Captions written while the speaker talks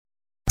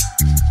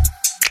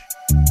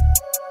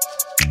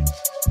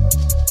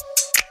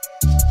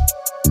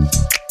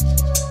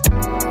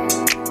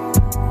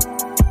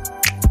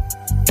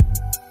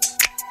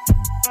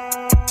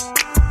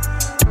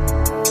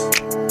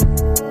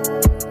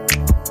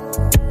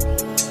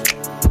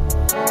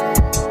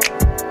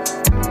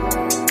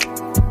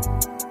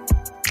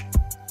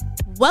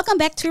Welcome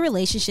back to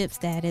Relationship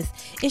Status.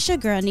 It's your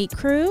girl, Neat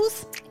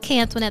Cruz.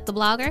 Antoinette the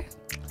blogger.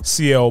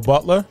 CL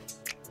Butler.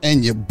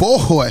 And your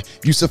boy,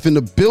 Yusuf in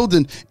the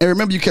building. And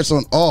remember, you catch us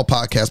on all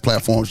podcast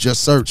platforms.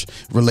 Just search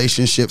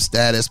Relationship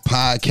Status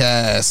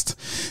Podcast.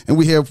 And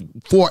we're here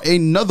for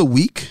another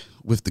week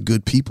with the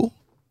good people.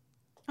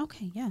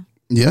 Okay, yeah.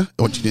 Yeah?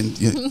 What you didn't?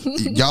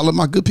 Y'all are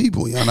my good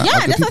people. Y'all not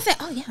my good That's people? what I said.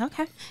 Oh, yeah,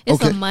 okay.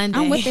 It's Okay. a Monday.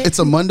 I'm with it. It's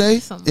a Monday?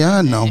 It's a Yeah,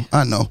 I Monday.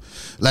 know.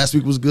 Last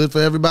week was good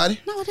for everybody?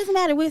 No, it doesn't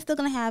matter. We're still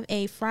going to have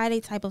a Friday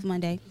type of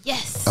Monday.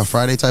 Yes. A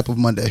Friday type of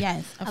Monday.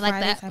 Yes, a I like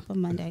Friday that. type of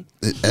Monday.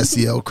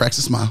 SCL cracks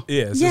a smile.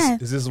 Yeah.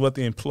 Is this what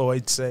the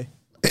employed say?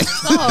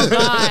 Oh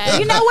God.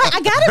 You know what?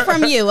 I got it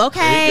from you,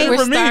 okay? We're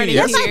For me, starting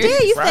Yes, I here.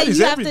 did. You said Fridays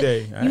you have every to.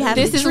 day. You have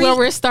This to is treat- where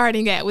we're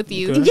starting at with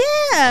you. Okay.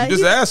 Yeah.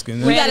 Just asking.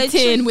 We We're at gotta a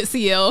 10 treat- with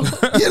CL.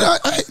 You know,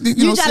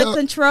 You got to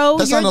control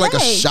That your sounded like a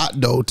day. shot,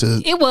 though,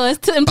 to It was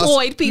to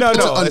employed people.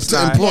 No, to, it's to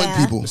not. employed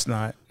Yeah. people. It's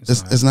not.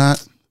 It's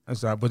not.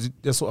 It's not. But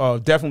it's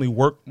definitely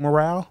work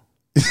morale.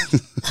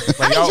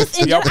 Like just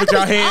y'all enjoy- put I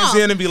your could be hands off.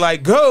 in and be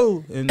like,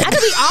 go. And I could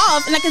be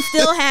off, and I can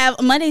still have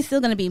Monday's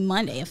still going to be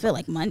Monday. I feel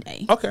like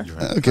Monday. okay.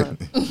 Okay.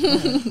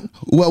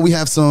 Well, we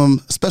have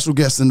some special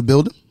guests in the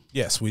building.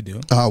 Yes, we do.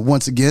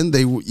 Once again,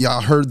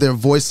 y'all heard their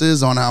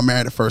voices on our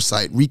Married at First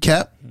Sight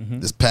recap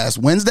this past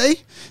Wednesday,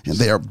 and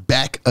they are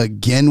back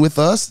again with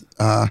us.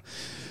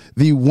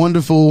 The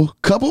wonderful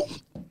couple,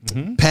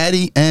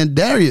 Patty and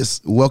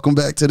Darius. Welcome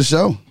back to the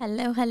show.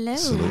 Hello, hello.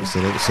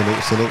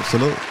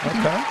 Salute.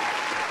 Okay.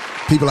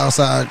 People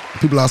outside.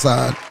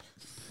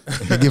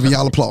 They're giving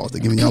y'all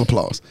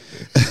applause.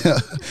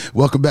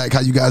 Welcome back.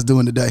 How you guys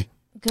doing today?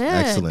 Good,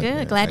 Excellent, good.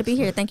 man. Glad to be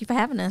here. Thank you for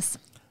having us.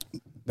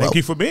 Thank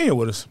you for being here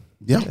with us.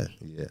 Yeah.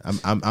 Yeah,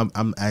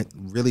 I'm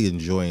really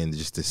enjoying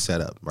just the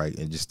setup, right,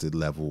 and just the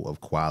level of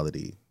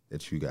quality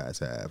that you guys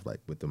have, like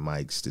with the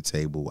mics, the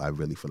table. I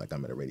really feel like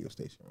I'm at a radio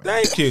station.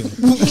 Right? Thank you.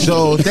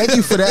 So thank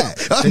you for that.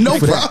 Thank No you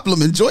for that.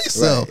 problem. Enjoy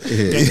yourself. Right.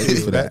 Yeah, thank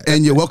you for that.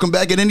 And you're welcome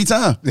back at any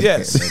time.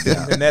 Yes. No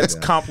doubt, And that's no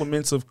doubt.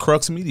 compliments of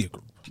Crux Media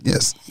Group.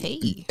 Yes.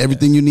 Hey.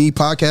 Everything you need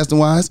podcasting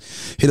wise,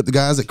 hit up the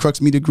guys at Crux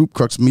Media Group,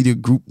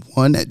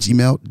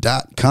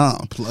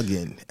 cruxmediagroup1@gmail.com. Plug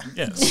in.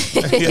 Yes.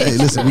 Hey,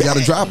 listen, we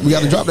gotta drop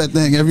that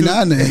thing every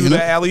now and then. Do You the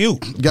know? alley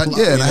oop. And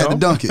I had to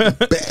dunk it.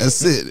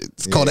 That's it.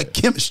 It's called that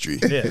chemistry.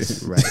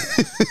 Yes. Right.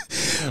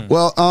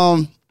 Well,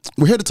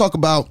 we're here to talk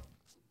about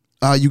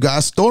you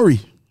guys'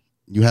 story.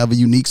 You have a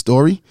unique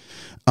story.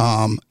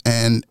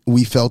 And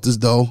we felt as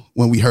though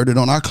when we heard it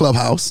on our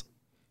Clubhouse,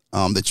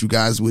 that you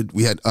guys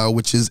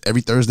which is every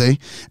Thursday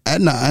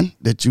at 9,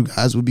 that you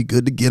guys would be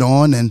good to get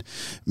on, and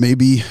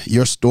maybe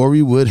your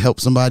story would help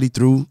somebody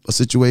through a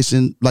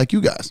situation like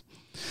you guys.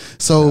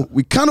 So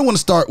we kind of want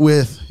to start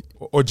with,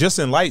 Or just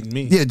enlighten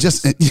me.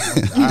 just I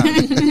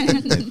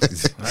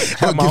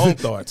have my own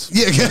thoughts.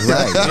 yeah.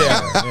 Right.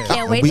 Yeah.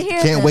 Can't wait We to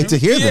hear can't them. wait to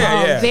hear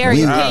them. Yeah. Very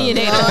We-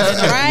 opinionated.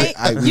 Right?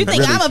 We You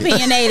think really I'm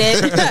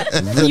opinionated?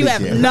 Really You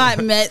have can't.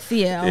 not met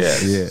CL.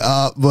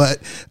 Yeah.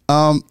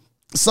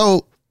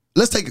 So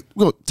let's take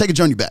a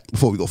journey back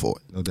before we go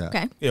forward. No doubt.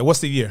 Okay. Yeah. What's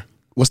the year?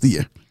 What's the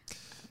year?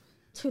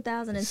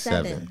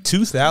 2007.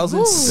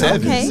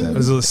 2007. Ooh, okay.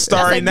 Was it a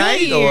starry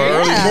That's a good night or year.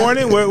 early Yeah.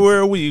 morning? Where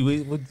are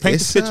we? Paint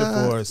the picture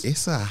for us.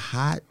 It's a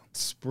hot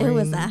spring. It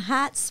was a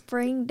hot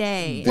spring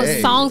day. What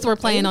songs were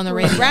playing on the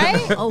radio?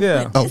 Right? Oh,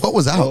 Yeah. goodness. What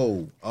was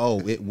out?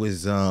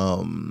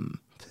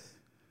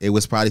 It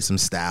was probably some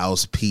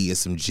Styles P and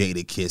some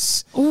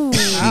Jadakiss. Ooh.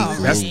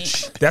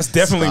 That's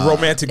definitely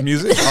romantic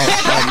music.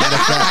 Matter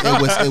of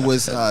fact, it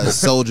was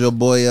Soulja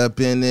Boy up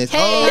in it.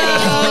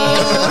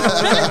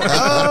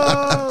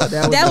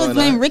 That was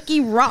when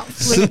Ricky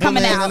Ross was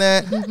coming out.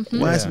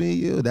 Watch me,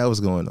 you. That was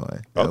going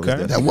on.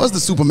 Okay. That was the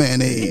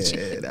Superman age.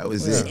 Yeah, that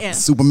was it. Yeah.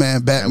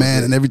 Superman,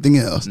 Batman, and everything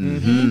else.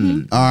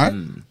 Mm-hmm. All right.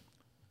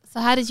 So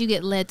how did you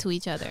get led to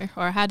each other,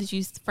 or how did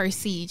you first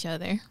see each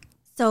other?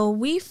 So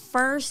we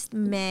first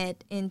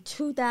met in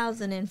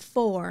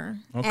 2004,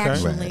 Okay.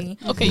 actually.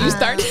 Okay, you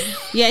started.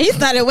 Yeah, he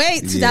started way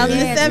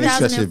 2007. Yeah,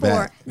 Stretch it 2004.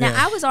 back. Now,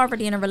 Yeah. I was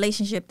already in a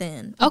relationship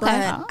then. Okay.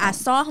 But Oh. I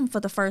saw him for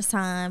the first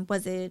time.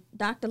 Was it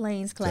Dr.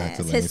 Lane's class?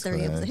 Dr. Lane's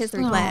History. It was a class.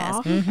 history Aw.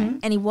 class.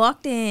 And he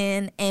walked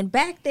in, and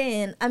back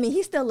then, I mean,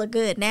 he still looked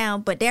good now,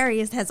 but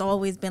Darius has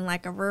always been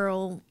like a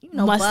real,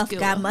 buff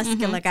Muscular. guy,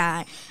 muscular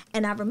guy.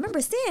 And I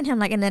remember seeing him,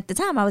 like, and at the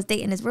time I was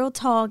dating this real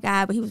tall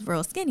guy, but he was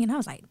real skinny. And I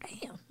was like,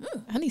 damn.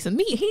 I need some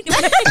meat.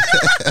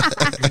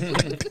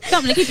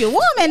 Something to keep you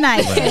warm at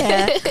night.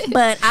 Yeah.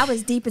 But I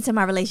was deep into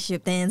my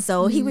relationship then,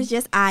 so he was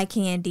just eye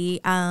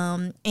candy.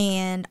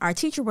 And our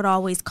teacher would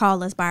always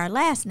call us by our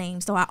last name,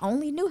 so I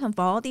only knew him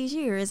for all these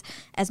years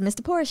as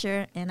Mr.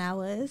 Portia, and I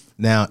was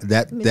Now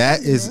that Miss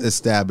is Benjamin.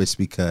 established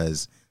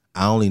because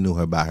I only knew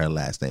her by her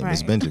last name,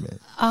 Miss Right. Benjamin.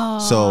 Oh.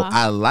 So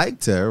I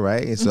liked her,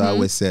 right? And so I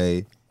would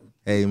say,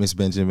 "Hey, Miss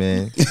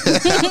Benjamin."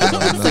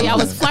 So y'all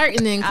was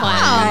flirting in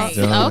class.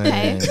 Doing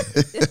Okay.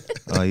 it?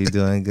 Oh, you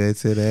doing good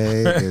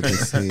today? Good to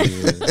see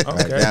you.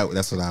 Right,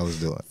 that's what I was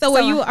doing. So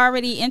were you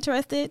already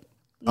interested?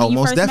 when Oh, you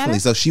most first met definitely. her?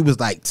 So she was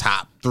like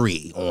top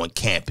 3 on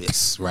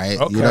campus, right?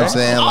 Okay. You know what I'm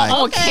saying? Like,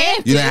 on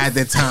campus. you done had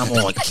that time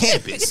on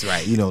campus,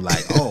 right? You know,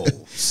 like, oh,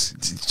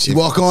 She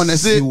walk on,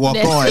 that's she it. walk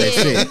That's on, that's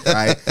it. it,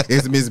 right?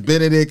 It's Miss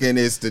Benedict and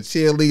it's the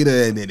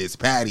cheerleader and then it's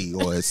Patty,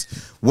 or it's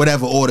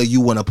whatever order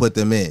you want to put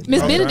them in.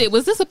 Miss Benedict,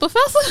 was this a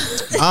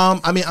professor?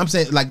 I mean, I'm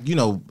saying, like, you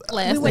know,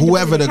 Last went to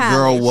whoever the Benedict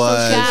girl College, so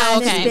was. she- Miss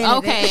okay, Benedict.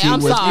 okay. She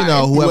I'm was, sorry. you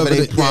know, whoever Whoever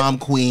they the- prom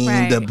queen,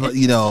 Right.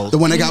 The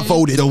one that got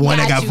folded. the one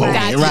that Got got you, voted,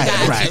 got you, right,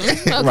 got right,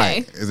 you. Okay.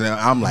 right. And then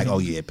I'm like, oh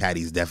yeah,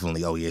 Patty's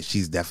definitely, oh yeah,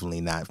 she's definitely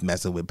not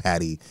messing with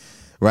Patty,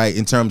 right?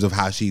 In terms of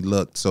how she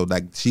looked, so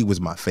like she was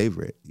my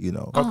favorite, you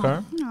know, Okay.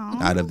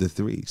 out of the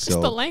 3. So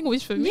It's the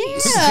language for me.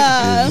 she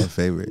Yeah. was my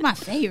favorite. My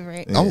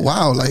favorite. Oh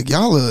wow, like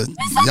y'all okay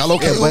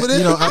But over there?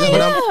 you know,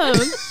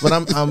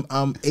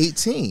 I'm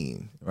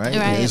 18, right? Right.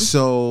 And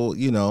so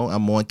you know,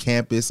 I'm on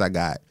campus. I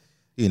got,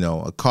 you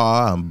know, a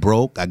car. I'm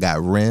broke. I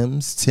got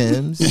rims,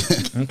 Timbs.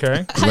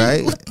 Okay.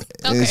 Right?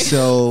 Okay. And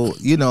so,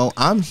 you know,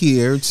 I'm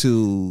here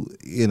to,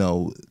 you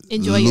know,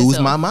 Enjoy lose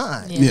yourself. my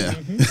mind. Yeah.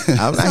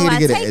 I'm not So here to I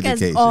get an take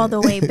education. us all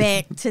the way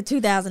back to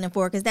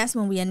 2004 because that's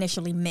when we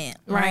initially met.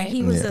 Right, Right.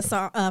 he was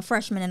Yeah. a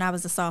freshman and I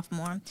was a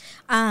sophomore,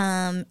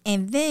 and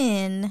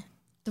then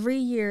 3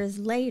 years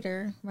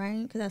later,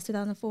 right? Because that's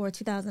 2004,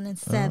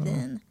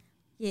 2007.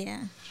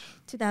 Yeah,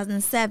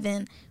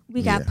 2007.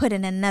 We got Yeah. put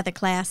in another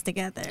class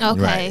together. Okay.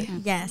 Right.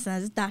 Yes,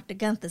 and it's Dr.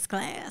 Gunther's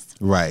class.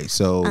 Right.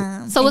 So So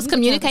and was you can tell the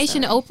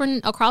communication story.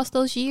 open across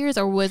those years,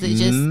 or was it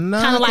just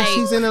nah, kind of 'cause like?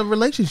 she's in a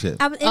relationship.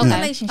 I was in Okay. a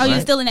relationship. Oh,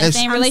 you still in that And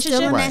same I'm relationship?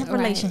 still in Right. that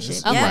relationship.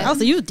 Okay. Yeah. Oh,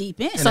 so you deep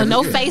in. So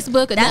no Yeah.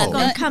 Facebook or That's nothing.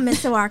 going to come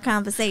into our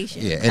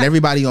conversation. Yeah, and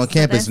everybody on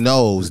campus that's-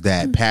 knows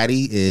that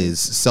Patty is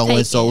so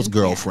and so's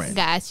Taken. girlfriend.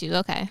 Got you.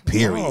 Okay.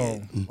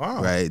 Period. Oh,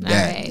 wow. Right,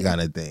 that right.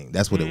 kind of thing.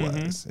 That's what it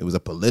was. It was a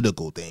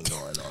political thing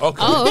going on.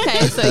 Okay. Oh,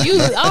 okay. So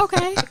you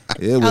okay?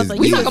 It was. so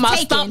We you talking about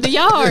taken. stomp the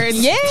yard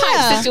Yeah.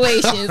 type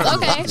situations.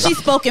 Okay. She's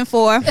spoken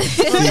for.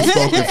 she's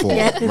spoken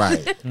for,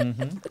 right?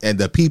 And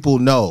the people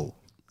know.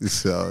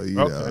 So you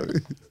know, Okay.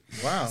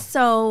 Wow.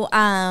 So,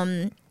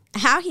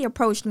 how he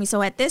approached me.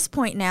 So at this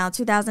point now,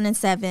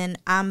 2007,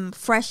 I'm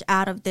fresh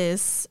out of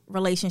this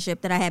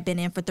relationship that I had been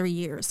in for 3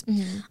 years,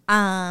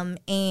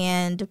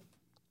 and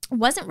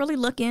wasn't really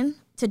looking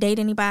to date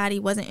anybody.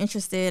 Wasn't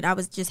interested. I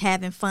was just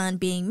having fun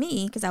being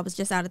me because I was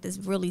just out of this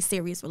really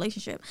serious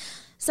relationship.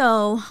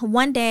 So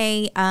one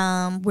day,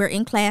 we're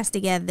in class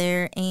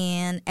together,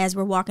 and as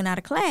we're walking out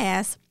of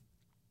class,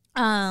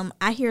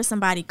 I hear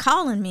somebody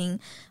calling me,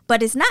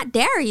 but it's not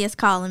Darius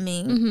calling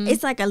me.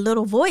 It's like a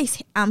little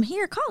voice. I'm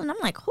here calling. I'm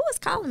like, who is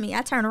calling me?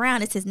 I turn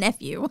around. It's his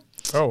nephew.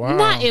 Oh wow.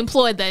 Not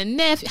employed the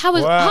nephew. How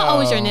old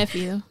was your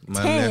nephew?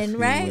 my 10, nephew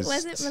right?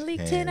 Was it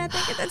Malik 10? I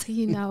think that's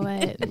You know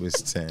what? It was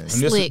 10. And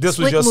Slick, this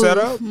was slick your move.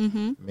 setup?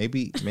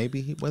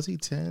 Maybe was he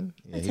 10?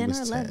 Yeah, he 10 was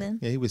or 10. 11.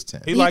 Yeah, he was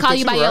 10. He He liked call it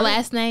you too, by your right?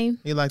 last name?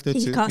 He liked it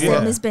he too. calls Yeah.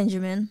 her Miss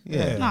Benjamin.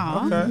 Yeah,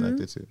 Aw. Okay. he liked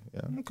it too.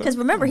 Yeah. Because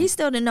remember, he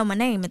still didn't know my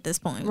name at this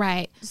point.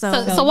 Right. So-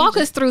 So walk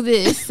us through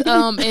this,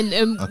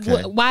 and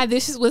Okay. why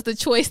this was the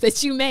choice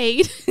that you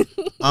made.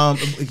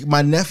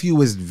 My nephew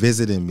was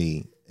visiting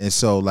me, and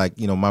so like,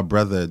 you know, my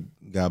brother,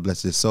 God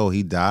bless his soul,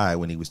 he died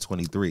when he was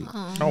 23.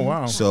 Oh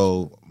wow.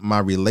 So my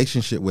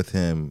relationship with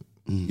him,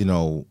 you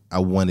know, I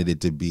wanted it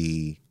to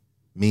be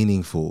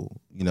meaningful,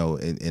 you know,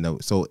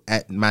 and so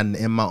in my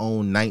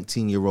own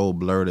 19-year-old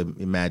blurred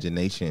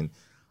imagination,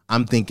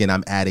 I'm thinking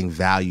I'm adding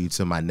value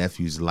to my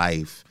nephew's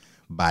life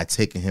by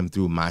taking him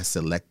through my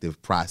selective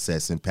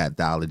process and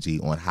pathology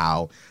on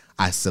how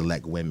I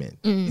select women.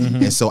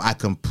 And so I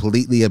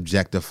completely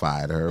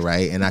objectified her,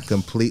 right? And I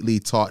completely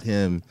taught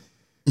him,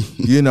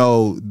 you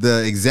know,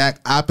 the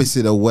exact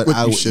opposite of what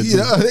I you would, should you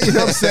know what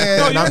I'm saying?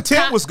 No, And your I'm-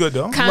 intent was good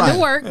though. Kind of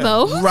work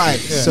though. Right.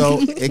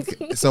 So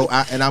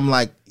I'm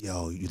like,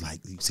 yo, you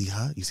see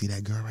her? You see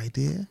that girl right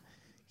there?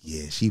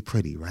 Yeah, she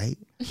pretty, right?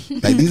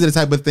 Like these are the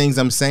type of things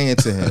I'm saying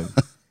to him.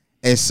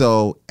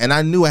 And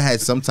I knew I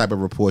had some type of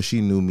rapport.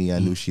 She knew me. I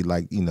knew she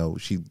liked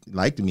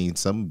me in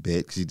some bit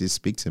because she did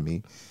speak to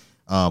me.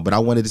 But I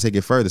wanted to take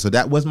it further. So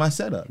that was my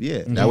setup.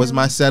 Yeah, that was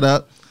my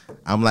setup.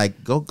 I'm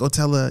like, go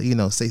tell her, you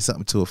know, say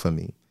something to her for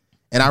me.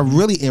 And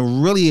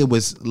really it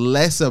was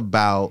less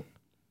about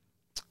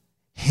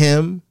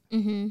him,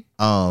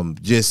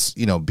 just,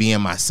 you know,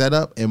 being my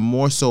setup, and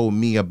more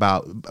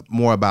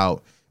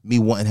about me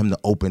wanting him to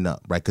open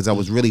up, right? Because I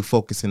was really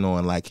focusing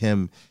on like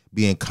him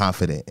being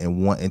confident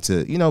and wanting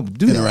to, you know,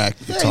 do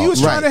Interact, that. Yeah, you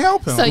was trying Right. to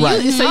help him. So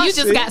Right. you I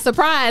just see. got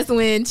surprised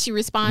when she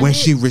responded. When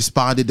she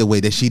responded the way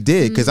that she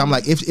did, because I'm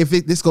like, if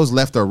this goes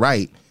left or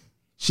right,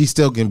 she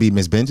still can be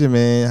Miss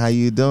Benjamin. How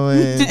you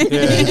doing?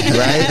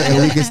 Right,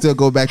 and we can still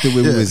go back to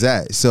where we was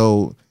at.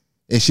 So,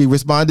 and she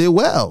responded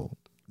well.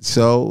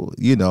 So,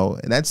 you know,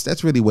 and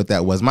that's really what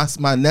that was.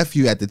 My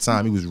nephew at the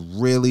time, he was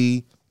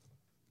really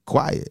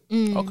quiet.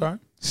 Okay.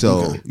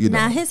 So, you know,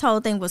 Now his whole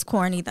thing was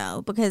corny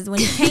though, because when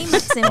he came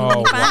up to me, when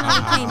he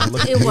finally came up,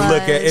 Look, it was.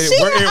 look at it. She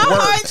It had our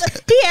worked.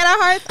 hearts. He had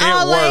our hearts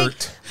all It like.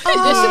 worked. Oh, She she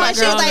was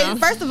like, like, girl, no.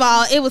 first of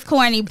all, it was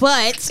corny,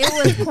 but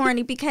It was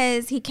corny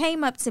because he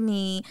came up to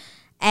me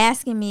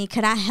asking me,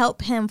 could I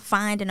help him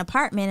find an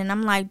apartment? And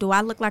I'm like, do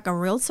I look like a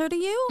realtor to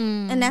you?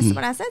 And that's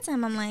what I said to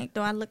him. I'm like,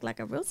 do I look like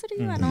a realtor to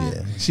you? I don't.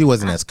 Yeah, she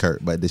wasn't as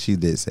curt, but she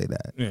did say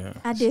that. Yeah.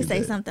 I did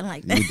say something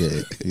like that. You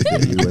did. You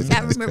did. You wasn't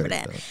I as remember curt,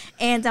 that. though.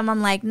 And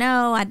I'm like,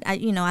 no,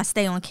 I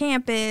stay on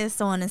campus,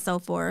 so on and so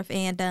forth.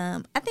 And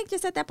I think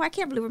just at that point, I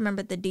can't really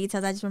remember the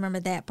details. I just remember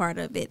that part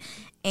of it.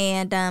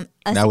 And us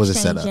That was a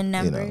exchanging setup, you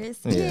know. numbers.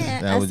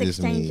 Yeah, that us was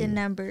just me. exchanging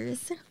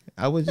numbers.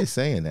 I was just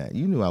saying that.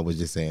 You knew I was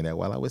just saying that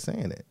while I was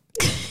saying it.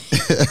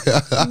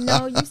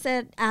 No, you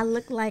said I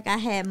looked like I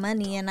had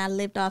money and I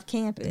lived off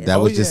campus. That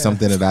was just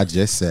something that I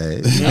just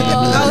said. He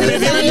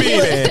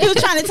was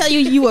trying to tell you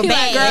you were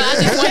bad. Girl, I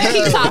just want to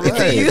keep talking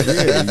to you.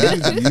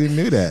 Yeah, you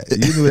knew that.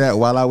 You knew that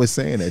while I was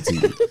saying that to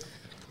you.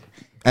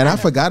 And I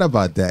forgot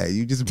about that.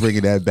 You just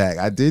bringing that back.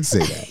 I did say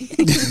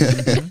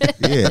that.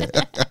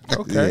 Yeah.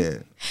 Okay. Yeah.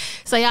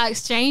 So y'all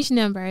exchanged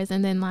numbers,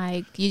 and then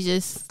like you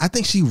just I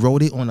think she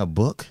wrote it on a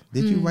book.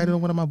 Did you write it on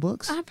one of my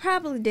books? I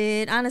probably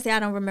did. Honestly, I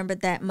don't remember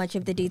that much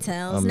of the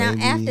details. Or Now,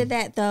 maybe- after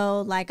that,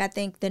 though, like I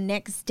think the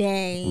next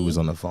day We was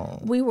on the phone.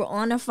 we were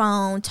on the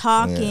phone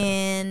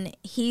talking.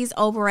 He's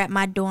over at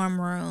my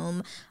dorm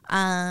room.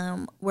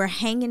 We're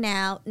hanging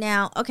out.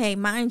 Now, okay,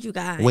 mind you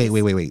guys.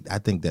 Wait. I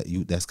think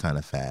that's kind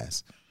of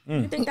fast.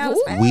 You think that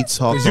was fast? We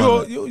talked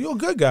You're a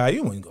good guy.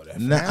 You wouldn't go that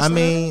fast. Nah, I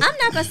mean, I'm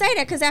not gonna say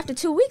that because after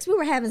 2 weeks we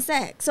were having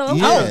sex. So it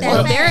Yeah. wasn't that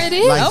Well, fast. there it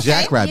is. like Okay.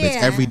 jackrabbits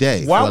Yeah. every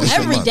day. Why for at was least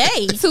a Every month.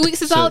 day. 2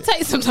 weeks is all it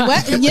takes sometimes.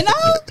 What, you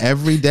know?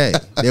 Every day.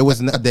 There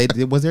was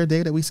was there a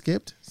day that we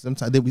skipped?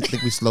 Sometimes did we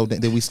think we slowed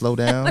down? Did we slow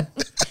down?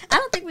 I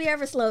don't think we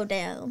ever slowed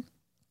down.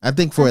 I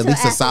think for at Until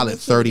least a after solid we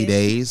 30 cheated.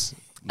 days.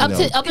 you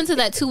know. Up into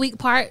that 2 week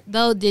part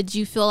though, did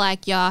you feel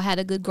like y'all had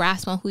a good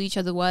grasp on who each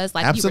other was?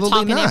 Like Absolutely you were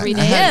talking not. every I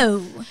day. had-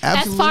 No. As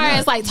Absolutely far not.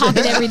 as like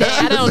talking every day,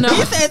 I don't know.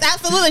 He says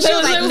absolutely. She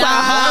was like,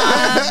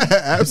 nah.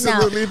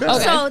 Absolutely No.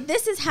 not. So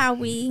this is how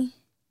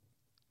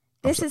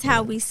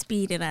we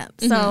speed it up.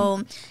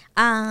 So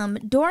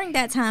during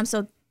that time,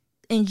 so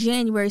in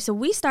January, so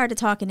we started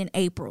talking in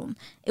April.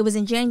 It was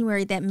in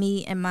January that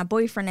me and my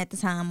boyfriend at the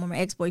time, or my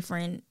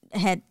ex-boyfriend,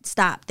 had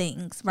stopped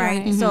things,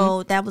 right? Right.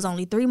 So that was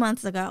only 3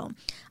 months ago.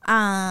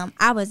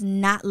 I was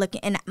not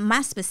looking, and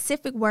my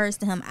specific words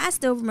to him, I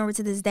still remember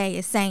to this day,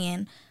 is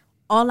saying,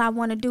 all I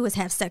want to do is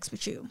have sex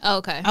with you.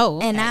 Okay. Oh,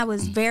 And I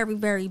was very,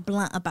 very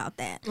blunt about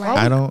that.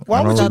 I don't.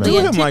 Why I don't would you do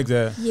remember. him like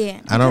that? Yeah,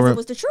 I don't because rem- it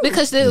was the truth.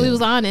 Because it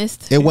was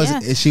honest. It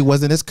wasn't. She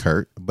wasn't as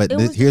curt. But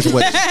was- here's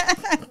what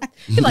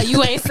Like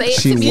you ain't say it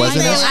She to me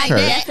wasn't like as that. I curt.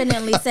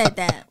 definitely said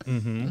that.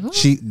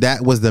 that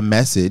was the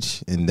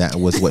message, and that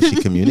was what she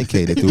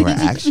communicated through her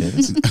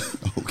actions.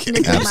 Look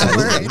at my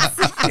words.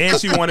 And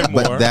she wanted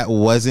more. But that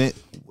wasn't.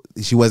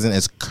 She wasn't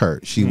as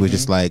curt. She was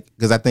just like,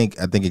 because I think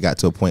it got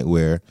to a point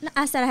where No,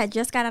 I said I had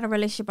just got out of a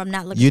relationship. I'm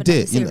not looking you for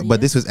nothing did, but serious.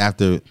 this was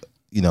after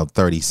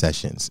 30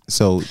 sessions.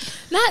 So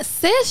Not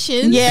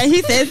sessions. yeah,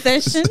 he said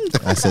sessions.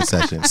 I said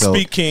sessions. So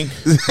Speak King.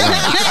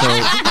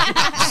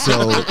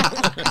 so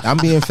I'm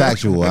being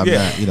factual. I'm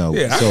Yeah. not,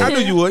 Yeah, So, I knew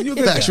you would. You're a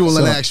good guy. Factual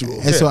and actual.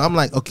 And so I'm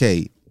like,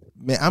 okay,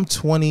 man, I'm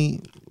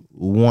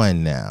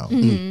 21 now.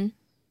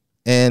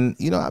 And,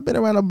 I've been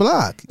around the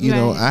block. Right.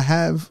 I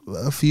have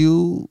a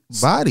few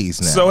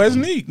bodies now. So has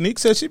Neek. Neek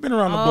said she's been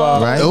around the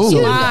block. right? Oh.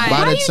 So Why? by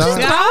Why the you just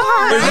time, throw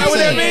her Is that what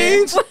that in there?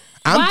 means?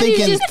 I'm Why do you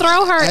thinking just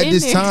throw her at in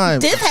this there? time,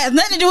 This has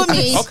nothing to do with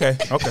me. Okay.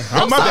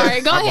 I'm My sorry.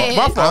 bad. Go My fault. ahead.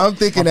 My fault. I'm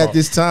thinking at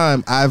this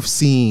time, I've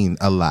seen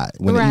a lot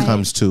when Right. it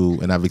comes to,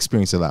 and I've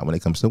experienced a lot when it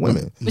comes to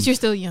women. But you're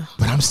still young.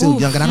 But I'm still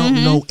young and I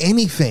don't know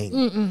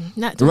anything.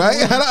 Not Right?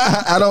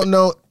 I don't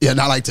know. Yeah,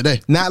 not like today.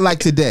 Not like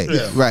today,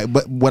 right?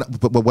 But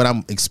what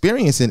I'm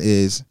experiencing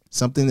is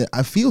something that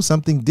I feel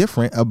something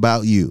different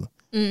about you,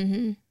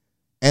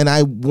 and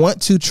I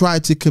want to try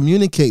to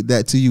communicate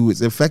that to you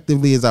as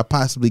effectively as I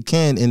possibly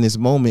can in this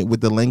moment with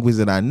the language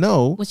that I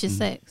know. which is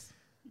sex.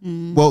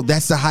 Well,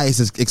 that's the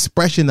highest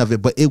expression of it,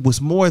 but it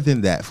was more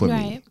than that for me,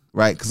 Right.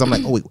 right? Because I'm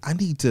like, oh, wait, I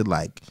need to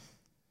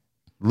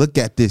look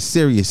at this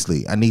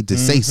seriously. I need to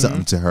say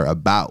something to her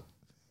about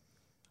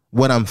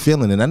what I'm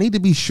feeling, and I need to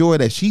be sure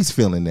that she's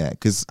feeling that,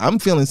 because I'm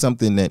feeling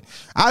something that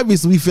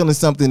obviously we feeling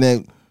something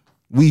that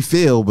we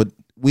feel, but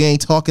we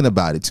ain't talking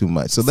about it too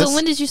much. So So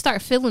when did you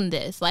start feeling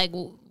this? Like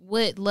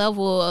what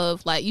level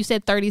of, like you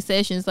said 30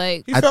 sessions,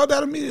 like He felt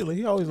that immediately.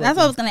 He always. That's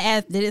what I was going to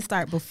ask. Did it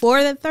start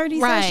before the 30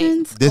 Right.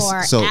 sessions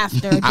or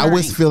after? I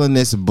was during? feeling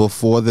this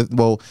before the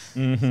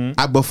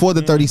before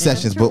the 30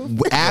 sessions, but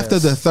after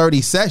the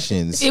 30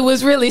 sessions, it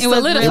was really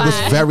solidified. it was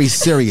very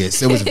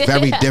serious. It was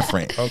very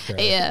different.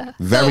 Okay. yeah.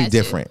 Very Gotcha.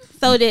 different.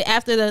 So did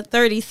after the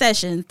 30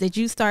 sessions, did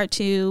you start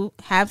to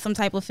have some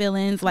type of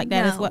feelings like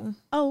that as No. well?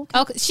 Oh, okay.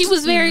 Okay. She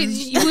was very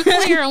you were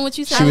clear on what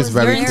you said. She was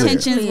very Your clear.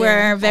 intentions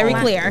were very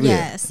Oh, clear.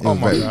 Yes. Oh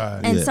my God.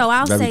 And so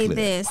I'll say clear.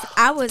 this: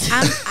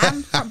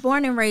 I'm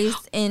born and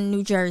raised in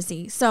New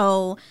Jersey,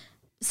 so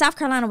South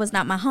Carolina was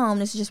not my home.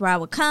 This is just where I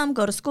would come,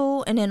 go to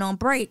school, and then on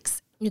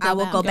breaks You go I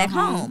would back- go go back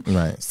home. home.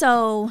 Right.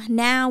 So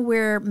now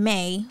we're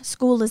May.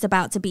 School is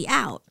about to be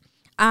out.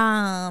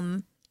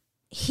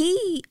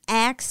 He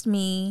asked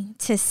me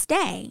to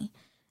stay.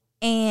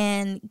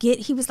 and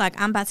he was like,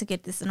 I'm about to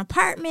get this an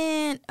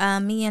apartment.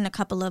 Me and a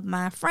couple of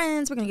my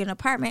friends, we're gonna get an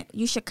apartment.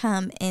 You should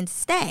come and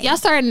stay. Y'all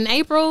started in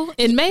April,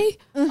 in May.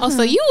 Oh,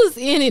 so you was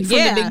in it from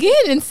the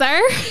beginning,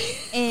 sir.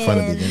 And From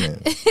the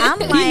beginning. I'm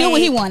like, He knew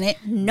what he wanted.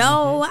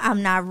 No,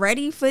 I'm not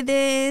ready for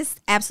this.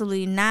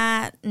 Absolutely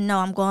not. No,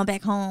 I'm going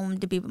back home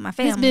to be with my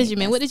family. Miss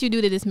Benjamin, what did you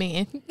do to this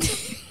man?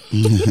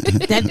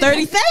 That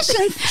 30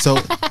 sessions. So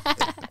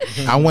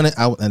I want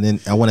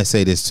to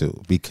say this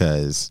too,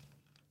 because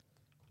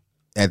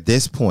at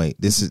this point,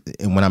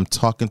 and when I'm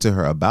talking to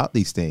her about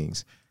these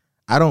things,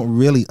 I don't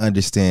really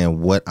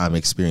understand what I'm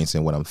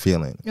experiencing, what I'm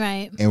feeling.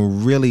 Right.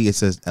 And really,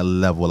 it's a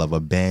level of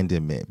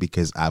abandonment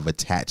because I've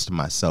attached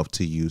myself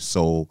to you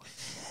so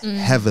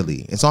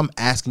heavily. And so I'm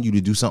asking you to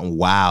do something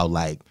wild,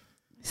 like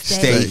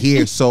stay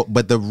here. So,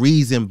 but the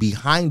reason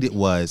behind it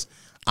was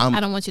I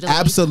don't want you to leave.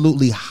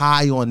 absolutely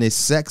high on this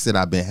sex that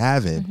I've been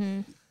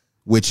having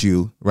with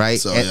you, right?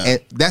 So,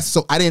 and that's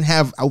so I didn't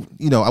have,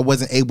 I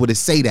wasn't able to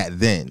say that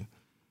then.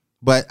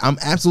 But I'm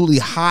absolutely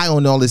high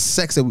on all this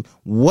sex.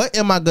 What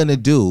am I going to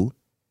do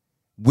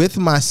with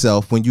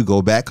myself when you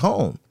go back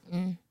home?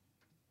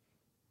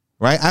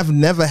 Right? I've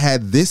never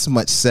had this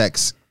much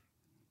sex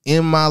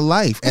in my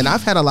life. And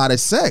I've had a lot of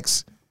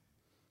sex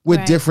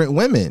with different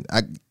women.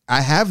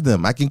 I have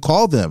them. I can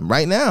call them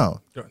right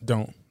now.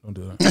 Don't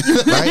do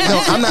that. Right?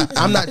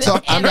 No, I'm not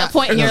talking. At that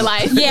point in your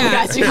life. Yeah.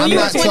 Got you. When I'm you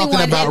were not 21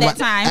 talking about at that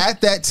time.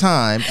 At that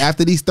time,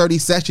 after these 30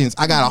 sessions,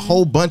 I got a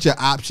whole bunch of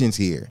options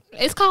here.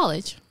 It's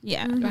college.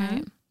 Yeah.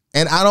 Right.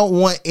 And I don't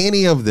want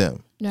any of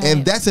them. Right.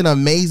 And that's an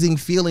amazing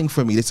feeling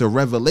for me. It's a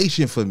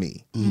revelation for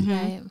me.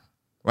 Right.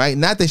 Right?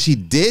 Not that she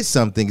did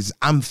something.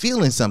 I'm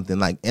feeling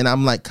something and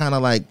I'm kind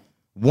of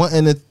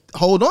wanting to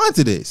hold on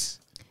to this.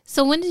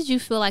 So when did you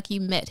feel like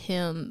you met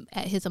him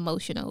at his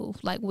emotional,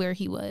 where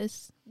he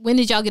was? When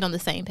did y'all get on the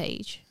same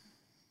page?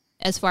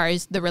 As far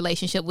as the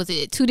relationship, was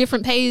it 2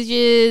 different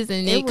pages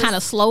and it kind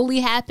of slowly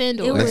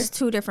happened? Or? It was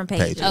 2 different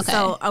pages. Okay.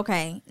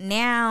 So,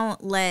 now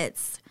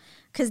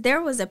because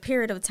there was a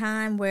period of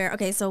time where,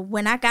 so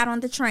when I got on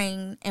the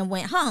train and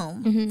went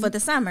home for the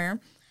summer,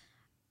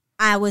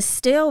 I was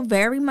still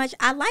very much,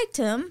 I liked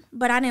him,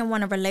 but I didn't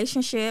want a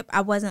relationship.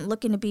 I wasn't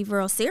looking to be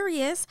real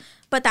serious.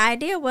 But the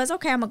idea was, I'm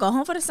going to go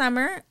home for the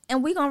summer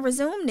and we're going to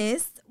resume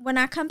this when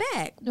I come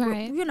back.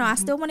 Right. I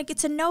still want to get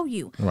to know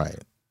you. Right.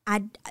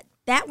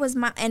 That was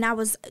and I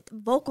was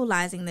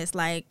vocalizing this.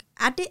 I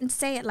didn't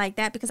say it like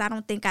that because I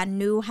don't think I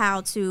knew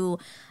how to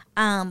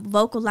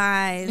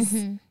vocalize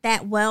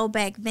that well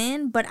back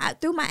then. But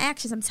through my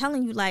actions, I'm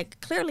telling you,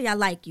 clearly I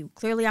like you.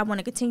 Clearly I want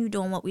to continue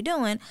doing what we're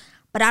doing.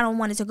 But I don't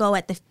want it to go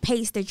at the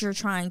pace that you're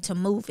trying to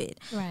move it.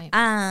 Right.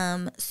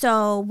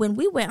 So when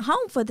we went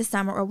home for the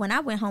summer, or when I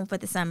went home for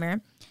the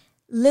summer,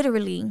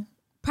 literally,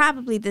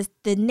 probably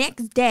the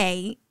next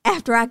day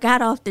after I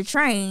got off the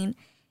train,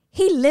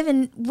 he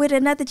living with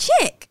another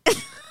chick.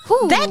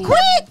 That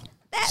quick?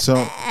 So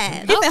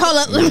Bad. He said, hold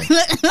up. Again,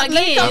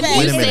 Wait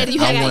a you minute. said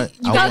you I got want-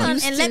 you I got want-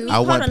 used And to. let me, I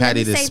hold want on,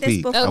 Patty let me to say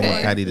speak. this before. I want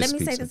Okay. Patty to Let speak.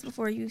 me say this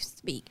before you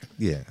speak.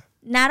 Yeah.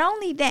 Not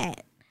only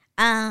that,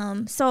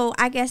 so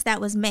I guess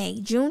that was May.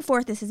 June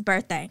 4th is his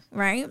birthday,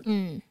 right?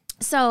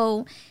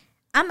 So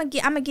I'm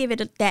gonna give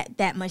it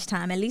that much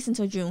time, at least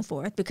until June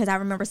 4th, because I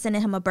remember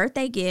sending him a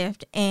birthday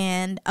gift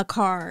and a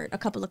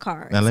couple of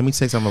cards. Now let me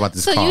say something about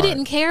this So card. you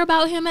didn't care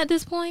about him at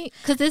this point?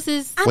 Because this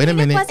is I Wait a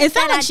mean, minute. wasn't It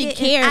sounded that like she didn't-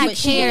 cared, I but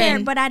she cared,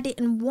 didn't- but I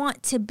didn't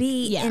want to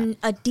be Yeah. in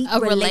a deep a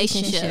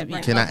relationship. relationship.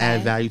 Right? Can I add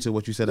Okay. value to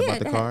what you said Yeah, about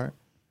the go ahead. card?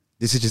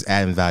 This is just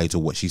adding value to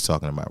what she's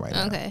talking about right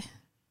now. okay.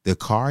 The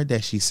card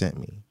that she sent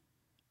me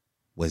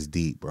was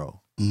deep, bro.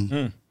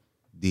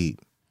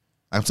 Deep.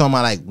 I'm talking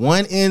about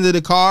one end of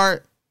the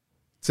card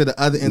to the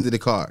other end of the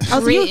card. Oh,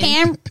 so you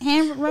Written.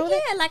 hand wrote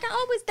it? Yeah, I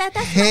always that's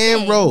my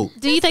Hand thing. wrote.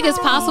 Do you think it's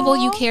possible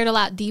you Aw. cared a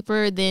lot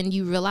deeper than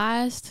you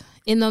realized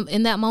in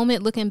that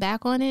moment, looking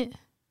back on it,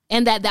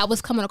 and that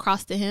was coming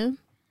across to him?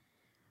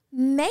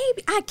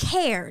 Maybe I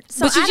cared,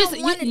 so But you I just-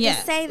 don't want yeah.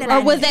 to say that. Or I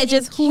was that didn't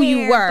just who you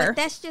care, were? But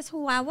that's just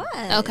who I was.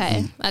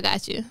 Okay, I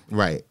got you.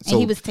 Right. And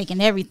he was taking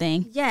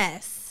everything.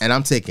 Yes. And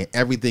I'm taking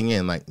everything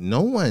in.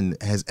 No one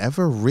has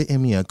ever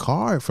written me a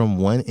card from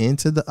one end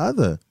to the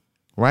other.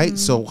 Right.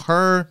 So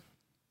her,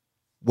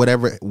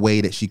 whatever way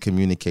that she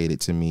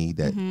communicated to me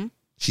that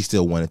she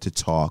still wanted to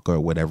talk or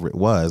whatever it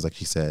was, like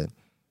she said,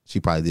 she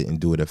probably didn't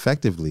do it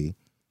effectively.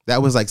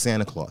 That was like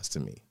Santa Claus to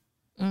me.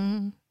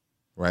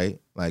 Right.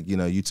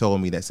 You told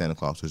me that Santa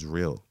Claus was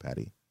real,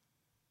 Patty.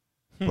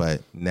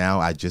 But now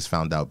I just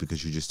found out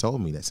because you just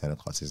told me that Santa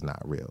Claus is not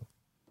real.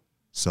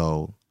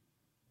 So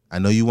I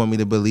know you want me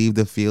to believe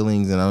the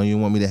feelings and I know you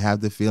want me to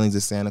have the feelings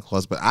of Santa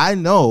Claus, but I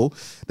know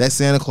that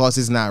Santa Claus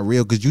is not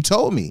real because you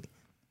told me.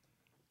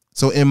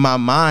 So in my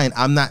mind,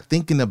 I'm not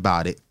thinking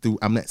about it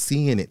I'm not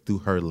seeing it through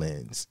her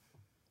lens.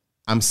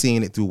 I'm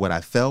seeing it through what I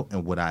felt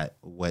and what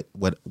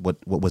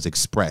was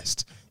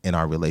expressed in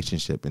our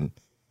relationship, and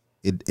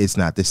it's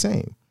not the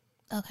same.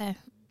 Okay,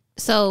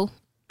 so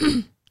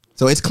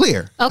So it's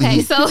clear.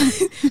 Okay, so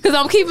because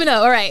I'm keeping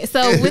up. All right,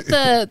 so with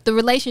the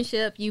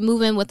relationship, you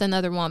move in with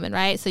another woman,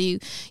 right? So you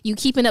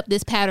keeping up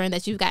this pattern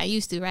that you've got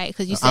used to, right?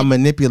 Because you said I'm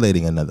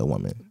manipulating another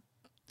woman.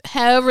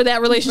 however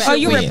that relationship. Oh,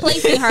 you're Yeah.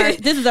 replacing her.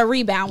 This is a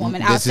rebound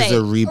woman. I'll This say. is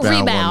a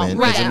rebound woman.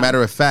 right. As a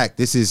matter of fact,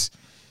 this is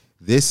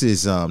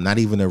not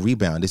even a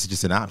rebound. This is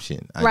just an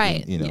option.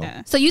 Right.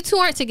 Yeah. So you two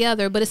aren't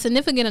together, but it's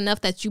significant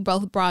enough that you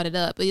both brought it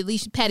up. At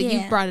least Patty, you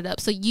Yeah. brought it up.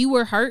 So you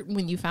were hurt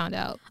when you found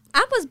out.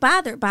 I was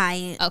bothered by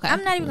it. Okay.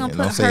 I'm not even gonna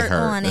Don't put say hurt hurt.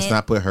 on Let's it.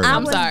 not put hurt I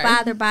on it. was Sorry.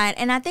 bothered by it,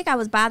 and I think I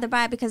was bothered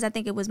by it because I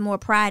think it was more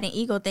pride and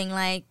ego thing.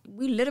 Like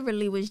we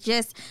literally was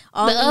just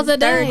all The these other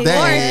day. third Day,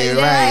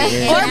 quarters, right,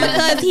 yeah. Or and I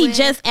because was he with-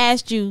 just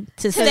asked you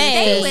to stay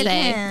stay, with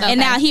him. and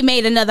now he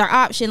made another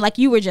option. Like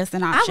you were just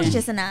an I option. was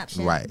just an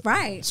option. Right.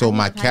 Right. So I my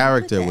never had to put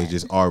character was that.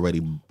 just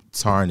already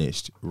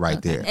tarnished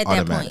right there. at that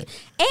Automatic. point.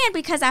 And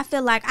because I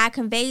feel like I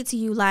conveyed to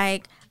you,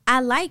 like, I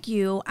like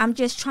you. I'm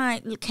just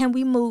trying. Can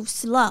we move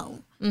slow?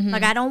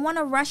 Like, I don't want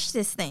to rush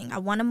this thing. I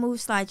want to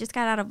move slow. I just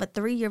got out of a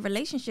 3-year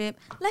relationship.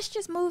 Let's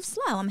just move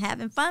slow. I'm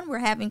having fun. We're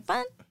having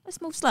fun. Let's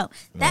move slow.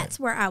 That's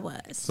where I was.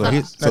 So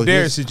here's, Now, so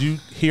Darius, here's did you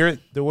hear it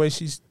the way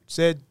she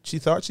said she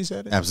thought she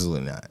said it?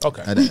 absolutely not.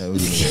 Okay. I didn't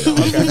hear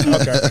that.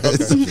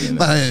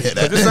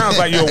 Okay. This sounds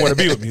like you don't want to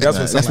be with me. That's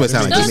what That's what it it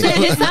sounds sounds like. like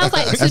to me. It sounds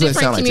like two That's what it different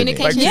sound like to me. Like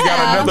communications. she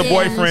got another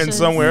Yeah. boyfriend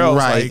somewhere else.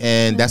 Right, Like,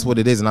 and that's what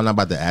it is. And I'm not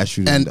about to ask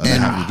you And- to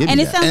have you give and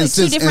me it that. sounds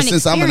like two different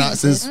since I'm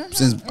experiences.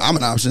 since I'm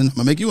an option, I'm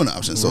gonna make you an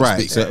option. So to Right,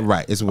 speak. so,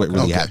 right. It's what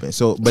really Okay. happened.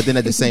 So, but then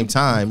at the same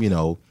time, it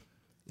was.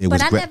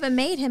 But I gra- never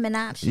made him an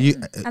option.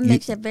 You- I you-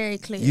 make that very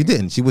clear. You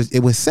didn't. It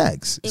was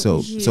sex. It so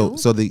was you.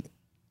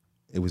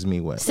 it was me.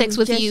 What? Sex It was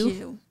with just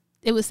you.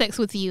 It was sex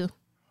with you.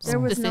 There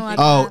was no Specific.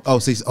 other Oh,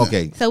 see,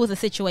 okay. So it was a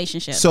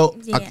situationship. So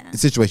Yeah.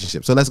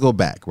 situationship. So let's go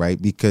back,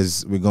 right?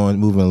 Because we're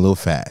moving a little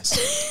fast.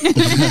 well,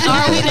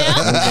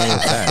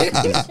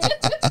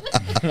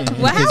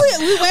 how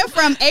we went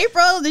from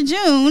April to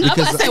June.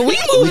 Because we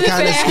moving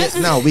kind of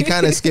fast. we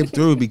kind of skipped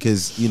through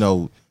because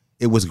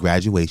it was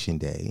graduation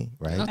day,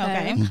 right?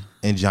 Okay.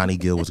 And Johnny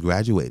Gill was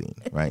graduating,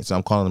 right? So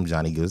I'm calling him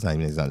Johnny Gill. It's not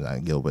even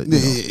Johnny Gill, but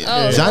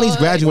Oh, Johnny's one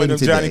graduating of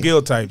today. Johnny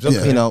Gill types.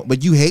 Okay.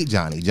 But you hate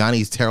Johnny.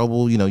 Johnny's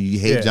terrible. You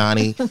hate Yeah.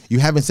 Johnny.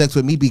 You're having sex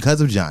with me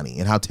because of Johnny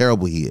and how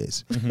terrible he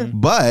is.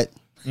 But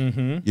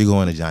you're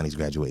going to Johnny's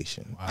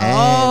graduation.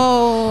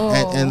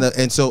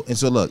 And so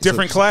look.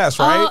 Different class,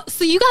 right? Oh,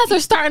 so you guys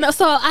are starting off.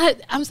 So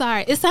I'm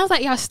sorry. It sounds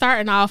like y'all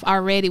starting off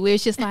already where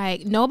it's just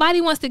like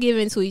nobody wants to give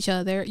in to each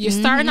other. You're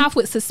starting off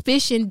with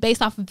suspicion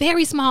based off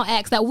very small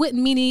acts that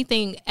wouldn't mean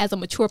anything as a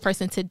mature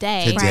person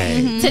today.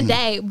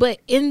 Today. But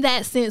in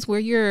that sense where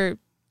you're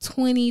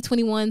 20,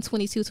 21,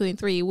 22,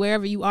 23,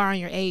 wherever you are in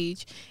your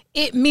age,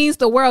 it means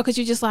the world because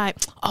you're just like,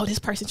 oh, this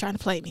person trying to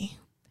play me.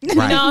 You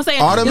know what I'm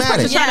saying? Automatic. This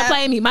person's trying Yeah. to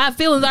play me. My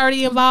feelings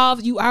already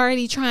involved. You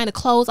already trying to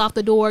close off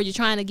the door. You're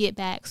trying to get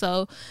back.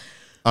 So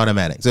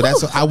Automatic. So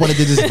that's I wanted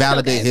to just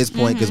validate his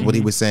point because what he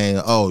was saying.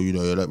 Oh,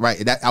 right.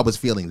 That I was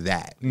feeling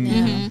that.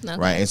 okay.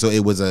 Right, and so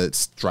it was a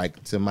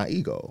strike to my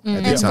ego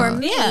at the And for time.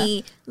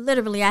 me,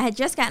 literally, I had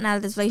just gotten out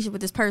of this relationship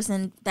with this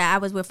person that I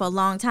was with for a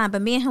long time,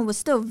 but me and him was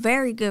still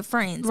very good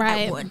friends.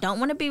 Right. Don't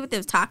want to be with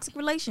this toxic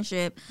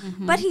relationship,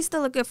 but he's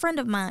still a good friend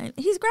of mine.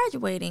 He's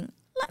graduating.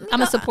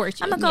 I'ma support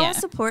you. I'm gonna go Yeah. and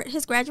support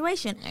his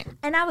graduation,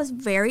 and I was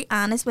very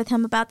honest with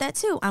him about that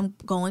too. I'm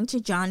going to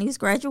Johnny's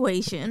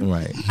graduation,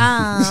 Right.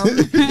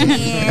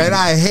 And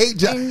I hate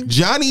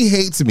Johnny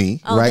hates me,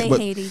 Oh, right? they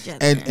hate each other.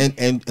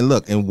 And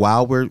look, and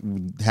while we're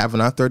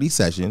having our 30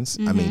 sessions,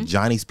 I Mm-hmm. mean,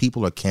 Johnny's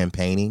people are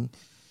campaigning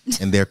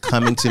and they're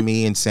coming to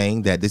me and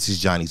saying that this is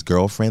Johnny's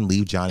girlfriend.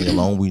 Leave Johnny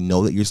alone. We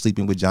know that you're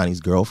sleeping with Johnny's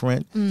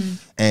girlfriend.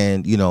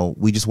 And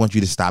we just want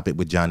you to stop it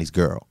with Johnny's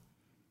girl.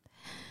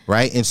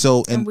 Right. And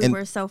so And we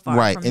were so far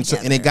right. from And so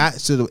and together.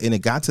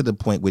 it got to the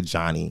point with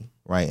Johnny,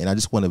 right? And I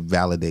just want to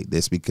validate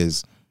this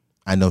because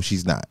I know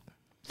she's not.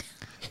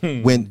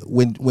 When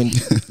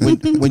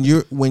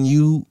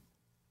you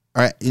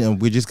are,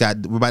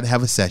 we're about to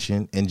have a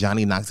session and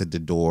Johnny knocks at the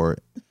door,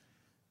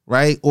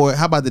 right? Or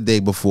how about the day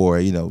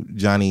before,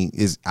 Johnny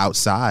is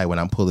outside when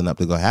I'm pulling up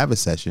to go have a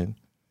session.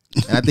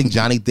 And I think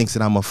Johnny thinks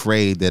that I'm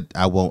afraid that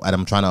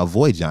I'm trying to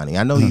avoid Johnny.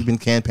 I know he's been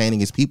campaigning.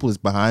 His people is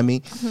behind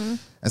me.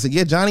 I said,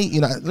 yeah, Johnny,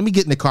 let me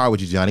get in the car with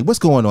you, Johnny. What's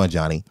going on,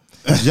 Johnny?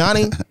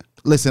 Johnny,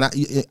 listen,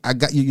 I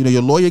got you.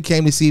 Your lawyer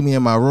came to see me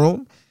in my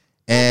room.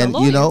 And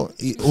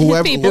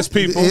whoever His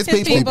people.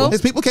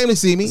 his people came to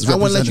see me. I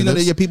want to let you know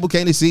that your people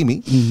came to see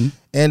me.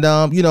 And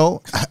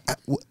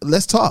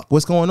let's talk.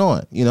 What's going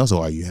on?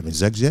 So are you having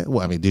sex yet?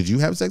 Well, I mean, did you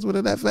have sex with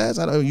her that fast?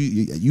 I don't.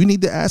 You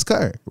need to ask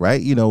her,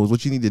 right? Is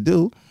what you need to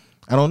do.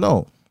 I don't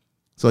know.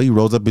 So he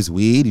rolls up his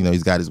weed.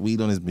 He's got his weed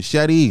on his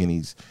machete, and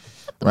he's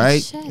right.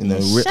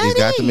 He's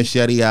got the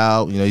machete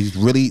out. He's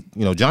really,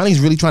 Johnny's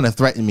really trying to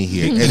threaten me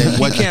here. And then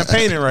What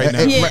campaigning right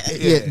now?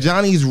 yeah,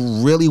 Johnny's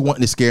really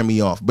wanting to scare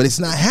me off, but it's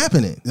not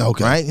happening.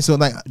 Okay. Right. So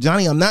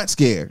Johnny, I'm not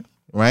scared.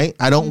 Right.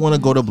 I don't want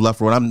to go to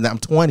Bluff Road. I'm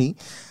 20.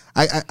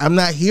 I'm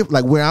not here.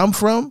 Like where I'm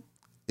from,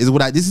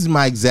 This is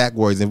my exact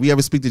words. If we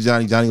ever speak to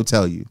Johnny, Johnny will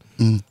tell you.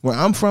 Where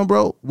I'm from,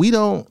 bro, we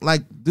don't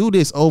like do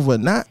this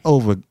not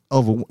over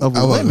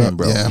women,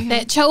 bro. Yeah.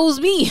 That chose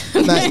me.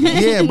 Like,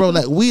 yeah, bro.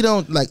 Like we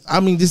don't like. I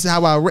mean, this is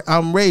how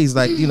I'm raised.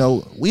 Like, you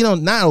know, we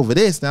don't not over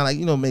this now. Like,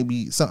 you know,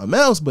 maybe something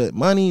else, but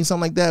money,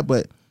 something like that.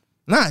 But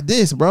not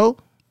this, bro.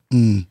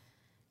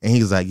 And he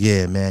was like,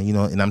 yeah, man, you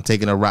know, and I'm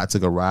took a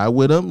ride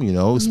with him, you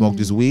know, smoked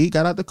his weed,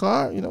 got out the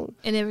car, you know.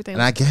 And everything.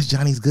 And I guess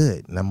Johnny's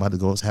good. And I'm about to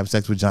go have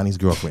sex with Johnny's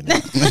girlfriend now.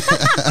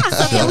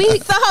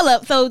 So hold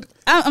up. So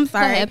I'm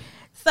sorry. ahead.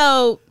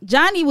 So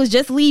Johnny was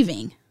just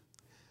leaving.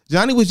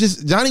 Johnny was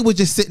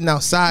just sitting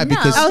outside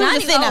because Oh, he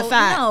was sitting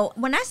outside. No,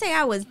 when I say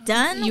I was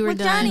done You were with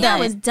done. Johnny, I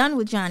was done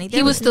with Johnny.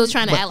 He was still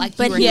trying to act like you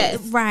but were yes.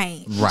 his.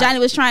 right. Johnny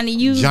was trying to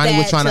use Johnny that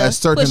was trying to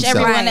assert push himself.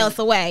 everyone Right. else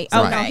away.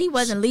 Right. Okay. No, he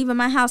wasn't leaving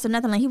my house or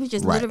nothing. Like he was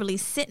just Right. literally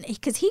sitting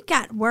because he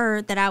got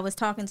word that I was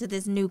talking to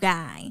this new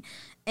guy,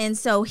 and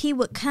so he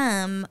would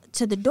come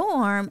to the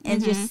dorm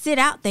and just sit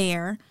out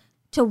there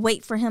to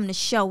wait for him to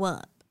show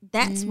up.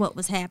 That's what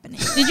was happening.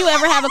 Did you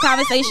ever have a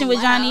conversation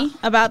with Johnny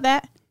about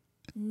that?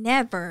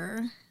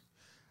 Never.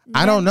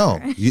 I don't know.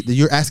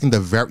 You're asking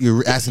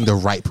the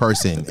right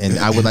person, and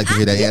I would like to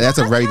hear that. Yeah, that's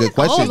a very good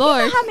question. Oh, Lord.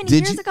 You know how many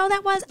Did years you- ago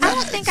that was? I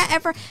don't think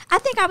I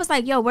think I was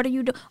like, yo, what are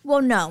you doing?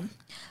 Well, no.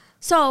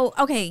 So,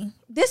 okay,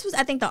 this was,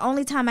 I think, the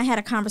only time I had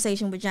a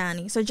conversation with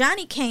Johnny. So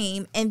Johnny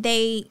came and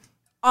they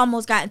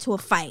almost got into a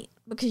fight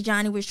because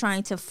Johnny was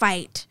trying to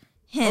fight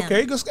him.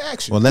 Okay, let's get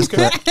action. Well, let's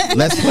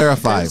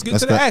clarify. Let's get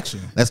to the action.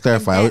 Let's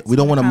clarify. That's We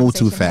don't when want to the move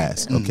too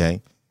conversation fast.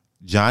 Okay,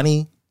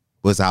 Johnny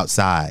was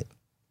outside,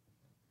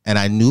 and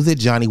I knew that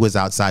Johnny was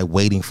outside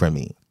waiting for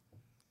me.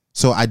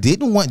 So I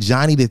didn't want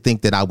Johnny to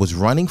think that I was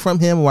running from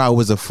him or I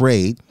was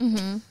afraid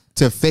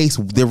to face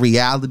the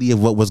reality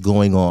of what was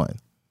going on.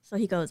 So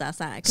he goes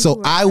outside. 'cause you So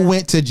were I outside.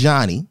 went to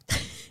Johnny.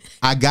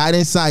 I got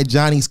inside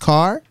Johnny's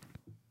car,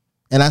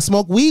 and I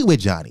smoked weed with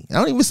Johnny. I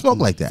don't even smoke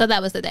like that. So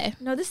that was the day.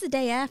 No, this is the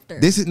day after.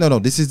 This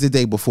is the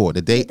day before.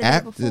 The day day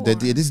after. before.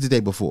 This is the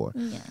day before.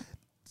 Yeah.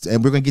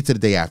 And we're gonna get to the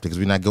day after because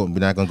we're not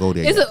gonna go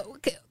there. Is yet.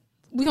 it?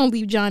 We're gonna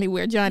leave Johnny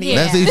where Johnny Yeah.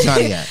 Let's leave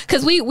Johnny at.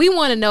 because we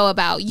want to know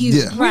about you.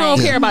 Yeah. We Right.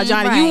 don't care about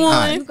Johnny. You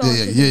Right. won.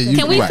 You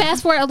Can we Right.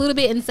 fast forward a little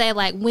bit and say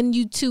like when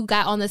you two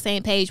got on the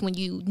same page, when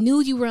you knew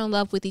you were in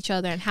love with each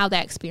other, and how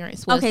that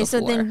experience was? Okay, so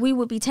before? then we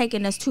would be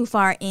taking us too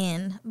far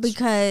in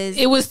because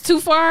it was too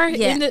far.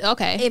 Yeah.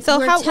 Okay. if So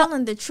we're how-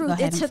 telling the Go truth, ahead,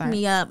 it I'm took sorry.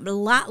 me a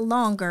lot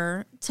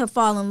longer to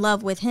fall in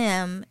love with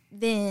him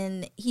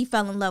than he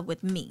fell in love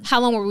with me. How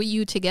long were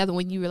you together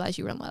when you realized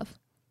you were in love?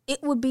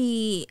 It would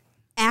be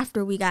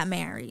after we got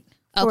married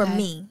for Okay.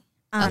 me.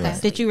 Okay.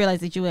 honestly. Did you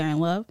realize that you were in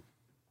love?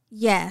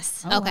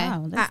 Yes. Oh, Okay.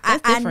 wow. That's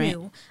I different.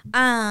 knew.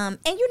 And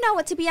you know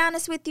what? To be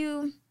honest with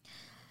you,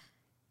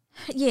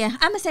 yeah,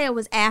 I'm gonna say it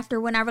was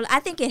after when I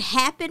think it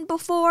happened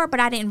before, but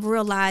I didn't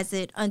realize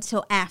it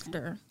until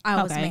after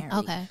I was Okay. married.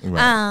 Okay.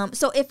 Right.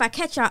 So if I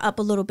catch y'all up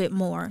a little bit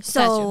more,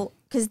 so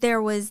because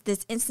there was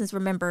this instance,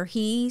 remember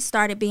he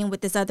started being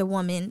with this other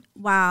woman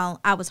while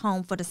I was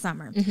home for the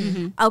summer.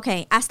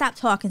 Okay, I stopped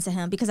talking to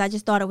him because I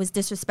just thought it was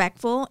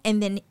disrespectful,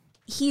 and then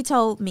he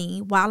told me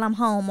while I'm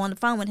home on the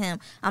phone with him,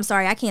 I'm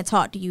sorry, I can't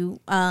talk to you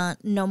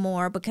no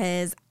more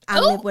because I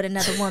live with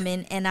another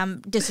woman and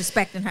I'm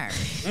disrespecting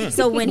her.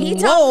 So when he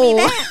told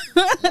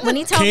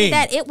me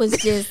that, it was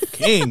just,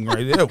 King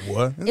right there,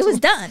 boy. it was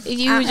done.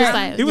 You were just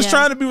like He was yeah.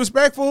 trying to be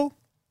respectful.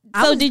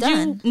 I So was did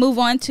done. you move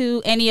on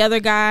to any other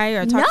guy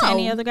or talk to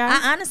any other guy?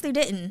 I honestly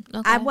didn't.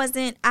 Okay. I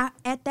wasn't.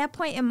 at that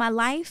point in my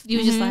life, You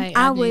were just like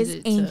I was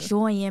needed to-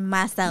 enjoying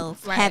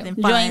myself, Right. having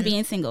fun, Enjoying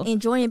being single.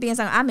 enjoying being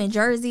single. I'm in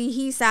Jersey.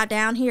 He's out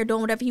down here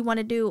doing whatever he want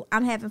to do.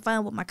 I'm having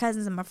fun with my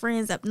cousins and my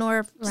friends up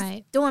north, just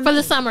right doing for me.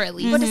 the summer at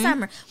least. For the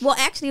summer. Well,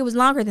 actually, it was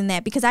longer than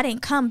that because I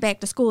didn't come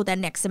back to school that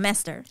next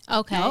semester.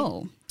 Okay.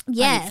 Oh,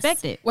 Yes,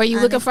 unexpected. Were you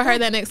looking for her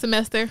that next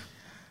semester?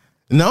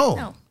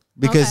 No.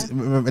 Because Okay.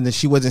 remember, and then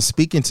she wasn't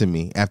speaking to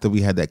me after we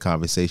had that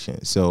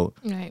conversation. So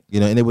Right. you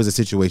know, and it was a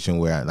situation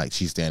where like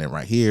she's standing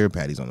right here,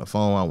 Patty's on the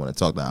phone. I want to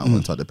talk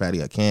to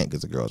Patty. I can't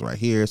because the girl's right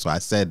here. So I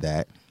said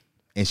that,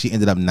 and she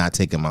ended up not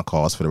taking my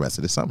calls for the rest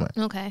of the summer.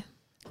 Okay.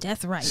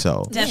 That's right.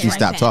 So That's she right,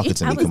 stopped Patty. talking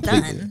to I me was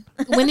completely. done.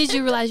 When did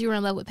you realize you were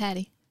in love with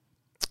Patty?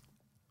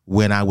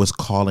 When I was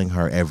calling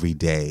her every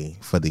day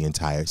for the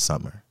entire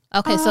summer.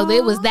 Okay, so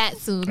it was that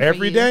soon. for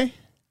Every you. day?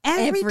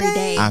 Every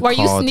day. I Were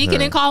you called sneaking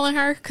her. and calling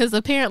her? Because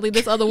apparently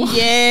this other one.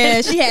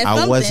 Yeah, she had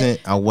something.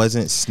 I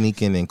wasn't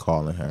sneaking and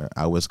calling her.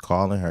 I was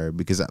calling her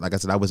because, like I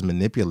said, I was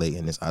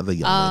manipulating this other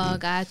young Oh, lady.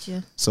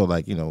 gotcha. So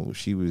like, you know,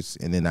 she was,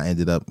 and then I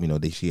ended up, you know,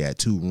 she had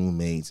two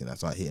roommates, and I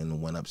started hitting the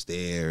one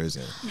upstairs,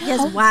 and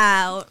Yes,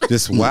 wow.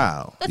 just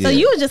wow. So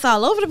you were just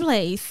all over the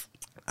place.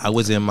 I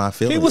was in my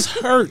feelings. He was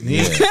hurt.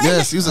 Yeah.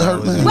 Yes, he was a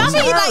hurt man. Well, I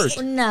mean, hurt.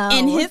 like, No.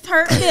 in his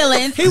hurt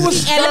feelings, He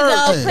was ended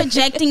up hurt.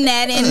 projecting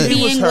that and He was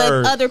being with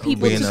hurt. other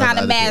people Being to on kind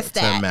of other mask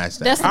people to that. match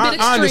that. That's a bit I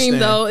extreme,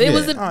 understand. though. It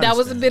was Yeah, that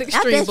was a bit I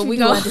extreme, bet but you we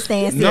do go.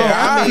 understand. No, Sarah.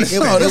 I mean,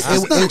 No,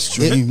 that's not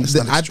extreme. That's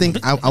not I extreme.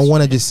 think I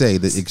want to just say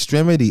the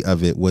extremity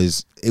of it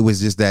was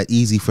just that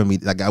easy for me.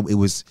 Like it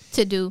was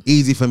to do.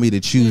 easy for me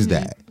to choose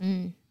that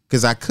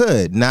because I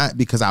could, not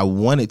because I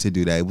wanted to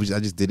do that. It was, I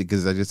just did it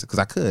because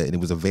I could, and it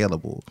was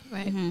available.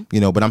 Right. You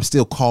know, but I'm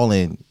still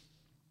calling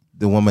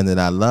the woman that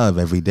I love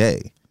every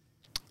day.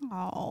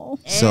 Oh,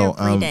 So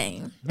Every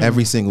day.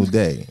 every single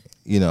day.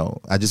 You know,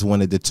 I just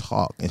wanted to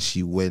talk, and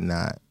she would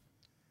not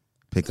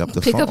pick up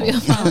the Pick phone. up your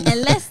phone.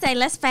 And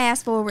let's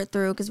fast forward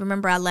through, because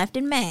remember I left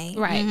in May.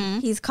 Right.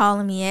 He's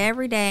calling me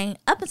every day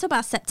up until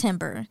about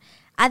September.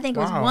 I think it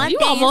was Wow. one You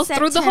day almost in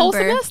through the whole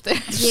September.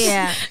 semester.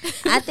 Yeah,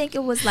 I think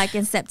it was like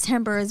in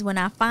September is when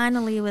I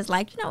finally was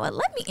like, you know what,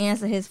 let me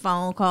answer his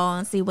phone call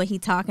and see what he's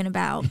talking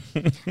about.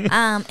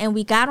 And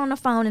we got on the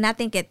phone, and I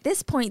think at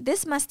this point,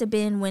 this must have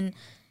been when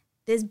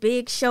this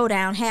big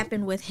showdown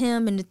happened with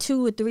him and the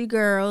 2 or 3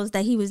 girls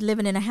that he was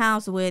living in a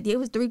house with. It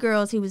was 3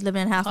 girls he was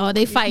living in a house Oh, with.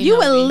 they fighting. you on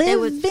were me. They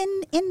was-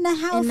 living in the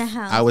house. in the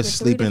house. I was with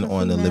 3 sleeping different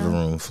on the females. living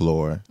room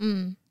floor.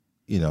 Mm.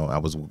 You know, I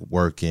was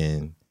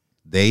working.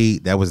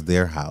 That was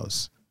their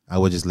house. I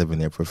was just living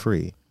there for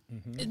free.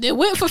 It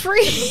went for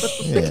free.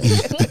 Yeah.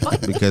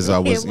 Because I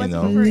was, you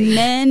know,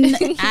 Men,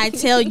 I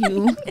tell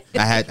you,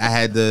 I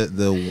had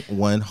the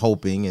one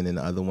hoping and then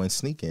the other one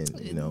sneaking.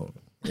 You know,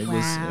 it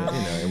was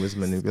it was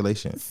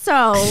manipulation.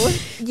 So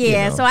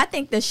yeah, know. so I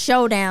think the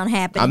showdown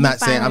happened. I'm He not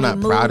saying I'm not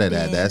finally proud of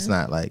moved that. in. That's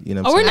not like, you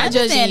know. Oh, What we're I'm not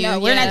saying? judging you. no,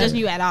 we're not yeah. judging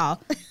you at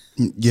all.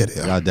 Yeah, they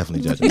are. Y'all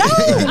definitely judging. I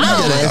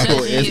It's don't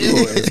cool. judge you.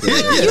 It's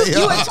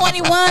cool. You were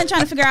 21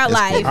 trying to figure out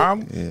life. I'm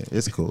Yeah,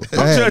 it's cool. Go I'm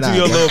ahead, judging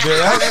you a nah, little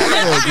bit.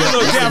 I give you a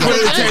little gap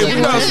under the table. You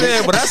know what I'm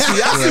saying? But I see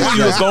where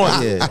you was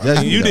going. Yeah,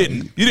 I mean, you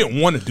know.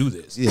 didn't want to do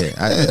this.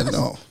 Yeah,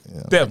 No.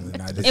 Definitely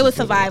not. It was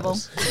survival.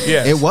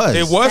 Yeah, It was.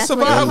 It was That's what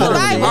it survival. was.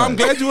 I'm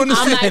glad you I'm not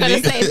understand. gonna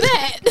Nick. say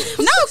that.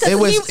 No, It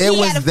was- because it he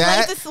was had a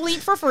that- place to sleep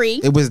for free.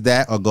 It was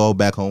that or go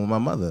back home with my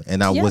mother,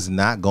 and I Yeah. was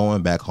not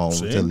going back home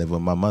See? to live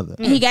with my mother.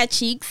 And he got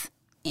cheeks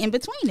in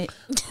between it.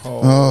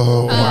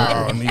 Oh,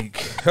 Wow,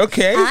 Nick.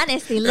 Okay.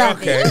 Honestly,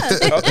 love Okay.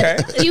 it. Okay.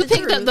 You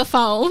picked up the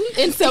phone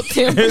in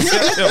September.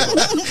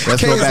 Let's go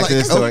Kay's back to the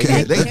like, story.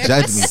 okay. They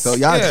judge me, so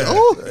y'all. Yeah.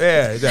 Ooh,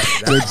 Yeah.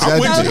 I'm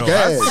with you. Go though.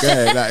 ahead, go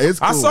ahead. Nah,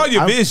 it's I cool. saw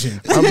your vision.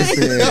 I'm just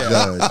saying,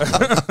 judge.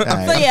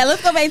 So yeah,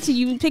 let's go back to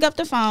you. Pick up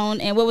the phone,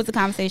 and what was the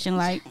conversation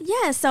like?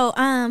 Yeah, so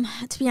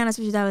to be honest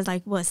with you, that was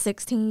like what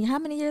 16? How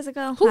many years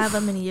ago?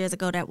 However many years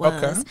ago that was.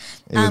 Okay.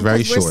 It was very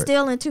 'cause we're short.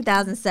 still in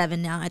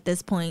 2007 now at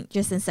this point,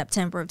 just in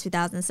September of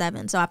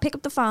 2007. So I pick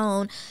up the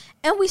phone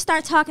and we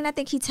start talking. I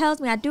think he tells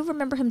me, I do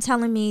remember him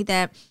telling me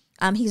that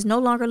he's no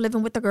longer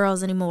living with the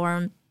girls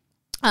anymore.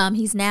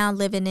 He's now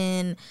living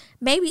in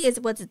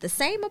was it the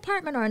same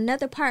apartment or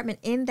another apartment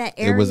in that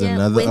area? It was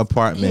another with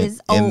apartment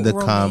his in old the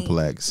roommate.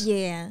 complex.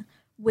 Yeah,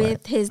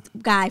 with his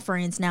guy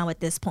friends now at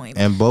this point.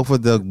 And both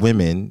of the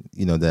women,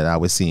 you know, that I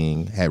was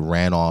seeing had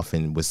ran off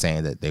and was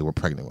saying that they were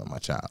pregnant with my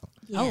child.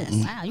 Yes. Oh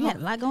wow, you had a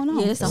lot going on.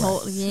 Yeah, it's a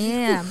whole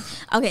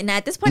Okay, now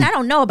at this point, I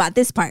don't know about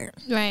this part.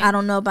 Right. I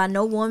don't know about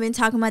no woman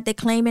talking about they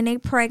claiming they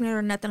pregnant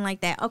or nothing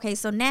like that. Okay,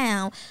 so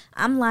now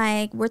I'm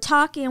like, we're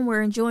talking,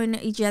 we're enjoying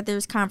each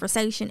other's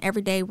conversation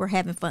every day, we're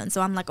having fun.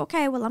 So I'm like,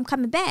 okay, well, I'm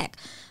coming back.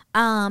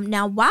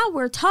 Now while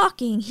we're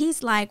talking,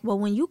 he's like, well,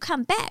 when you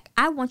come back,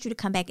 I want you to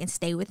come back and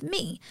stay with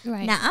me.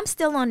 Right. Now I'm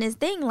still on this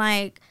thing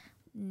like,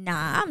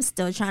 nah, I'm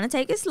still trying to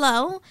take it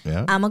slow. Yeah.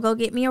 I'm gonna go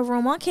get me a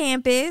room on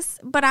campus,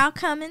 but I'll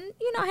come and,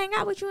 hang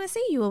out with you and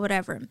see you or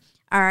whatever.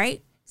 All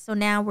right. So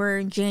now we're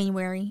in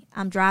January.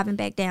 I'm driving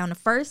back down. The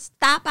first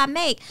stop I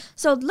make.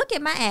 So look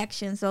at my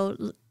actions. So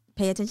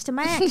pay attention to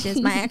my actions.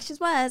 My actions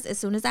was, as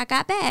soon as I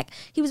got back,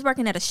 he was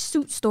working at a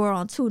suit store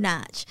on 2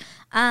 Notch.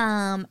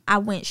 I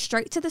went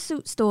straight to the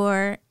suit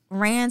store,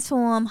 ran to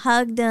him,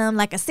 hugged him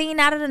like a scene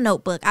out of The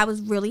Notebook. I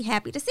was really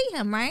happy to see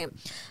him, right?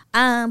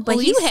 But Well,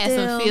 he you had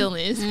still, some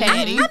feelings, I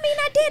Patty. mean,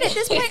 I did. At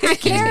this point, I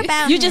care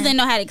about You him. just didn't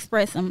know how to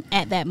express them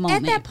at that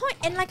moment. At that point,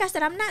 and like I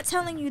said, I'm not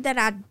telling you that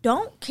I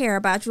don't care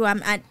about you.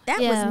 That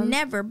Yeah. was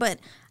never. But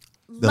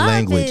The love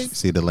language. is-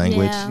 See the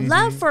language? Yeah.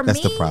 love for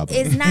That's me the problem.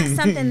 is not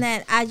something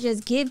that I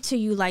just give to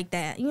you like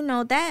that.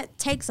 That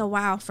takes a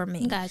while for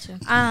me. Gotcha.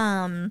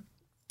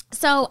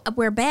 So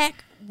we're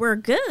back. We're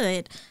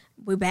good.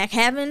 We're back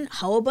having a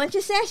whole bunch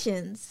of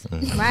sessions,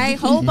 right?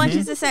 Whole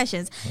bunches of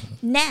sessions.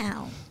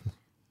 Now,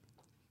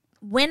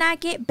 when I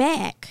get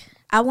back,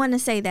 I want to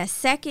say that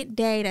second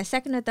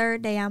or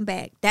third day I'm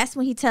back, that's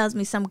when he tells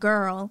me some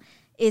girl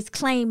is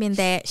claiming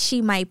that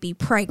she might be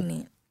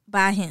pregnant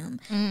by him.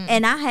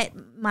 And I had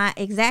my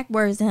exact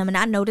words to him, and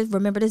I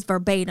remember this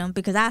verbatim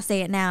because I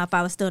say it now if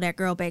I was still that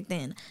girl back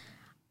then.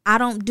 I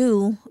don't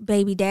do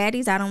baby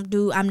daddies. I'm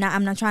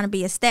not trying to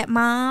be a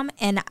stepmom.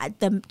 And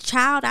the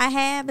child I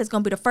have is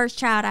going to be the first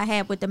child I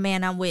have with the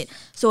man I'm with.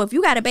 So if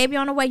you got a baby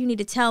on the way, you need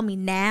to tell me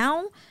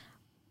now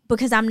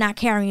because I'm not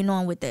carrying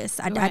on with this.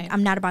 Right.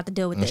 I'm not about to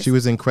deal with And this. she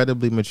was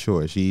incredibly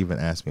mature. She even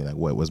asked me like,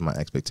 what was my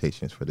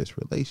expectations for this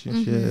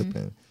relationship?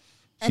 And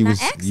she And I was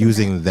asked her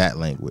using that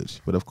language.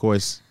 But of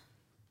course,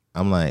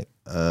 I'm like,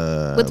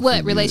 With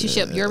what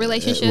relationship? Your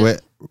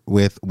relationship?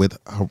 with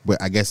her,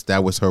 I guess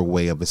that was her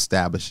way of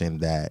establishing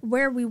that.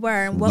 Where we were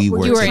and what We we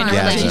were You were in a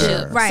together.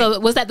 relationship. Right. So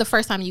was that the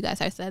first time you guys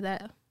had said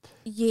that?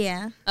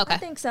 Yeah. Okay. I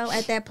think so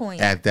at that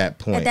point. At that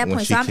point. At that when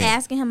point. she So I'm came.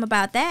 asking him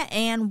about that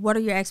and what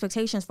are your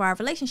expectations for our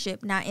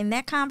relationship. Now, in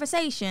that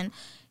conversation,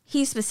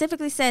 he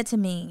specifically said to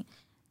me,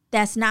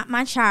 that's not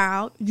my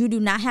child. You do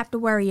not have to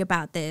worry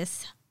about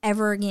this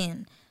ever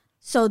again.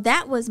 So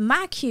that was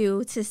my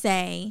cue to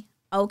say,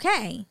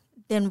 okay,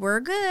 then we're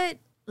good.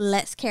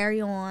 Let's carry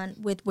on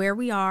with where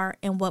we are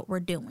and what we're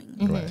doing.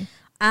 Right.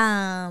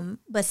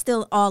 But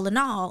still, all in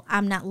all,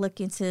 I'm not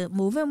looking to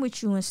move in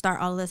with you and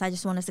start all of this. I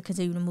just want us to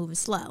continue to move it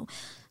slow.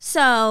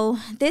 So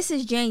this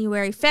is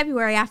January.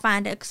 February, I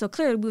find it. So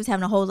clearly, we was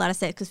having a whole lot of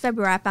sex because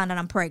February, I found out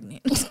I'm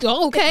pregnant.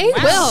 Okay.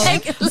 Well,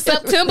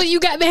 September you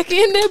got back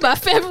in there. By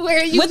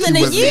February you Within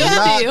a was year.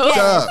 locked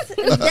up.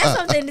 That's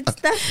something that's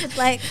stuff with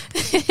like,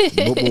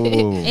 Whoa, whoa,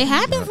 whoa, whoa. It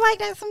happens like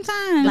that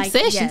sometimes. Like-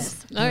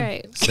 Sessions. yes. All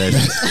right.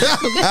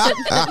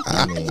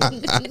 I mean,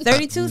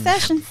 32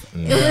 sessions.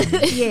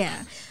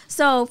 yeah.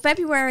 So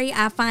February,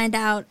 I find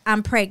out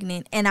I'm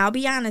pregnant, and I'll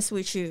be honest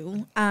with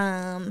you.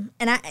 And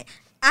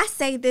I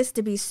say this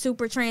to be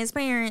super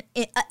transparent.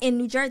 In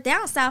New Jersey,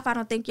 down south, I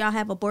don't think y'all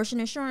have abortion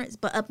insurance,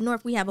 but up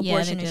north we have Yeah,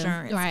 abortion they do.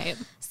 insurance. Right.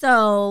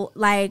 So,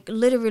 like,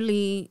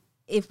 literally,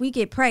 if we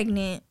get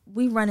pregnant,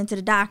 we run into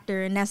the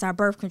doctor, and that's our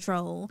birth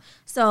control.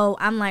 So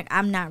I'm like,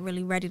 I'm not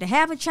really ready to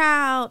have a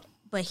child,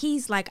 but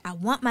he's like, I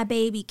want my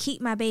baby,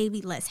 keep my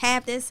baby, let's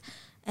have this.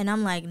 And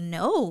I'm like,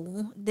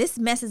 no, this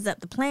messes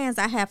up the plans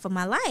I have for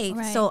my life.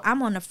 Right. So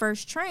I'm on the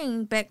first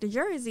train back to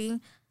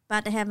Jersey,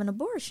 about to have an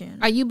abortion.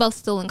 Are you both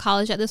still in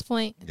college at this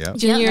point? Yep.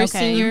 Junior, Okay.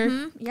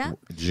 senior. Yeah.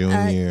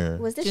 Junior.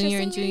 Was this Junior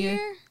your and senior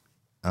junior. year?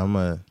 I'm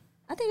a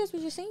I think this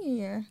was your senior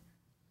year.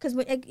 Because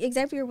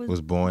Xavier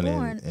was born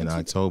in two-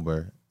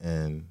 October,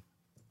 and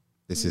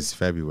this is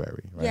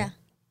February, right? Yeah.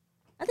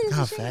 I think it was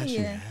How your senior fast you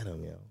year. had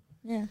him, yo.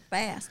 Yeah,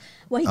 fast.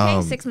 Well, he came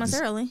Um, 6 months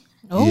early.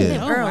 Oh,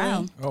 Yeah. oh, Early.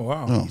 wow. Oh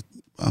wow. Oh,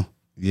 wow.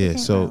 Yeah, Okay,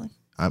 so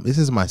early. this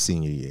is my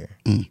senior year.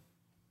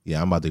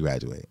 Yeah, I'm about to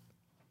graduate.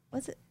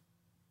 What's it?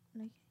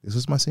 This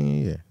was my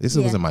senior year. This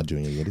Yeah. wasn't my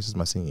junior year. This was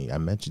my senior year. I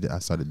mentioned it. I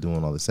started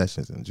doing all the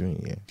sessions in junior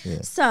year.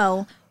 Yeah.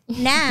 So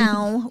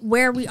now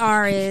where we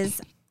are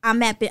is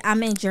I'm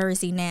in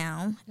Jersey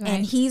now, Right.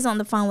 and he's on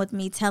the phone with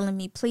me telling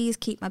me, please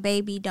keep my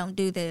baby, don't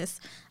do this.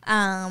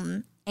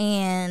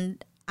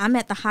 And I'm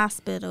at the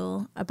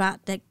hospital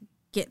about to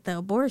get the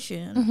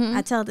abortion.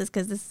 I tell this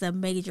because this is a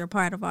major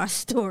part of our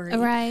story.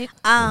 Right.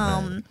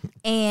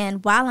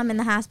 And while I'm in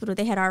the hospital,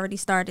 they had already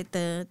started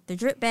the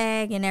drip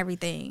bag and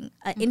everything.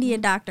 An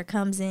Indian doctor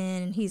comes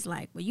in and he's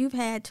like, well, you've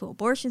had 2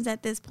 abortions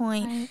at this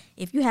point. Right.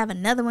 If you have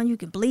another one, you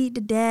can bleed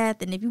to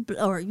death, and if you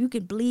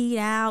can bleed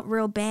out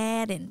real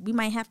bad, and we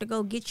might have to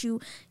go get you,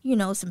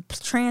 some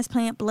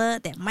transplant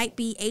blood that might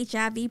be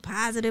HIV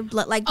positive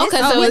blood. Like this Okay,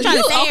 is so what you trying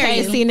to say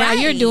okay? to you. See, now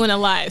you're Right. doing a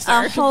lot,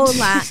 sir. A whole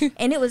lot.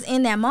 And it was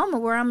in that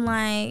moment where I'm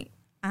like,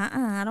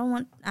 I don't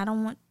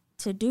want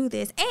to do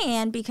this.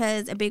 And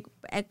because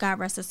God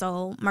rest her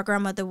soul, my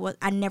grandmother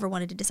I never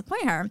wanted to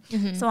disappoint her.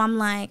 So I'm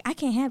like, I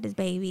can't have this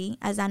baby,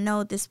 as I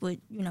know this would,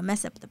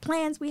 mess up the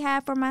plans we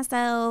have for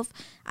myself.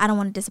 I don't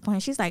want to disappoint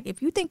her. She's like,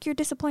 if you think you're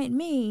disappointing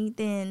me,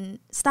 then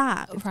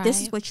stop. If this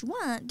is Right. what you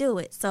want, do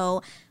it.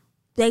 So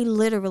they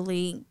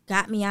literally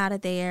got me out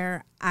of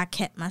there. I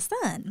kept my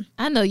son.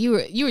 I know you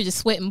were just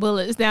sweating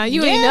bullets down.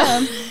 You ain't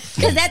know.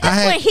 Because at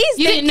this point, he's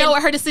You thinking, didn't know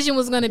what her decision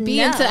was going to be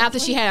No. until after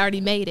she had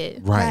already made it.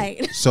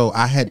 Right. So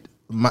I had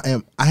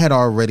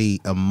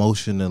already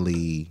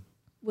emotionally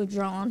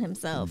withdrawn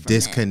himself from that.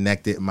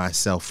 disconnected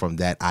myself from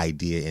that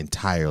idea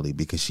entirely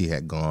because she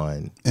had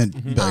gone And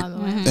back,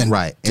 and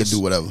right to and do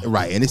whatever.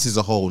 right, and this is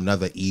a whole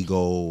nother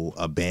ego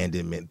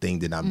abandonment thing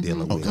that I'm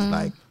dealing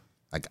with.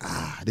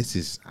 This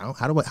is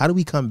how do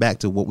we come back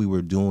to what we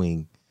were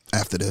doing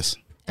After this.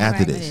 after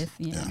Right, this? it is,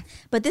 yeah.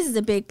 But this is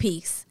a big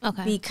piece.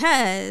 Okay.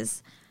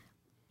 Because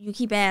you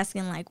keep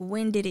asking, like,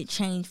 when did it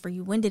change for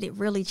you? When did it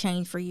really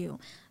change for you?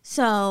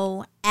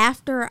 So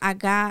after I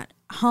got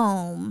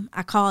home,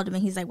 I called him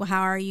and he's like, well,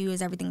 how are you?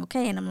 Is everything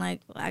okay? And I'm like,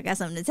 well, I got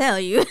something to tell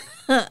you.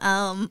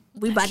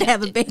 We about to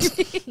have a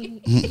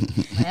baby.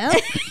 Well,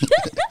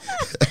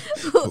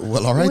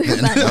 Well, all right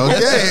then. Okay,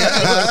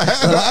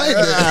 all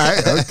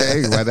right,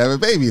 okay, might have a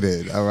baby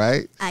then. All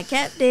right, I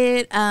kept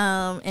it, and so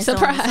on and so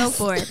Surprise.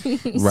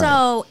 forth.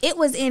 So it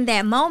was in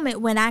that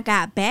moment when I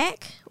got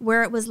back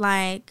where it was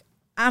like,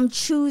 I'm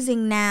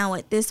choosing now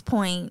at this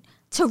point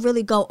to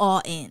really go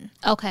all in.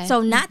 Okay.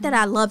 So not that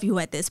I love you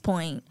at this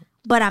point,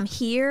 but I'm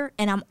here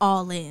and I'm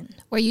all in.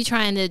 were you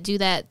trying to do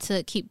that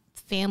to keep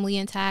family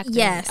intact? or-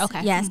 Yes.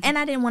 Okay. Yes. And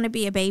I didn't want to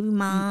be a baby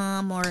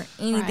mom or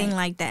anything Right.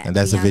 like that. and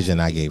that's to the be honest. vision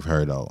I gave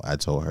her though. I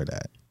told her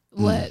that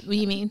What do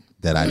you mean?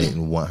 that I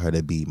didn't want her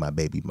to be my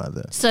baby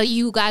mother. So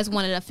you guys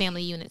wanted a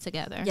family unit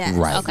together? Yes.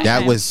 Right. Okay.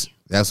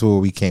 That's where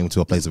we came to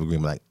a place of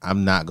agreement. Like,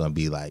 I'm not gonna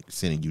be like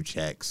sending you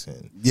checks,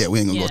 and Yeah, we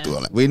ain't gonna Yeah. go through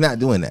all that. we're not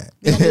doing that.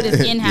 We're gonna do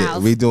this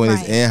in-house. we're doing Right.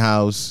 this in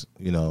house.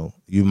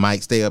 You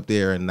might stay up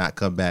there and not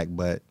come back,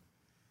 but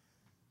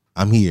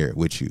I'm here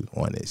with you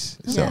on this.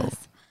 So Yes.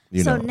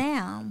 you So know,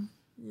 now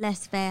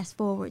let's fast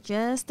forward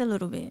just a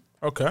little bit.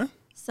 Okay.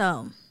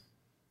 So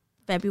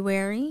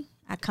February,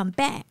 I come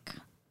back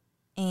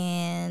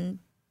and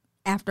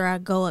after I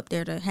go up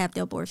there to have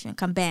the abortion,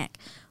 come back.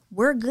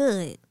 We're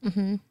good.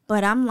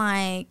 But I'm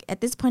like, at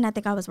this point, I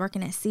think I was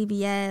working at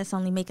CVS,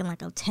 only making like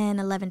 $10,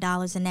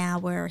 $11 an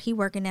hour. He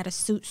working at a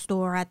suit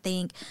store, I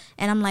think.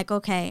 And I'm like,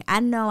 okay, I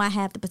know I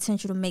have the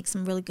potential to make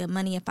some really good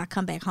money if I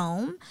come back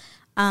home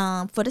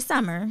for the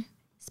summer,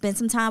 spend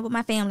some time with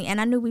my family. And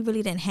I knew we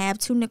really didn't have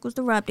two nickels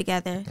to rub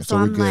together. So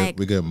we're I'm good. like,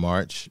 We're good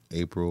March,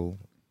 April,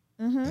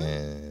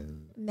 and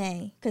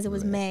May, because it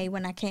was May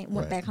when I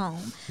went back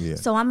home. Yeah.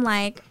 So I'm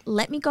like,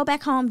 let me go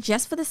back home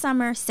just for the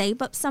summer, save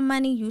up some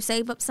money. You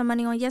save up some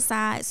money on your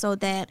side so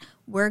that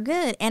we're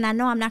good. And I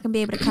know I'm not going to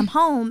be able to come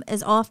home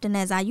as often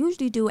as I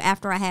usually do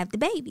after I have the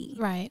baby.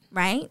 Right.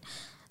 Right?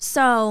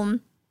 So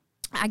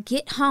I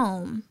get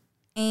home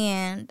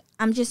and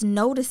I'm just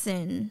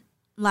noticing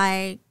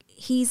like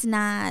he's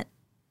not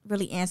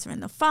really answering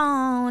the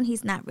phone.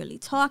 He's not really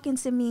talking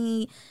to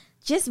me,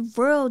 just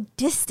real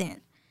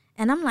distant.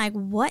 And I'm like,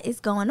 what is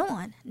going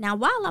on? Now,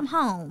 while I'm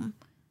home,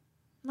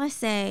 let's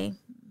say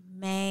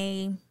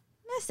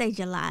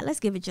July. Let's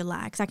give it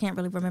July because I can't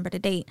really remember the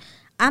date.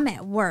 I'm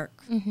at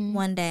work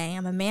one day.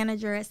 I'm a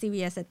manager at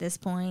CVS at this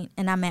point,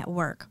 and I'm at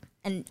work.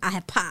 And I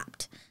have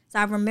popped. So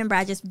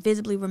I just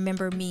visibly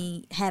remember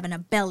me having a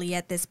belly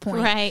at this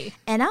point. Right.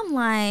 And I'm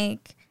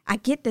like, I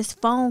get this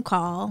phone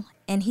call,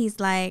 and he's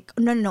like,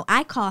 no,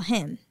 I call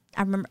him.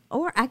 I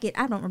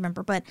don't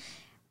remember, but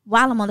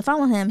while I'm on the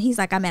phone with him, he's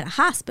like, I'm at a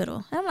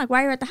hospital. And I'm like,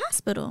 why are you at the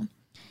hospital?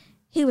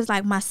 He was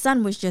like, my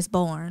son was just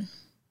born.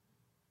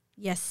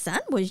 Your son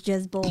was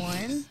just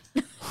born?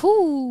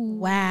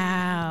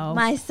 Wow.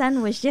 My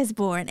son was just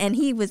born. And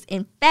he was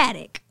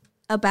emphatic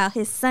about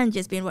his son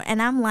just being born.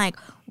 And I'm like,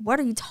 what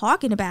are you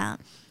talking about?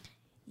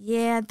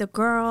 Yeah, the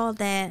girl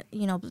that,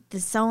 the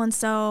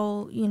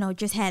so-and-so,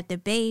 just had the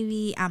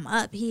baby. I'm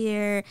up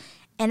here.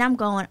 And I'm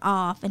going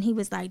off. And he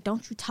was like,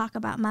 don't you talk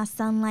about my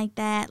son like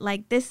that.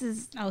 Like, this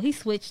is... Oh, he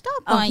switched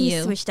up on you.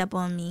 He switched up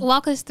on me.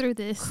 Walk us through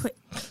this.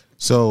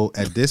 so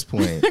at this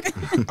point,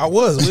 I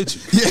was with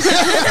you.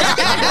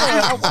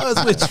 I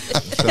was with you.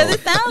 Because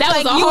it sounds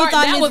like you was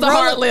on this a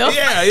hard lift.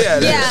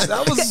 Yeah.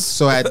 That was.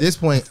 so at this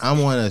point,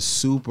 I'm on a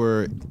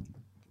super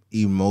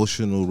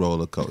emotional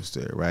roller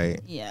coaster,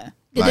 right? Yeah.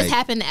 Did Like- this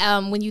happen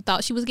when you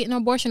thought she was getting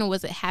an abortion, or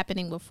was it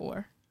happening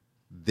before?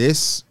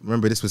 This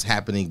was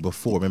happening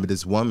before. Remember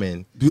this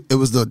woman, It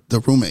was the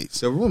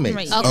roommates. the roommate.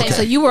 Right. Okay,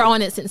 so you were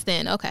on it since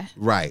then. Okay.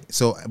 Right.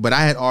 So, but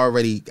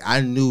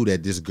I knew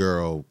that this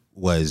girl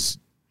was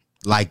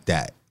like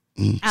that.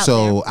 Out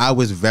So I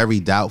was very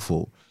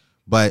doubtful.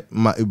 But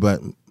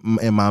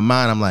in my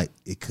mind, I'm like,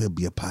 it could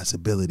be a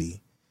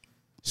possibility.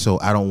 So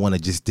I don't want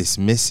to just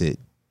dismiss it.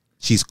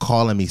 She's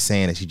calling me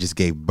saying that she just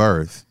gave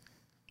birth.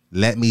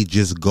 Let me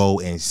just go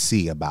and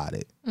see about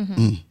it.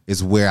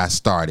 Is where I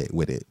started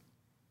with it.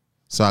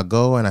 So I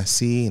go and I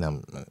see,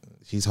 and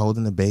she's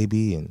holding the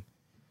baby, and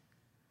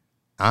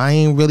I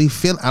ain't really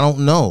I don't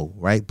know,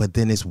 right? But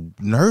then this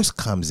nurse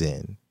comes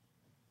in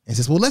and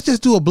says, well, let's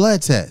just do a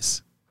blood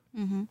test.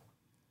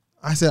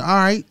 I said, all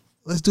right,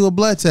 let's do a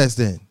blood test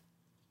then.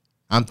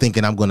 I'm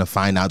thinking I'm going to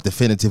find out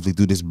definitively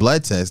through this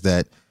blood test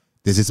that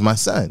this is my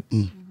son.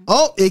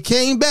 Oh, it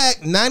came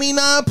back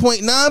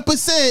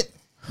 99.9%.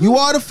 You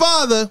are the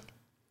father.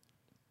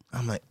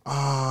 I'm like,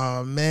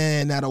 oh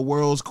man, now the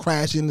world's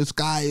crashing, the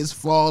sky is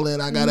falling,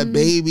 I got a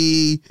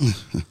baby.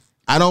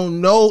 I don't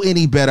know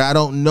any better. I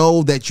don't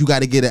know that you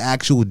got to get an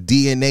actual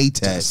DNA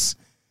test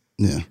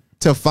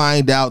to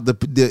find out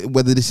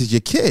whether this is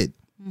your kid.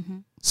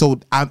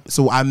 So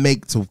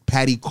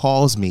Patty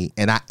calls me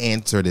and I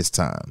answer this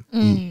time.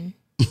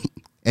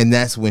 And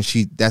that's when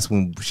she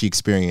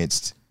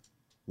experienced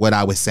what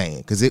I was saying,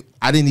 because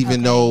I didn't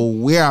even know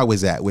where I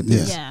was at with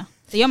this. Yeah.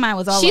 So your mind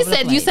was all She over the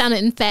said you place.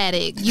 sounded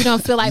emphatic. You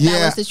don't feel like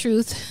that was the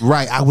truth.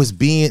 Right. I was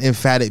being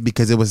emphatic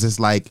because it was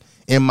just like,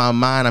 in my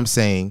mind, I'm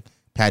saying,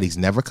 Patty's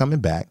never coming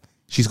back.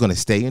 She's going to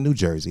stay in New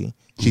Jersey.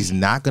 She's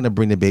not going to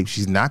bring the baby.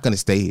 She's not going to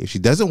stay here. She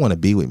doesn't want to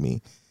be with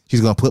me. She's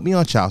going to put me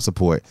on child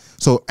support.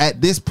 So at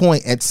this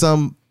point,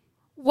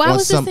 Why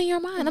was this in your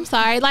mind? I'm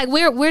sorry. Like,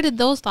 where did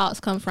those thoughts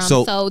come from?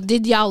 So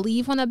did y'all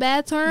leave on a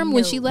bad term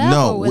when she left?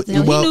 No, or was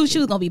No, he knew she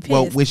was gonna be pissed.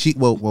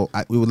 Well,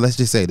 let's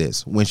just say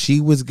this: when she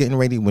was getting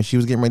ready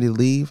to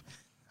leave,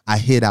 I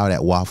hid out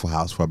at Waffle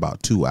House for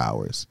about 2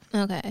 hours.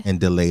 Okay. And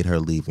delayed her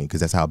leaving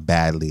because that's how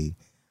badly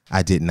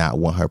I did not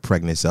want her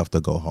pregnant self to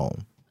go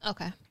home.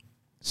 Okay.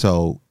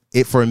 So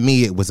for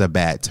me, it was a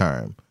bad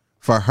term.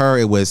 For her,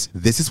 it was,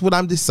 this is what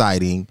I'm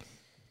deciding,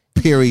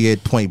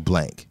 period, point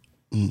blank.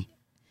 And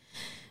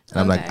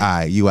I'm like, all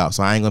right, you out.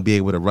 So I ain't going to be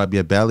able to rub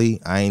your belly.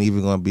 I ain't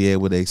even going to be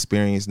able to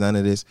experience none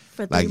of this.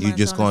 Like, you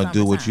just going to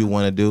do what you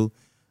want to do.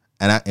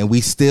 And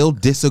we still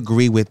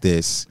disagree with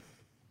this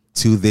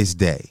to this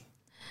day.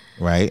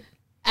 Right?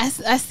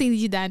 I see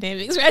you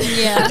dynamics, right?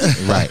 Yeah.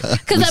 Right.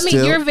 Because,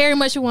 you're very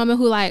much a woman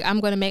who, like, I'm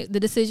going to make the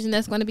decision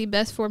that's going to be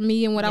best for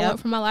me and what I want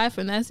for my life,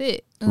 and that's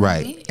it.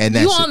 Right. And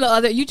that's you on the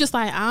other, you just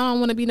like, I don't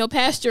want to be no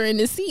pasture in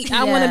this seat.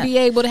 I want to be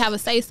able to have a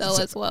say-so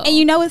as well. And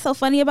you know what's so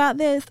funny about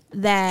this?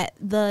 That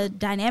the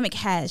dynamic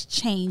has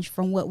changed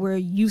from what we're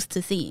used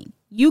to seeing.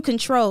 You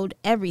controlled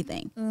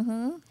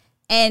everything.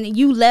 And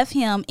you left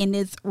him in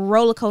this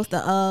roller coaster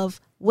of,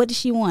 what does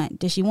she want?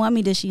 Does she want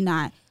me? Does she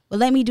not? Well,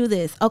 let me do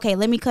this. Okay,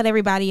 let me cut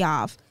everybody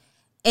off.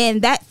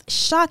 And that's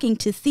shocking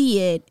to see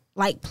it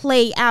like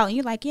play out. And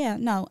you're like, yeah,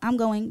 no, I'm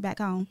going back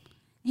home.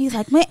 And he's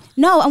like,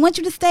 no, I want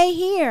you to stay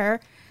here.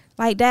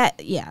 Like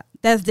that. Yeah,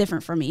 that's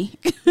different for me.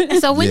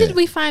 So when Yeah. did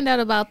we find out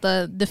about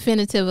the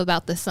definitive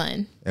about the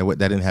son? And that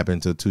didn't happen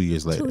until 2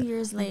 years later. 2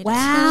 years later.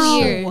 Wow.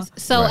 2 years.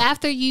 So Right.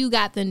 after you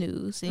got the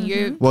news and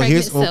you're Well, pregnant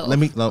here's self. let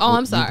me.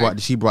 I'm sorry.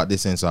 She brought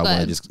this in, so I Go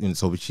want to ahead. just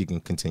so she can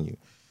continue.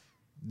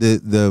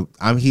 The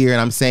I'm here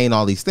and I'm saying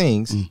all these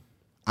things.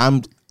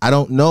 I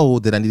don't know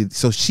that I need.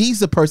 So she's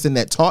the person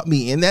that taught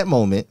me in that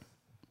moment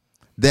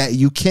that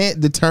you can't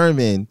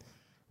determine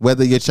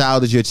whether your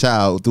child is your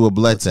child through a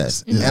blood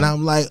test. And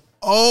I'm like,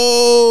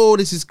 oh,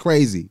 this is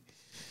crazy.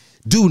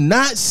 Do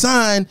not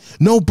sign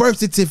no birth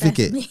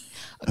certificate.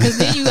 Because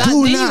then you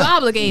Do you not,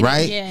 obligated.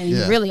 right? Yeah, and Yeah.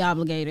 you're really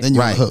obligated. Then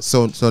you're Right. hooked.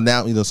 So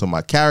now so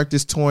my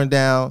character's torn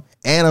down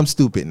and I'm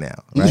stupid now,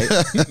 right?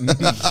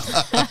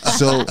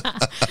 so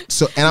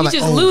and I'm You like,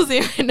 just oh,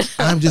 losing right now.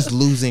 I'm just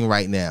losing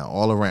right now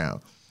all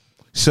around.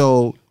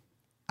 So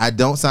I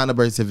don't sign a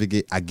birth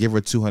certificate. I give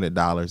her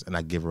 $200 and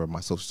I give her my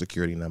social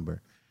security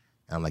number.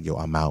 And I'm like, yo,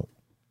 I'm out.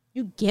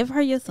 You give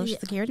her your social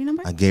security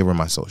number? I gave her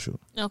my social.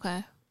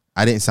 Okay.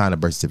 I didn't sign a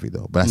birth certificate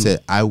though, but I said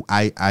I'm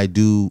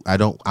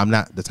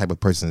not the type of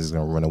person that's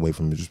gonna run away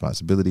from his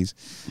responsibilities.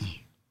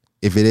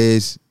 If it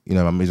is, I'm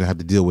gonna have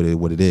to deal with it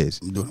what it is.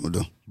 You do what I'm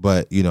gonna do.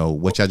 But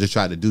what y'all just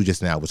tried to do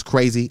just now was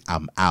crazy.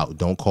 I'm out.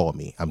 Don't call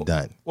me. I'm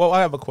done. Well,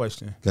 I have a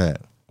question. Go ahead.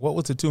 What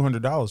was the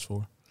 $200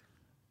 for?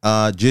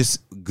 Just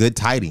good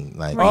tiding.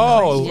 Like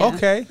Oh, Yeah.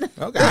 okay.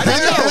 Okay.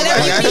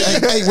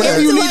 Hey,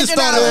 whatever you need to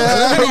start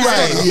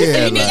right. If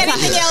Yeah. you need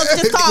anything else,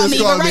 just call Just me.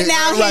 call But right me.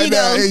 now, Right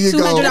now, here here you you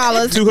go. go.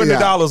 $200.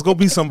 $200. Go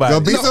be somebody. Go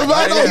be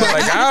somebody. Yeah,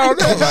 like, I don't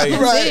know. Like,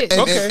 Right.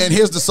 And, Okay. and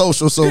here's the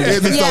social. So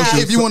Here's the Yeah. social.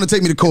 if you want to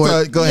take me to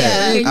court, Go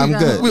ahead. Yeah. I'm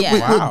good. we, Yeah.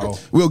 Wow.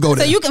 we'll go So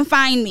there. you can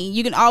find me.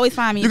 You can always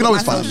find me. You can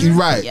with always my find social. me.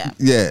 Right. Yeah.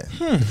 Yeah.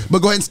 But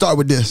go ahead and start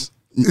with this.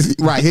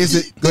 Right. Here's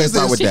it. Go ahead and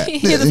start with that.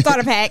 Here's a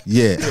starter pack.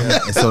 Yeah.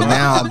 And so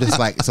now I'm just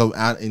like,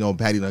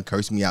 Patty done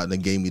cursed me out and then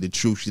gave me the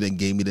truth. She then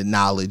gave me the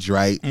knowledge,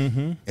 right?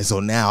 And so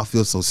now I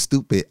feel so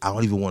stupid. I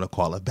don't even want to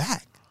call her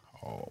back.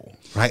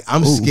 Right?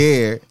 I'm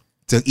scared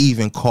to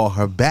even call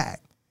her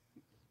back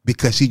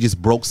because she just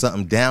broke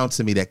something down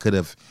to me that could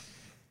have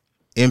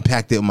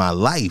impacted my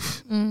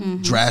life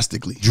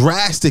Drastically.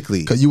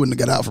 drastically. Because you wouldn't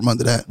have got out from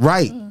under that.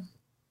 Right.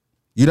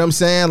 You know what I'm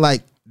saying?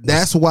 Like,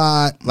 that's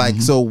why,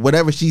 like, so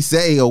whatever she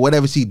say or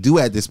whatever she do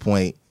at this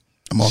point,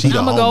 off. she the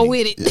I'm going to go homie.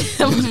 with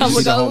it. I'm She going to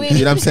the go homie. with You it.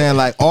 know what I'm saying?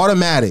 Like,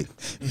 automatic.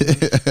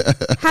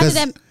 How did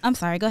that? I'm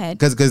sorry. Go ahead.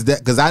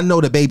 Because I know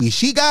the baby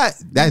she got,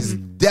 that's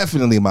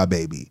definitely my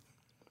baby.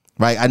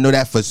 Right? I know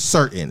that for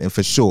certain and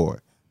for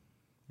sure.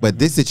 But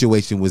this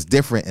situation was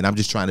different, and I'm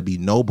just trying to be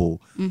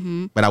noble,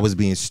 but I was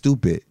being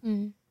stupid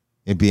and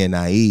being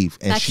naive.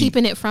 And Not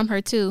keeping it from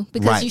her too,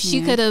 because Right.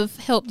 she could have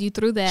helped you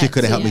through that. she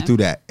could have helped me Yeah. through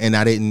that. And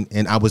I didn't,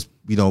 and I was,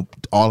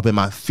 all up in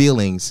my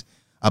feelings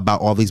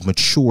about all these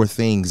mature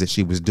things that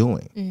she was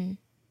doing.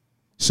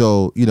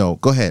 So,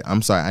 go ahead.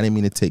 I'm sorry. I didn't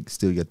mean to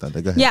steal your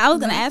thunder. Go ahead. Yeah, I was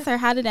gonna ask her,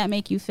 how did that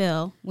make you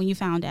feel when you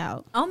found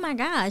out? Oh my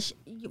gosh.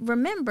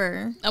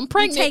 Remember, I'm you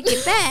pregnant. take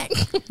it back.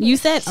 You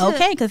said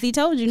okay because he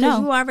told you Because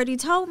no. you already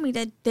told me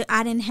that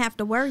I didn't have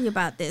to worry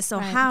about this. So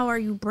Right. how are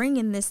you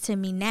bringing this to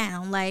me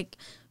now? Like,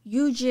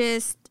 you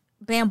just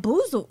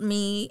bamboozled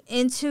me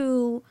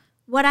into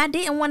what I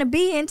didn't want to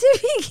be in to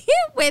begin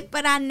with,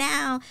 but I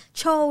now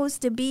chose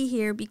to be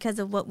here because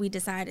of what we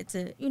decided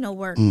to,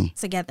 work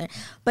together.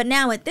 But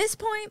now at this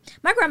point,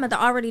 my grandmother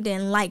already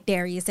didn't like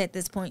Darius at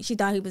this point. She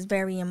thought he was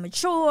very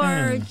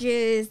immature,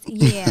 just,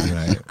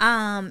 yeah.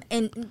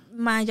 And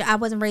mind you, I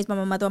wasn't raised by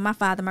my mother or my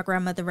father. My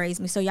grandmother raised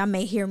me, so y'all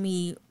may hear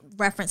me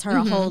reference her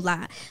a whole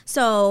lot.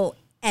 So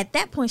at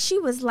that point, she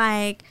was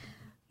like,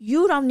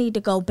 you don't need to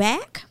go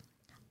back.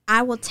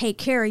 I will take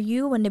care of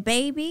you and the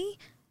baby.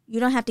 You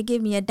don't have to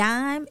give me a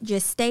dime.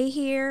 Just stay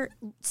here,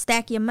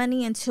 stack your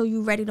money until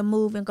you're ready to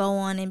move and go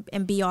on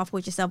and be off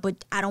with yourself.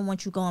 But I don't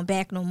want you going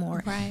back no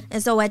more. Right.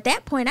 And so at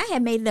that point, I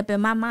had made it up in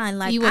my mind,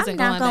 like, You I'm wasn't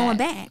not going going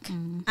back. back.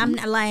 I'm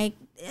not like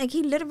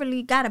he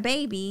literally got a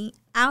baby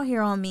out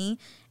here on me.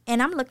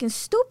 And I'm looking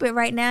stupid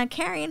right now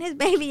carrying his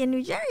baby in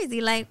New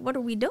Jersey. Like, what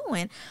are we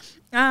doing?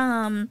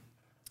 And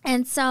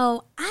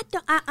so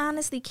I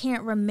honestly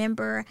can't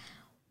remember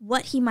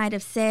what he might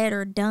have said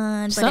or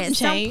done, but Something at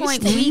some changed.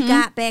 point we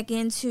got back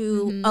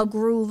into a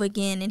groove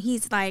again, and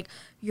he's like,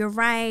 you're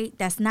right,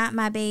 that's not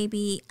my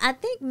baby. I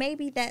think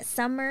maybe that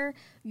summer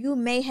you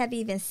may have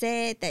even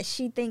said that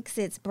she thinks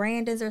it's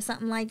Brandon's or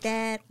something like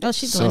that. Oh,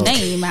 she's doing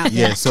name out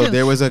Yeah, there. so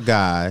there was a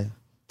guy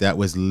that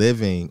was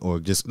living,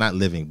 or just not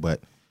living,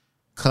 but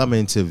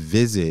coming to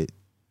visit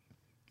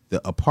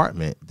the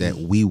apartment that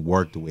we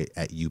worked with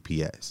at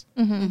UPS.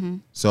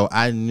 So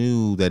I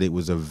knew that it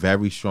was a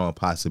very strong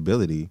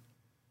possibility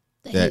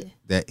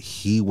that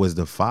he was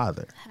the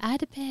father. I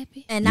the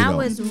pappy. And You I know.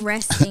 was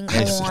resting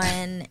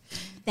on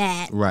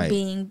that Right.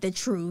 being the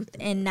truth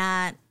and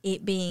not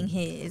it being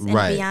his. And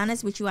Right. to be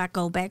honest with you, I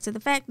go back to the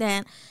fact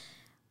that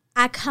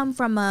I come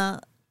from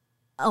a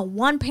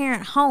one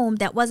parent home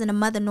that wasn't a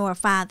mother nor a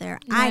father.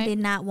 I Right. did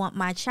not want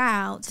my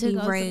child to To be go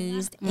through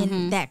raised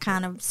in that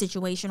kind of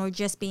situation or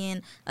just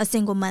being a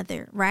single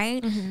mother,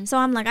 right? Mm-hmm. So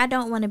I'm like, I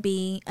don't want to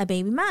be a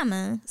baby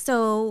mama.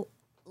 So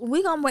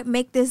we're going to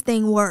make this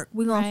thing work.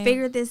 We're going Right. to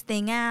figure this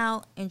thing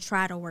out and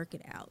try to work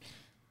it out.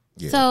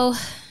 Yeah. So,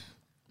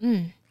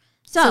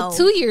 So,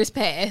 2 years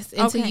pass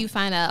until Okay. you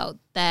find out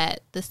that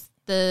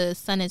the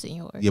son isn't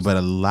yours. Yeah, but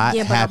a lot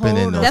Yeah, but happened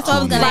in hold those on. That's what I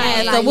was 2 gonna years. Right,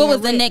 ask. like, So what yeah,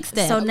 was the wait. next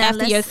step So now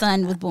after your let's-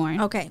 son was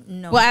born? okay,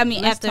 no. Well, I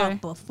mean, let's after-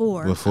 talk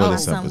before Before our the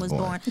son was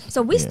born.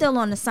 So we Yeah. still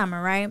on the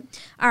summer, right?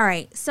 All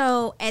right.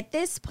 So at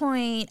this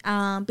point,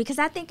 because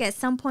I think at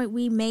some point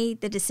we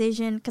made the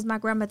decision because my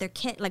grandmother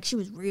she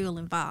was real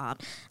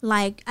involved.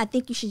 Like, I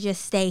think you should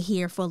just stay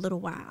here for a little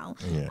while.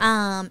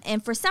 Yeah.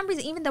 And for some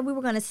reason, even though we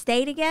were going to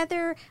stay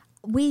together,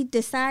 we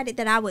decided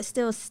that I would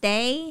still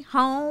stay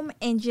home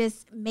and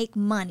just make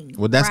money.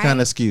 Well, that's right? kind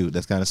of skewed.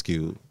 That's kind of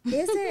skewed.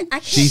 Is it? I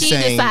can't. She's She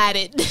saying-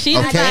 decided. She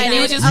Okay, decided.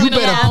 It was just you went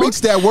better along.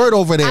 preach that word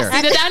over there.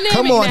 See the dynamic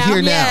Come on now.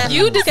 here now.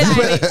 You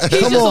decided. He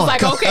Come just on. was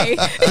like, okay.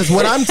 Because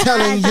what I'm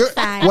telling you,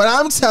 decided. what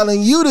I'm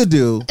telling you to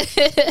do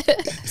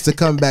is to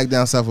come back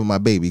down south with my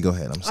baby. Go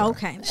ahead. I'm sorry.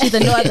 Okay. She's a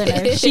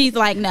northerner. She's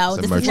like, no,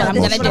 It's this a is what I'm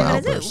gonna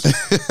emotional do.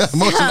 outburst.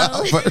 Emotional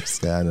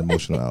outburst. Yeah, an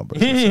emotional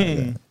outburst. I'm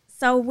sorry, yeah.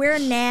 So we're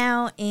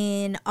now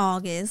in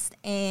August,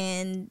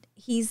 and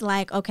he's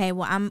like, okay,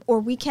 well,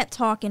 we kept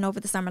talking over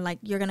the summer, like,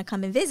 you're going to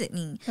come and visit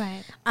me.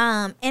 Right.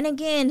 And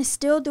again,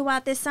 still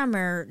throughout this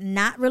summer,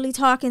 not really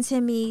talking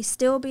to me,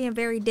 still being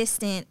very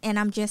distant, and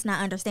I'm just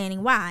not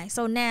understanding why.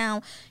 So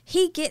now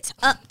he gets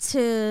up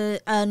to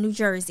New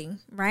Jersey,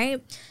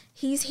 right?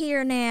 He's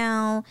here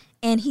now,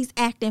 and he's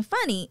acting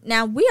funny.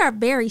 Now, we are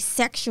very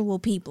sexual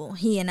people,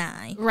 he and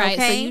I. Right,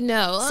 so okay? you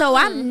know. So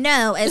I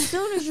know as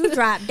soon as you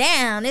drop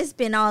down, it's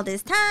been all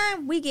this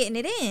time, we getting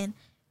it in.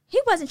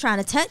 He wasn't trying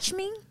to touch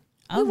me.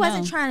 He Oh,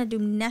 wasn't no. trying to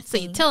do So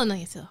nothing. you're telling on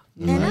yourself.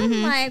 And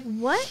I'm like,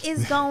 what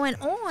is going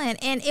on?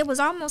 And it was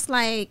almost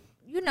like,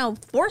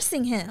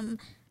 forcing him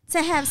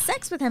to have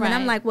sex with him. And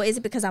I'm Right. like, well, is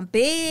it because I'm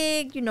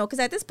big? Because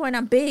at this point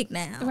I'm big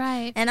now.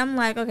 Right. And I'm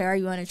like, okay, are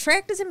you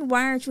unattracted to me?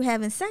 Why aren't you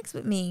having sex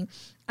with me?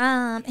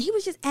 He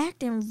was just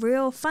acting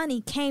real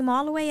funny. Came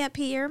all the way up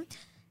here,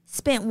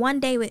 spent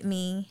one day with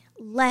me,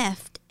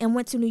 left, and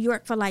went to New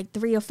York for like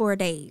 3 or 4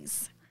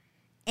 days.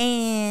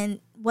 And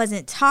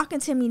wasn't talking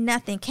to me,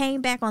 nothing.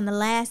 Came back on the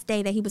last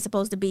day that he was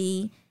supposed to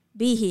be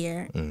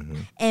here.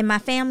 And my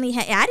family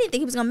I didn't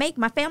think he was gonna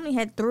my family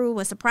had threw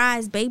a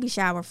surprise baby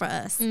shower for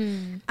us.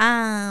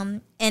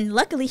 And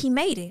luckily he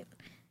made it.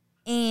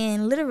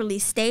 And literally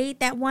stayed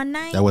that one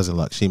night. That wasn't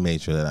luck. She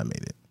made sure that I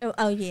made it.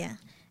 Oh yeah.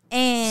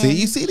 And See,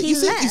 you see, he you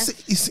see,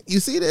 left. you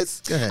see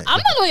this? Go ahead. I'm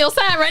not on your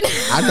side right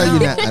now. I know you're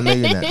not. I know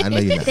you're not. I know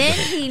you're not. Then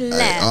he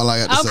left. All I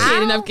got to I'm say.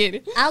 kidding. I'm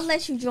kidding. I'll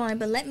let you join,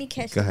 but let me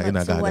catch Go them ahead.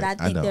 up No, to go what I ahead.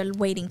 I think know. they're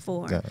waiting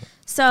for. Go ahead.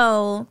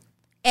 So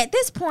at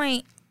this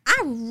point,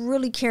 I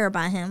really care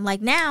about him. Like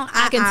now,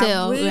 I can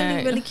tell, really,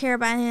 right. really care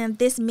about him.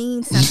 This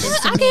means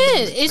something to I me.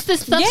 get it. It's the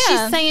stuff Yeah.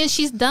 she's saying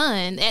she's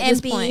done at this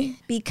point.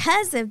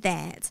 Because of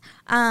that,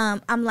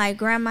 I'm like,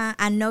 Grandma,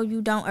 I know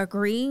you don't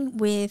agree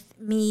with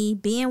me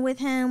being with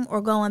him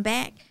or going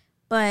back,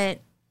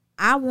 but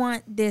I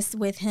want this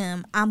with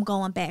him. I'm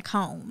going back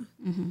home.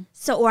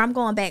 Or I'm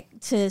going back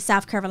to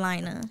South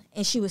Carolina.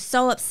 And she was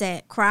so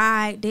upset,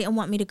 cried, didn't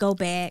want me to go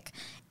back.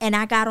 And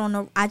I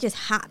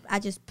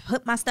just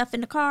put my stuff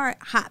in the car,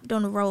 hopped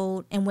on the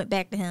road, and went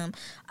back to him.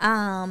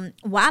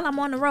 While I'm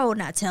on the road,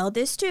 and I tell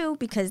this too,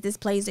 because this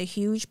plays a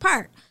huge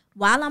part.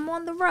 While I'm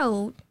on the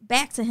road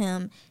back to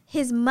him,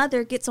 his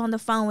mother gets on the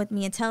phone with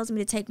me and tells me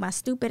to take my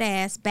stupid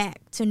ass back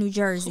to New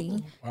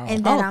Jersey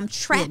and that I'm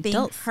trapping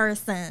her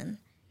son.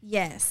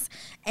 Yes.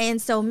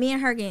 And so me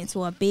and her get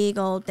into a big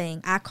old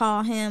thing. I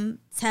call him,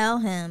 tell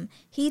him.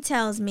 He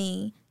tells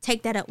me,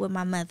 take that up with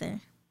my mother.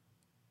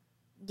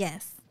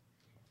 Yes.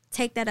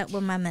 Take that up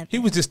with my mother. He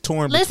was just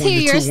torn Let's between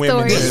hear the your two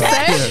women. story,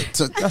 there.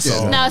 sir. That's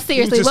all. No, seriously,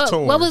 He was just what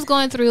torn. was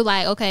going through?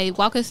 Like, okay,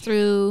 walk us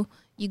through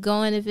you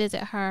going to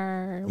visit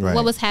her. Right.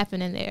 What was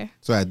happening there?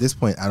 So at this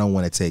point, I don't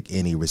want to take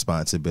any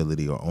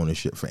responsibility or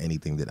ownership for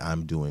anything that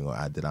I'm doing or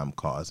that I'm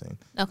causing,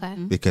 Okay.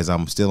 because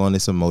I'm still on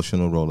this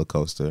emotional roller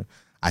coaster.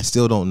 I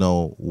still don't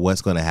know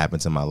what's going to happen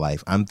to my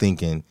life. I'm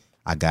thinking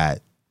I got,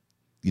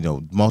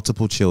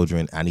 multiple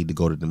children. I need to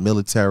go to the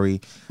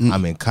military.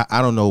 I'm in.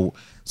 I don't know.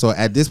 So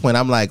at this point,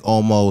 I'm like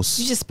almost.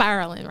 You're just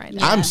spiraling right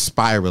now. I'm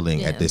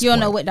spiraling at this You don't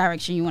point. know what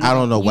direction you want. I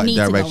don't know what To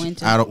go direction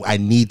into. I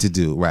need to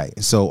do, right.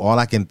 So all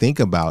I can think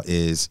about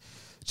is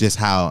just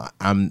how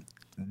I'm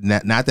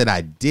not that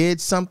I did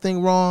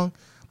something wrong,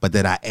 but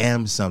that I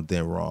am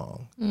something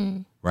wrong.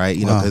 Right?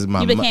 Because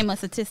You became a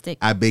statistic.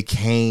 I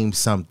became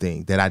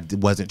something that I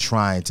wasn't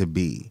trying to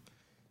be.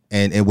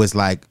 And it was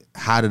like,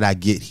 how did I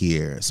get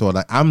here? So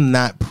like I'm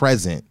not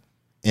present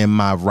in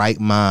my right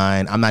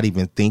mind. I'm not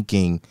even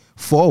thinking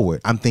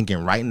forward, I'm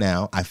thinking right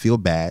now, I feel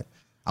bad.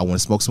 I want to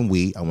smoke some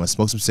weed. I want to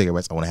smoke some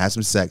cigarettes. I want to have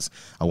some sex.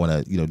 I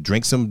want to,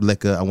 drink some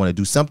liquor. I want to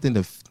do something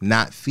to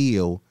not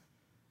feel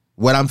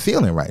what I'm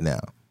feeling right now.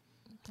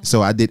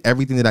 So I did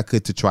everything that I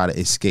could to try to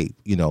escape,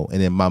 and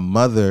then my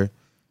mother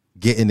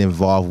getting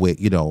involved with,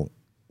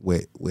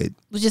 with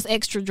just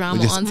extra drama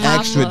with just on top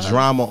extra of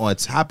drama on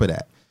top of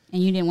that.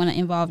 And you didn't want to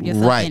involve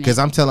yourself Right, in because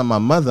it. I'm telling my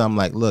mother, I'm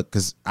like, look,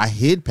 because I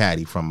hid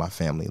Patty from my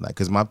family, like,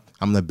 because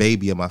I'm the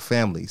baby of my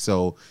family.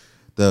 So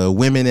the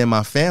women in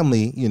my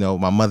family,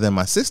 my mother and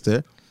my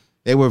sister,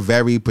 they were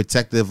very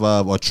protective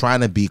of, or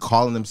trying to be,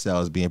 calling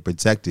themselves being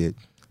protective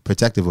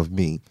of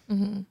me.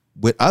 Mm-hmm.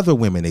 With other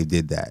women, they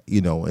did that,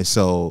 and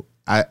so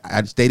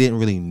they didn't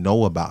really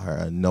know about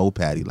her or know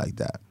Patty like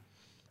that.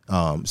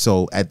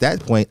 So at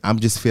that point, I'm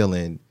just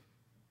feeling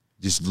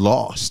just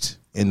lost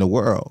in the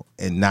world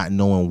and not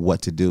knowing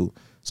what to do.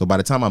 So by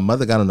the time my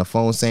mother got on the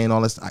phone saying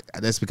all this,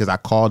 that's because I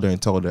called her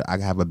and told her I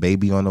have a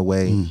baby on the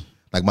way.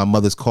 Like, my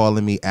mother's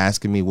calling me,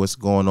 asking me what's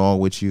going on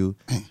with you,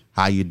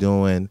 how you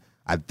doing.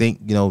 I think,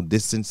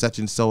 this and such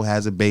and so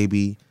has a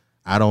baby.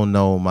 I don't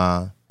know,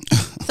 Ma.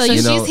 So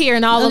she's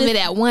hearing all of it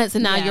at once,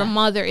 and now your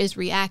mother is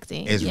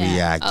reacting.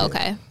 Reacting.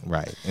 Okay.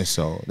 Right. And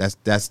so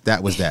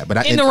that was that.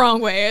 But in the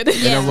wrong way. In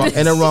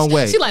the wrong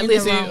way. She like,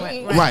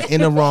 listen. Right,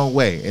 in the wrong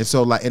way. And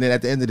so, like, and then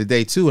at the end of the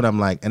day too, and I'm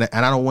like, and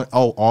I don't want,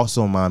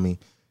 also, Mommy,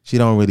 she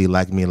don't really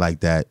like me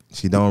like that.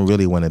 She don't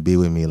really want to be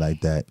with me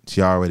like that.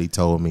 She already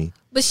told me.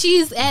 But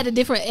she's at a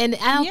different, and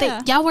I don't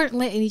think y'all weren't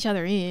letting each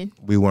other in.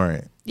 We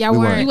weren't. Y'all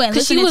weren't.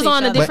 Because she was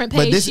on a different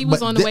page. She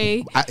was on the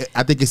way.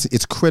 I think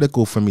it's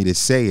critical for me to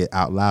say it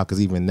out loud,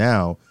 because even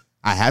now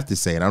I have to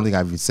say it. I don't think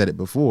I've even said it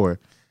before.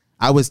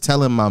 I was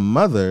telling my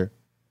mother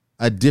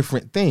a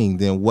different thing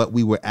than what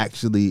we were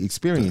actually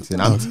experiencing.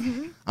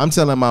 I'm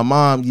telling my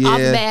mom, all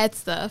the bad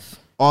stuff.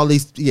 All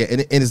these,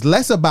 and it's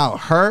less about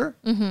her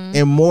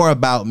and more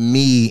about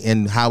me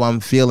and how I'm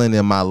feeling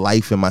in my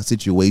life and my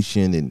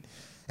situation,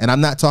 and I'm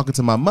not talking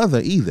to my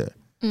mother either.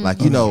 Like,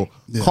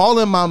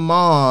 calling my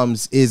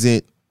mom's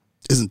isn't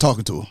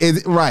talking to her.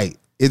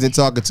 Isn't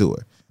talking to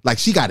her. Like,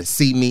 she got to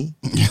see me.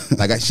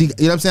 Like, you know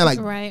what I'm saying?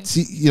 Like, right.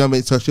 She, what I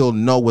mean? So she'll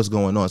know what's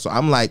going on. So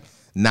I'm like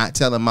not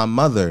telling my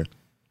mother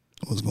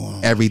what's going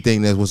on,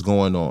 everything that's what's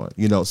going on.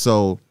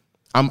 So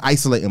I'm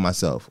isolating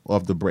myself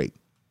off the break.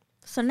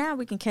 So now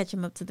we can catch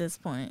him up to this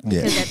point.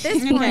 Yeah. Because at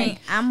this point,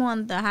 I'm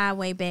on the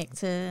highway back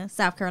to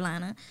South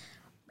Carolina.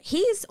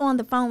 He's on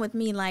the phone with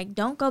me like,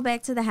 don't go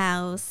back to the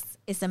house.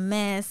 It's a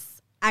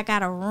mess. I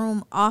got a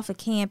room off of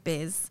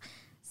campus.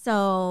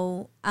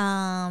 So,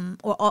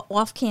 or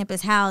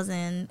off-campus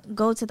housing,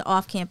 go to the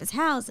off-campus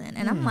housing.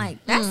 And I'm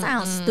like, that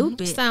sounds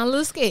stupid. Sound a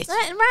little sketchy.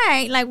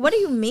 Right. Like, what do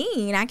you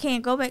mean? I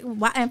can't go back.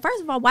 Why? And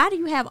first of all, why do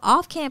you have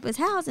off-campus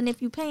housing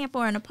if you're paying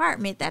for an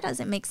apartment? That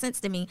doesn't make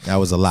sense to me. That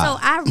was a lie. So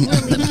I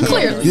really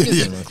Clearly.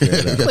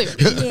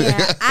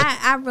 Yeah,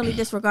 I really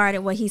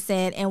disregarded what he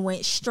said and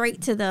went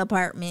straight to the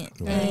apartment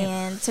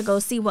and to go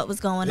see what was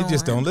going on. They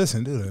just don't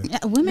listen, do they?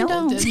 Women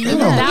don't. That's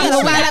Find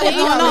out what's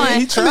going on.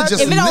 He tried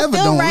just If it never don't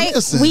feel don't right,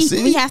 listen, we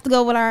see? have to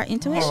go with our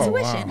intuition. Oh,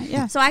 wow.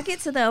 Yeah. So I get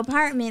to the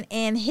apartment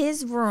and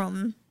his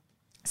room.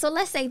 So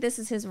let's say this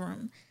is his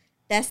room.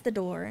 That's the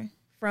door.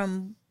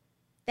 From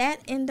that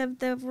end of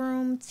the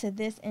room to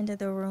this end of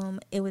the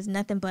room, it was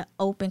nothing but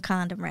open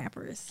condom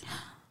wrappers.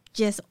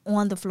 Just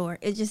on the floor.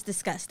 It's just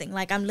disgusting.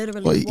 Like, I'm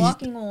literally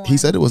walking on. He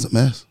said it was a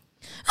mess.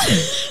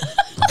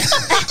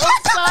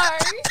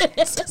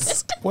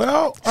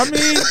 Well, I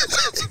mean,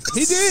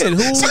 he did.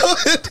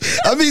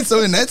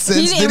 So in that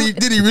sense,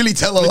 did he really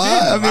tell a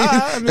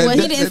lie? Well,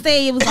 he didn't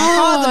say it was going to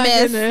cause a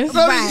mess. goodness.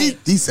 Right.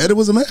 He said it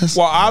was a mess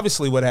Well,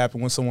 obviously, what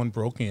happened when someone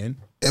broke in,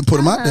 and put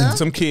him out there.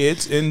 some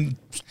kids, and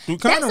threw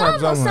That's condom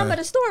wraps almost on some her. of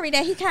the story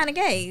that he kind of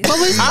gave.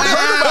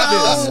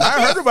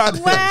 I heard about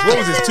this. What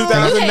was this,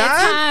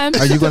 2009?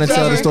 Are you going to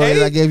tell the story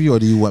that I gave you, or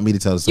do you want me to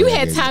tell the story? You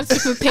had time to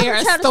prepare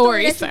a Tell the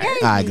story, that you sir.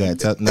 gave All right, me. go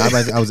ahead. No,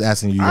 I was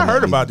asking you. I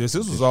heard about this.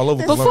 This was all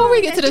over. Before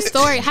we get to the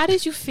story, how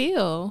did you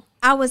feel?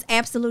 I was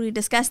absolutely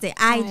disgusted.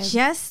 I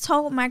just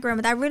told my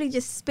grandmother, I really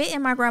just spit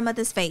in my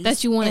grandmother's face.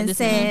 That you wanted and to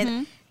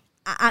said,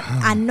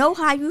 I know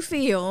how you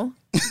feel,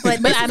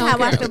 but this I is don't how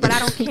I care. feel, but I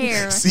don't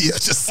care. See, I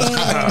just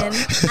And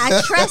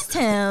I trust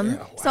him,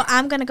 so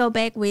I'm going to go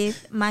back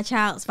with my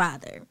child's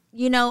father.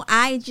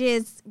 I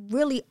just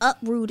really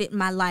uprooted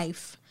my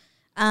life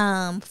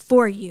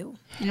for you.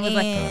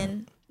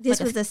 And it was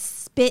this was a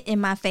spit in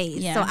my face.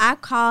 Yeah. So I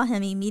call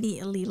him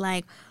immediately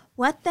like,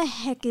 what the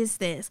heck is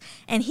this?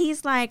 And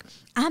he's like,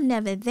 I'm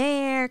never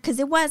there. Because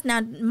it was, now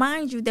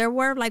mind you, there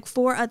were like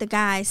 4 other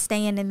guys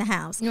staying in the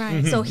house.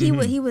 Right. So he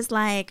was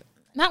like,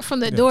 Not from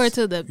the door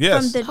to the.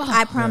 Yes. from the,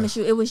 I promise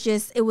you, it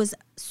was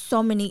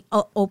so many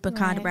open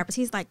condom wrappers.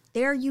 He's like,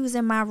 they're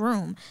using my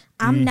room.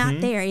 I'm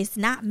not there. It's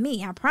not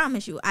me. I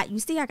promise you. You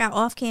see, I got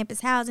off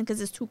campus housing because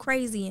it's too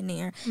crazy in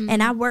there,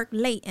 and I work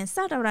late and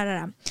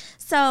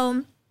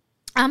so.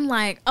 I'm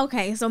like,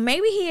 okay, so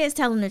maybe he is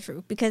telling the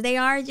truth because they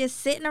are just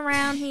sitting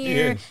around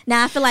here. Yeah.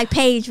 Now I feel like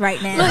Paige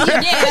right now.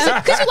 Yeah.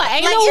 Because you're like,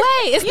 ain't no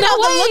way. It's You no know,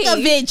 way. the look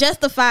of it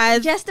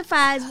justifies.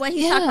 Justifies what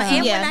he's talking about.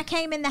 And Yeah. when I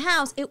came in the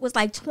house, it was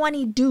like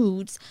 20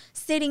 dudes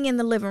sitting in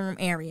the living room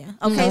area.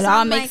 Okay, So it so all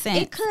I'm makes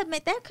like,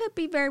 sense. That could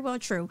be very well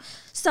true.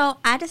 So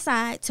I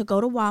decide to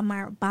go to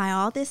Walmart, buy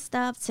all this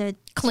stuff to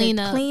Clean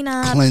up.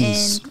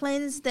 Cleanse. and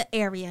cleanse the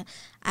area.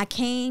 I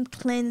came,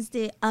 cleansed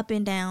it up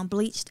and down,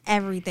 bleached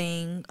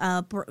everything,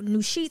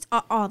 new sheets,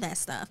 all that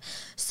stuff.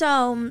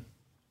 So,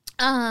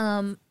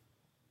 and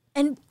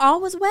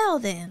all was well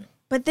then.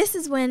 But this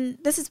is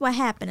what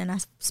happened, and I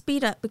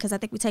speed up because I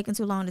think we're taking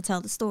too long to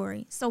tell the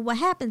story. So what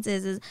happens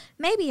is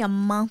maybe a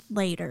month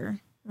later,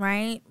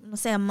 right?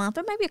 Let's say a month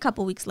or maybe a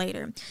couple weeks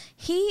later,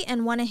 he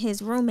and one of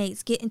his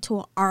roommates get into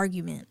an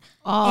argument.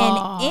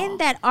 And in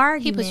that He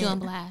argument, puts you on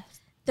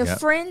blast. the Yep.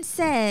 friend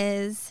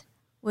says,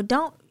 "Well,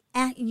 don't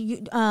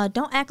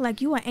act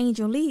like you an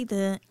angel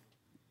either."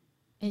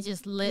 It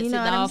just lets You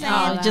know it what I'm all saying?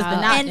 fall Just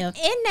out. not- And yeah.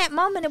 in that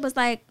moment, it was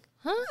like,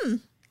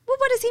 well,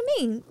 what does he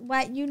mean?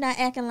 Why you not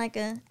acting like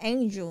an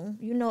angel?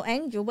 You know,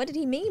 angel. What did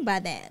he mean by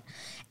that?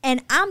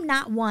 And I'm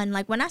not one,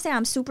 like when I say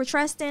I'm super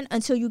trusting,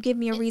 until you give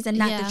me a reason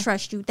not Yeah. to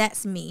trust you,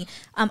 that's me.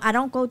 I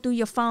don't go through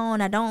your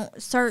phone. I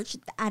don't search.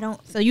 I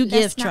don't. So you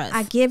that's give not- trust.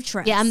 I give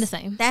trust. Yeah, I'm the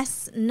same.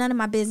 That's none of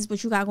my business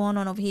what you got going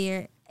on over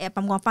here. If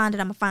I'm going to find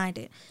it, I'm going to find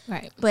it.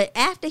 Right. But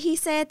after he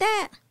said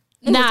that,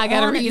 it Now was I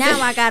got a on it. reason.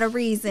 Now I got a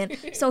reason.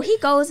 So he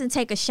goes and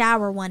take a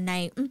shower one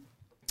night.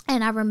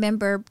 And I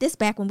remember this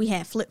back when we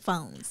had flip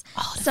phones.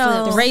 Oh,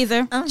 so The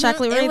razor,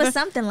 chocolate razor. It was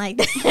something like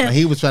that.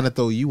 He was trying to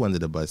throw you under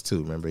the bus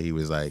too. Remember, he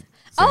was like,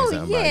 saying Oh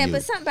something yeah, about you.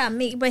 but something about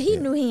me. But he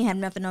knew he didn't have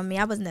nothing on me.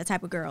 I wasn't that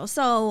type of girl.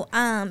 So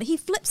he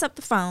flips up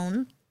the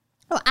phone.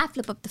 Well, I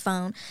flip up the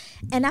phone,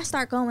 and I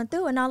start going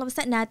through, and all of a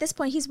sudden, now at this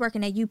point, he's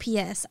working at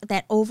UPS,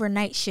 that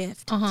overnight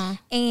shift.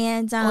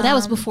 And Oh, that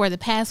was before the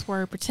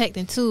password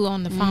protecting too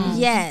on the phone.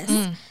 Yes.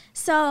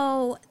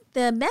 So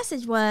the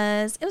message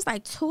was, it was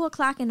like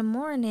 2:00 in the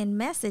morning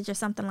message or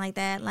something like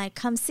that. Like,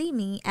 come see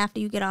me after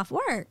you get off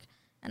work.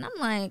 And I'm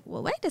like,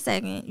 well, wait a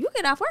second. You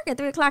get off work at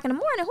 3:00 in the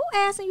morning. Who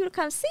asking you to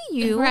come see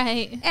you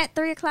Right. at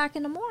 3:00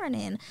 in the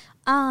morning?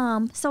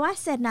 So I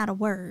said not a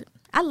word.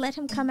 I let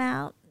him come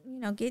out, you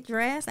know, get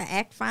dressed. I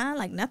act fine,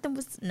 like nothing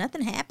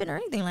happened or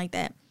anything like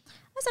that.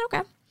 I said,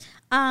 okay.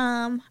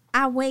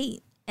 I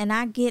wait and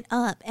I get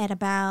up at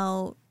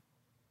about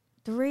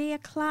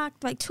 3:00,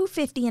 like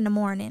 2:50 in the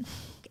morning,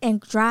 and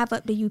drive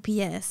up to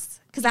UPS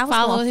because I was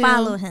going to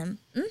follow him.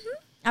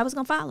 I was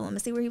going to follow him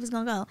and see where he was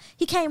going to go.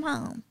 He came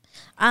home.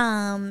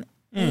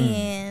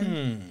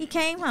 And he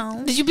came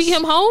home. Did you beat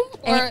him home?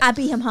 And Or? I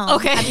beat him home.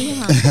 Okay. I beat him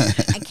home.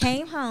 I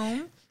came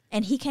home,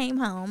 and he came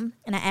home,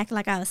 and I acted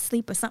like I was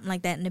asleep or something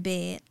like that in the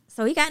bed.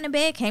 So he got in the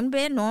bed, came to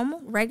bed,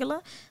 normal,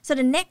 regular. So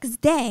the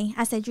next day,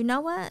 I said, you know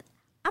what?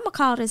 I'm going to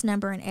call this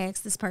number and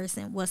ask this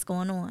person what's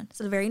going on.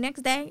 So the very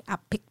next day, I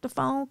picked the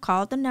phone,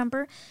 called the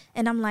number,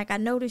 and I'm like, I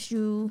noticed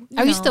you.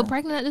 Are you know, still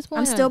pregnant at this point?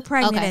 I'm still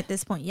pregnant Okay. at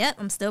this point. Yep,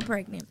 I'm still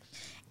pregnant.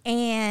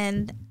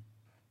 And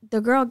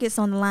the girl gets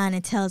on the line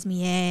and tells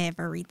me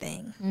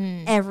everything.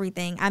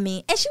 Everything. I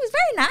mean, and she was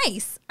very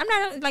nice. I'm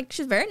not like,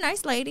 she's a very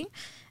nice lady.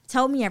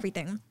 Told me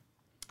everything.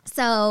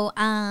 So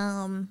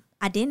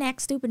I didn't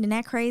act stupid and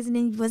act crazy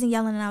and wasn't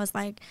yelling. And I was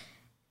like,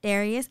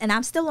 Darius, and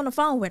I'm still on the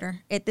phone with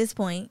her at this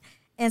point.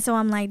 And so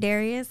I'm like,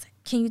 Darius,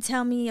 can you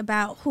tell me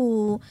about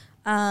who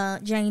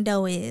Jane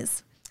Doe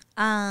is?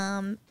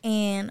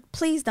 And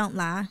please don't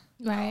lie.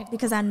 Right.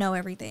 Because I know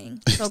everything.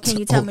 So can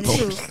you tell me the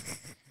truth?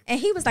 And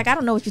he was like, I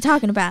don't know what you're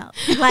talking about.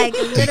 Like,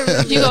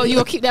 literally. You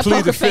go keep that Plead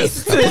poker the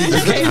face. fifth.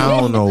 I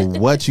don't know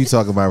what you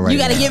talking about right You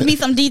got to now. give me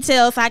some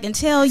details so I can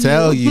tell you.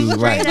 Tell you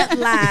Straight right. up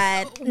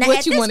lied. Now, What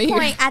at you this wanna hear?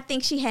 point, I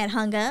think she had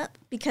hung up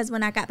because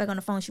when I got back on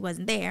the phone, she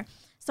wasn't there.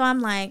 So I'm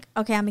like,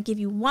 okay, I'm going to give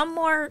you one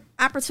more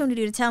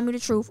opportunity to tell me the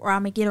truth or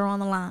I'm going to get her on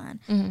the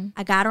line.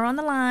 I got her on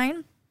the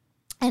line,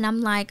 and I'm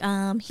like,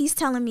 he's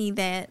telling me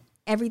that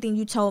everything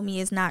you told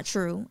me is not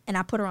true. And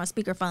I put her on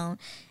speakerphone.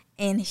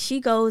 And she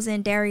goes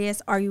in,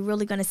 Darius, are you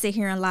really going to sit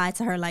here and lie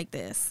to her like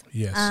this?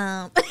 Yes.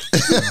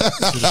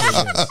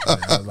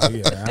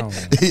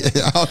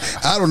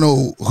 I don't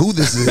know who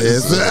this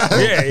is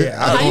yeah.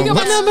 How you get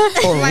my number?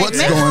 or what's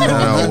going I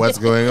don't on. know what's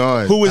going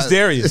on. Who is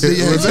Darius?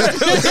 Darius?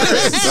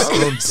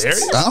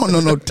 Darius? I don't know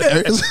no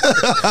Darius.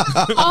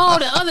 Oh,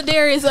 the other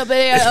Darius up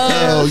there.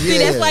 Oh, See, yeah.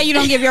 that's why you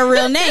don't give your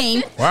real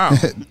name. Wow.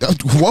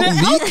 Whoa,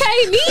 me?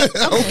 Okay, me.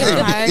 Okay,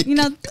 all right. You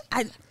know,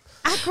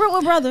 I grew up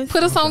with brothers.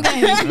 Put us on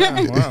game.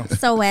 Wow.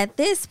 So at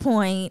this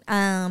point,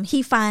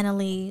 he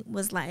finally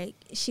was like,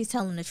 she's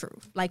telling the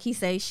truth. Like he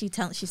says, she's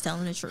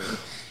telling the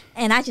truth.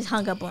 And I just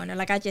hung up on her.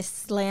 Like I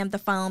just slammed the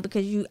phone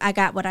because I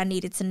got what I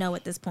needed to know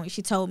at this point.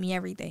 She told me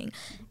everything.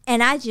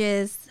 And I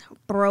just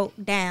broke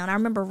down. I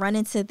remember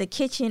running to the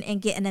kitchen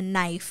and getting a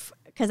knife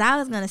because I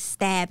was going to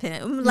stab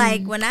him.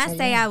 Like when I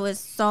say I was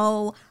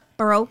so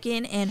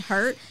broken and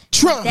hurt,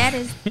 that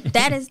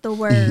is the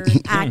word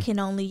I can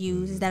only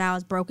use, is that I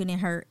was broken and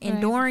hurt. And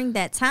Right. during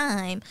that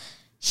time,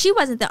 she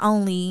wasn't the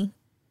only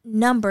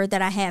number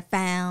that I had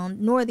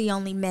found, nor the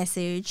only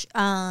message.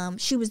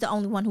 She was the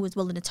only one who was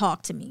willing to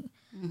talk to me.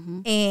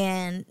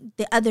 And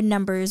the other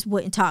numbers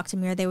wouldn't talk to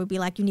me, or they would be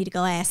like, you need to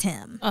go ask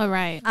him. All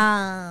right.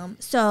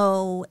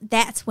 So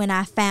that's when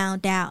I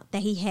found out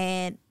that he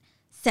had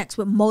sex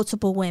with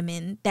multiple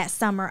women. That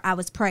summer I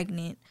was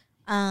pregnant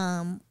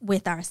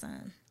with our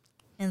son.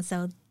 And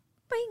so,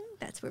 bing,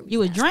 that's where we You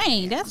were got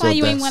drained. That's So why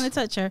you ain't that's- want to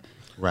touch her.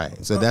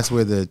 Right. So that's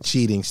where the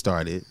cheating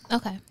started.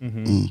 Okay.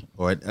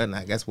 Or and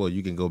I guess, well,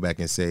 you can go back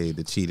and say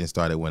the cheating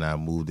started when I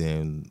moved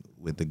in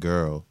with the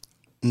girl.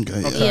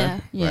 Okay. Yeah,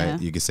 yeah.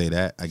 Right. You could say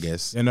that, I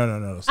guess. Yeah, no.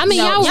 I mean,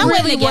 No, y'all y'all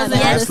really wasn't wasn't.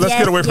 together. Let's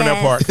get away from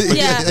that part.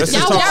 Yeah, Let's just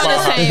Y'all talk were on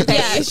the about same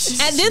Yeah.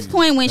 page. At this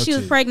point, when she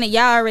was it. pregnant,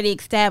 y'all already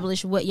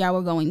established what y'all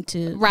were going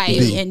to Right.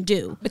 be and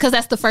do. Because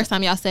that's the first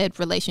time y'all said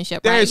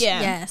relationship, right? There's-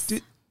 Yeah. Yes.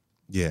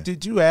 Yeah.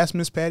 Did you ask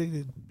Miss Patty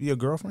to be a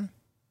girlfriend?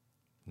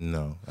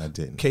 No, I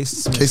didn't. Case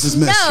dismissed. Case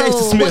dismissed. No. Case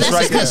Well, dismissed that's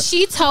right because there.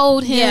 she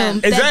told him Yeah.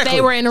 that Exactly.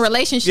 they were in a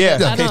relationship.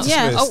 Yeah, I don't- case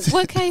Yeah. Oh, dismissed.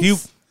 what case? You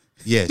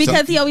Yeah.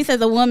 Because he always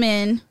says a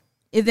woman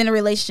is in a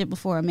relationship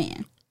before a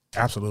man.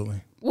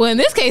 absolutely. Well, in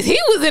this case, he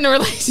was in a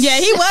relationship. Yeah,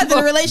 he was in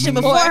a relationship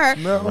before her.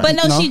 No. But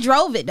no, No. she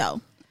drove it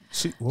though.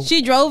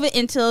 She drove it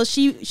until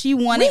she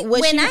wanted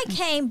what when she I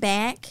came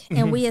back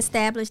and we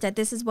established that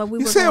this is what we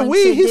He were said going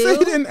we. to He said he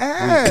do, didn't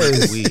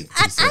ask. We.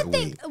 I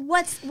think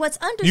what's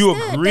understood You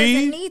agree?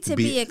 doesn't need to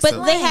be Be- explained.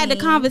 But they had the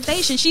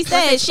conversation. She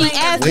said she explain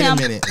asked Wait a him,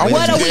 minute.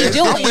 "What are we I'm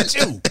doing?" with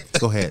you.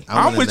 Go ahead. I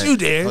I'm wanna with let- you,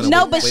 Dan. hold on,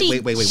 No,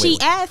 wait, but wait, she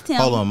asked him.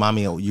 Hold on,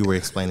 mommy. You were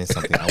explaining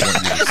something. I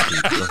want you to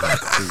speak. Go ahead,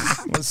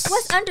 please.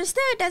 What's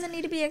understood doesn't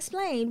need to be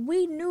explained.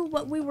 We knew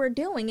what we were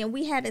doing, and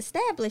we had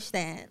established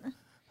that.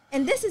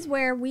 And this is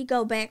where we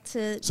go back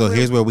to. So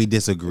here's where we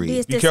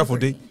disagree. Be careful,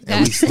 D.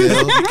 And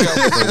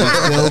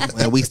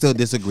we still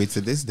disagree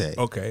to this day.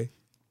 Okay.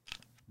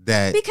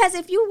 That Because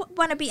if you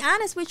want to be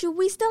honest with you,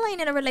 we still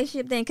ain't in a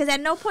relationship then. Because at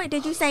no point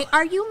did you say,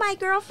 "Are you my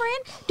girlfriend?"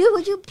 Dude,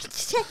 would you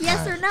check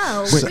yes or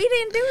no? Wait. We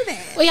didn't do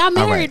that. Well, y'all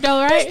married though,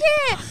 right?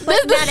 Yeah, but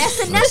now that's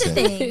another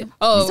thing.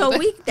 Oh. So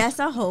that's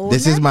a whole.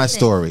 this is nother my thing.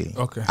 story.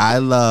 Okay. I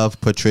love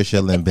Patricia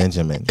Lynn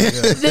Benjamin,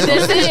 That's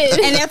it.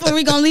 And that's where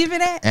we gonna leave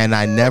it at. and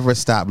I never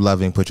stopped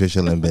loving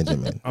Patricia Lynn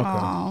Benjamin Okay.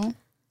 Aw.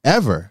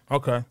 ever.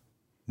 Okay.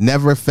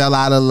 Never fell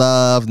out of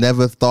love.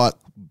 Never thought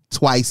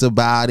twice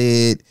about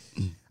it.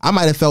 I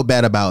might have felt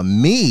bad about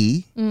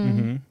me,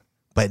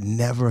 but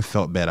never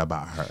felt bad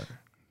about her.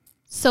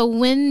 So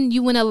when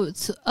you went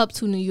up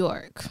to New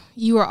York,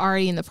 you were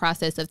already in the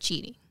process of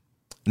cheating.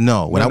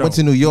 No, when I No, went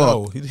to New York,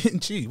 no, he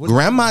didn't cheat. What-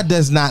 Grandma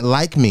does not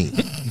like me.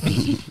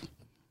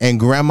 And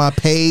Grandma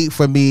paid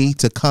for me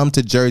to come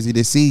to Jersey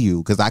to see you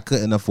because I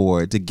couldn't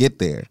afford to get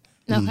there.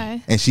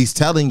 Okay. And she's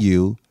telling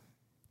you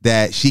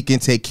that she can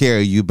take care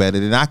of you better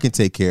than I can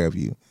take care of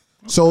you.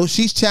 So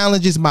she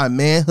challenges my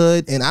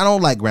manhood, and I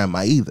don't like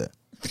Grandma either.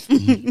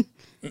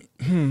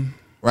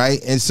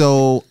 Right? And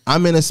so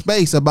I'm in a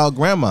space about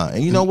Grandma.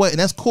 And you know what? And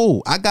that's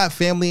cool. I got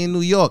family in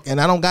New York, and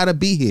I don't got to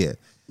be here.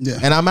 Yeah.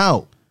 And I'm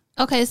out.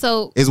 Okay,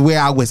 so Is where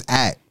I was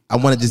at. I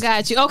want to just...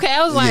 got you. Okay,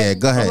 I was like, Yeah,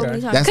 go ahead. what were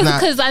we talking That's not...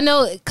 because I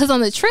know, because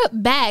on the trip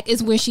back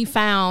is when she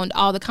found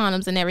all the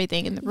condoms and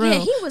everything in the room. Yeah,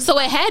 he was- so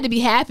it had to be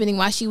happening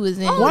while she was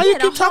in. Why yeah, you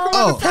the keep talking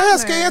whole about the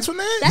past, summer.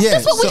 Antoinette?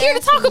 That's what we're here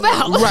to talk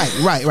about.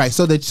 Right.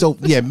 So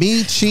yeah,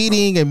 me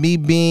cheating and me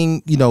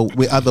being,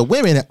 with other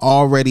women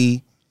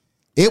already,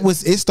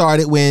 it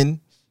started when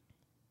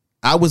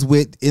I was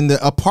in the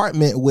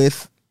apartment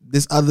with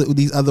these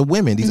other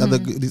women,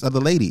 these other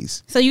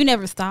ladies. So you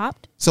never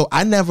stopped? So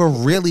I never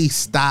really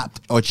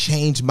stopped or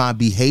changed my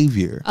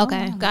behavior.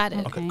 Okay, got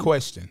it. Okay.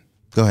 Question.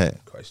 Go ahead.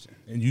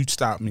 And you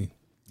stop me.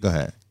 Go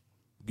ahead.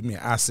 Give me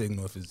an eye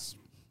signal if it's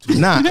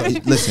Nah,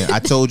 listen, I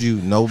told you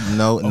no,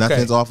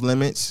 nothing's off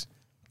limits.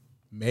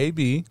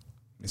 maybe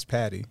Miss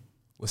Patty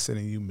was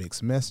sending you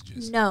mixed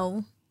messages.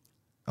 No.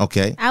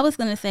 Okay. I was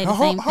gonna say the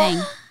same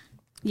thing.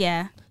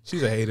 Yeah.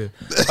 She's a hater.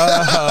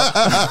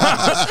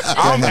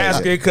 I'm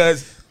asking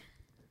because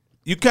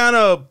you kind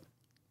of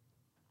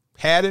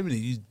had him and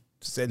you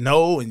said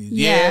no and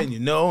Yeah. and you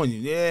know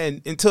and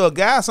and until a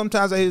guy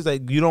sometimes he's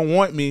like, you don't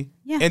want me.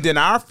 Yeah. And then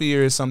our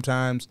fear is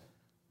sometimes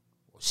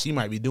she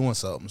might be doing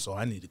something, so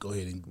I need to go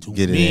ahead and do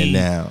Get it me in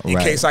now, in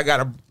right. case I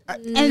gotta. I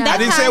And didn't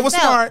that's say how it was I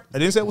felt. smart. I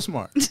didn't say it was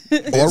smart.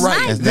 Or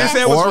right. Didn't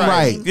say it was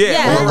right. Yeah.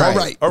 Yeah. All right.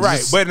 Right. All right.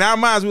 Just- But in our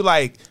minds, we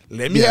like,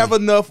 let me Yeah. have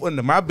enough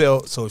under my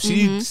belt so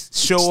she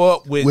show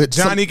up with With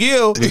Johnny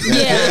Gill.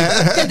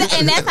 Yeah. And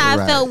that's how I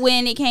Right. felt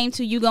when it came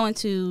to you going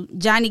to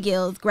Johnny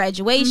Gill's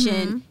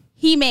graduation.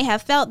 He may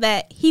have felt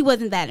that he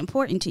wasn't that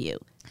important to you.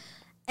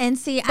 And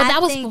see, But I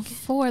that was think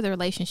before the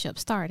relationship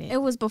started.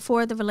 it was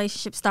before the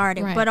relationship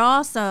started. Right. But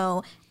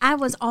also, I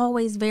was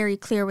always very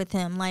clear with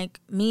him. Like,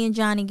 me and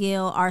Johnny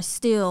Gill are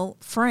still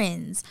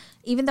friends.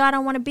 Even though I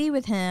don't want to be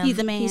with him, He's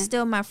a man. He's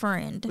still my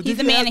friend. He's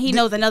a man and he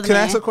knows another Can I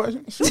man. ask a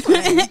question?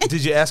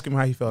 Did you ask him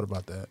how he felt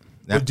about that?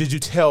 Now- Or did you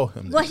tell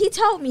him that? Well, he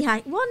told me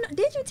how. Well, no,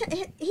 did you?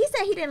 He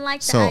said he didn't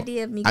like the So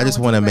idea of me. I just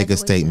want to make a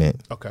statement.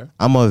 Okay.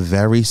 I'm a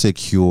very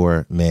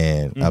secure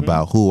man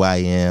about who I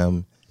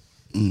am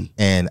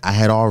And I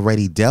had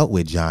already dealt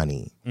with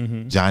Johnny.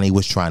 Johnny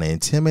was trying to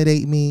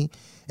intimidate me.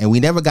 And we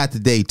never got to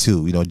day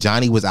 2. You know,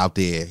 Johnny was out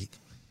there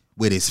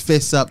with his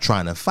fists up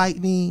trying to fight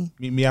me.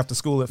 Meet me after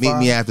school at 5. Meet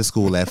me after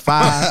school at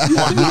 5.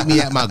 Meet me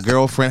at my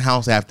girlfriend's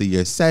house after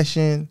your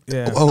session.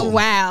 Yeah.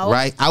 Wow.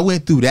 Right? I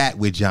went through that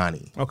with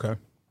Johnny. Okay.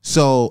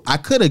 So I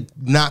could have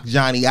knocked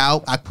Johnny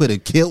out. I could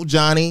have killed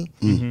Johnny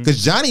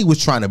because Johnny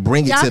was trying to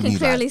bring it Y'all to can me.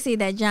 clearly see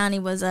that Johnny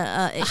was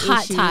a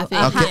hot issue, topic.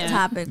 a Okay.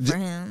 hot topic for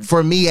him.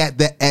 For me,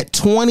 at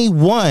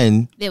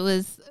 21, It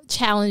was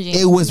challenging.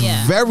 it was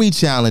Yeah. very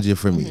challenging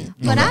for me.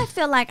 But I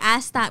feel like I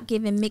stopped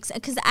giving mixed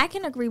because I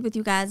can agree with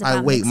you guys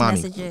about Wait, mixed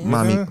mommy,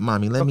 messages.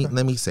 mommy,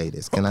 let me say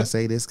this. Can I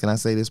say this? Can I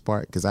say this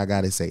part? Because I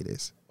gotta say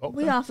this.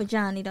 We off of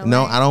Johnny though.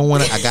 No, right? I don't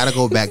want to. I gotta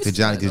go back to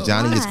Johnny because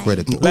Johnny is Why?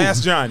 critical.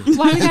 Last Johnny.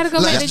 Why we gotta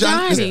go back to Last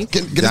Johnny? Johnny?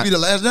 Can this be the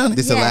last Johnny?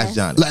 This is the Yes. last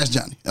Johnny. Last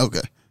Johnny.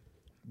 Okay.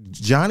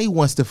 Johnny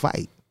wants to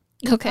fight,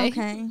 Okay.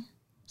 Okay.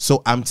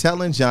 so I'm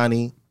telling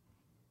Johnny,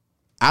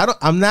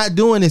 I'm not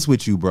doing this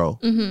with you, bro.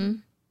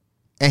 And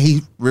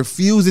he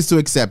refuses to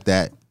accept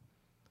that.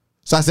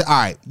 So I said, all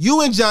right,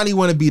 you and Johnny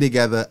want to be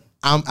together.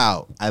 I'm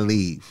out. I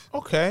leave.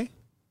 Okay.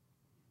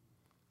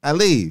 I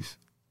leave.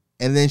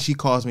 And then she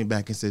calls me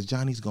back and says,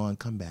 Johnny's gone.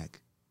 Come back.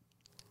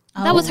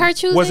 That was her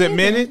choosing. Was it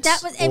minutes?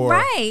 That was it, or-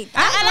 right.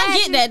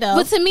 I get that though.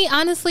 But to me,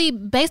 honestly,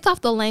 based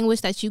off the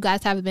language that you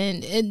guys have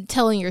been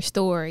telling your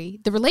story,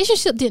 the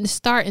relationship didn't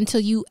start until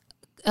you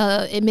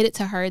admitted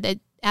to her that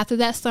after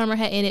that summer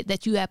had ended,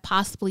 that you had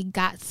possibly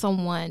got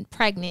someone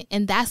pregnant,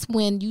 and that's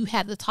when you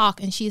had the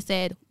talk. And she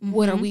said,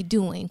 "What are we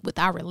doing with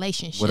our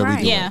relationship?" What are we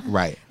doing? Yeah.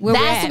 Right. Where we're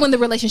That's at. when the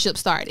relationship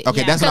started.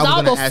 Okay, that's what Because I was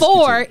all going to ask you.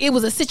 before too. it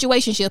was a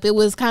situationship. It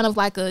was kind of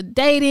like a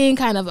dating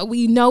kind of.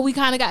 We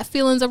kind of got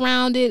feelings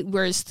around it.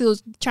 We're still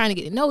trying to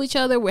get to know each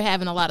other. We're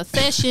having a lot of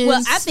sessions.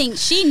 Well, I think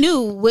she knew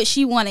what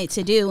she wanted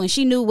to do, and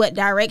she knew what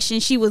direction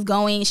she was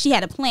going. She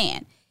had a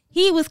plan.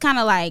 He was kind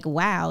of like,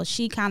 wow.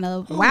 She kind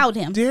of wowed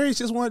him. Darius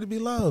just wanted to be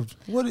loved.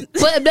 What?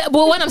 But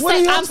what I'm What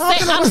saying, are y'all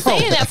talking I'm about?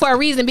 saying that for a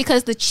reason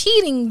because the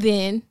cheating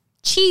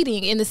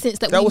in the sense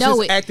that That we was know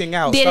his it acting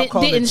out. Stop didn't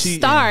calling it didn't cheating.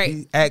 start.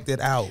 He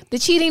acted out. The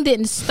cheating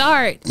didn't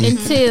start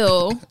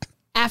until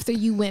after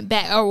you went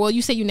back. Or well,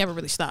 you say you never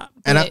really stopped.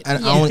 And But,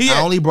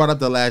 I only brought up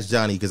the last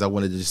Johnny because I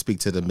wanted to just speak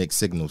to the mixed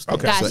signals thing.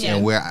 Okay.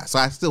 Gotcha. So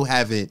I still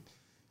haven't,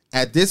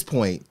 at this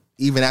point,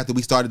 even after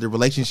we started the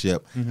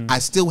relationship, I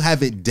still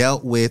haven't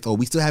dealt with, or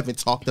we still haven't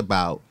talked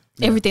about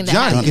everything that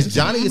Johnny. happened. Because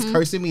Johnny is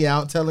cursing me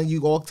out, telling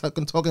you all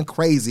talking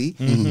crazy,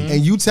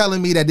 and you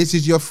telling me that this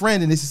is your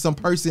friend and this is some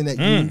person that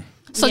you.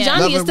 So Yeah.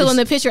 Johnny is Love still in and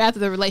the picture after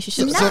the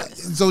relationship.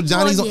 So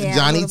Johnny's Well, yeah, a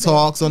Johnny little bit.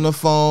 talks on the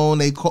phone.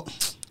 They call.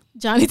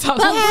 Johnny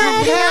talks.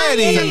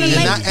 Patty.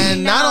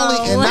 And not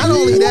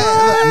only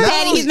that,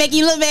 Patty, he's making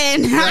you look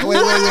bad.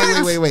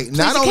 wait.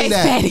 Not only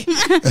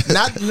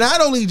that,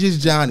 not only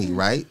just Johnny,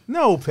 right?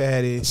 No,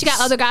 Patty. She got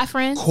other guy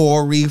friends.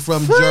 Corey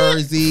from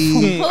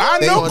Jersey. I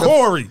They know on the-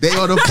 Corey. They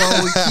on the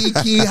phone,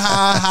 kiki,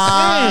 ha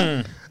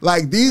ha.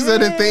 Like these are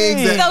the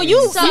things that. So you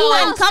I'll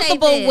weren't say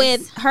comfortable this.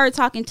 with her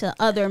talking to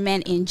other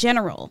men in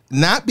general.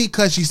 Not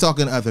because she's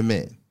talking to other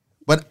men,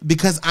 but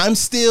because I'm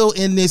still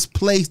in this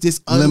place, this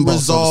Limbo, so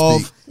to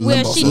unresolved speak. Where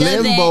Limbo. she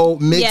doesn't- limbo,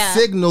 mixed yeah.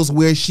 signals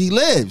where she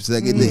lives.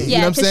 Like, you know Yeah,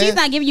 what I'm because saying? she's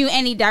not giving you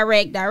any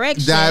direct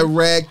direction.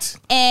 Direct.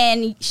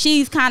 And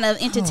she's kind of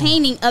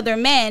entertaining other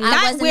men. I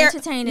not wasn't where,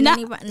 entertaining not,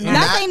 anybody. Not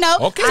Not- saying no.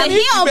 Okay. To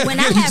him, When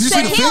I have you see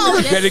sex the finger?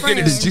 with Gotta get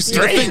it friends. just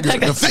straight.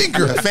 The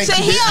finger. to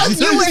him,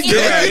 you were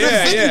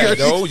Yeah.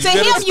 No, to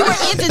him, you were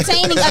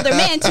entertaining other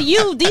men. To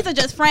you, these are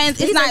just friends.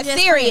 It's These are not just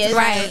serious.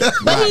 friends, right?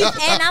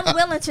 But and I'm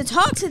willing to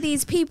talk to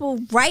these people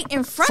right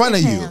in front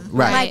of you, him.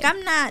 right. Like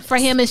I'm not. For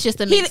him, it's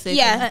just a mix.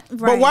 Yeah.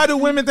 Right. But why do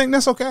women think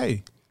that's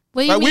okay?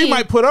 What do you Like mean? we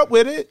might put up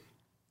with it,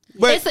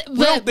 but It's-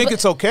 we don't think but-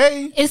 it's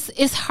okay.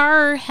 It's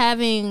her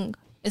having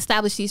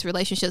established these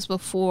relationships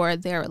before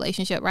their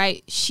relationship,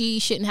 right? She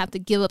shouldn't have to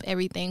give up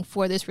everything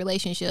for this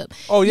relationship.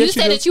 Oh, yes, you you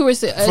said do. that you were a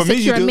For me,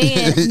 you secure do.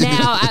 man.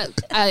 Now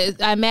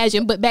I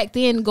imagine, but back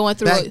then going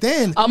through Back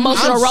then,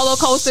 emotional I'm roller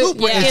coaster,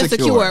 super insecure,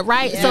 insecure.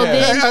 right? So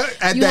then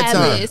At you that have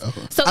time. this.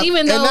 So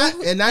even though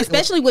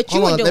especially what you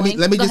hold were on, doing.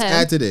 Let me Go just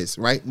ahead. add to this,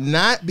 right?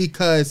 Not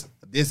because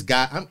this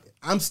guy,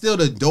 I'm still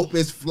the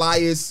dopest,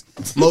 flyest,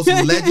 most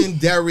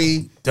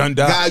legendary Dun,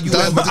 dun. guy you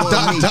ever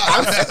gonna meet.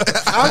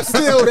 I'm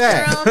still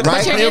that, but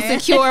you're right?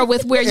 insecure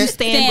with where you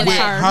stand with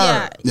her.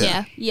 her.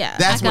 Yeah. Yeah.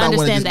 That's I what can I wanted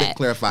to understand just that.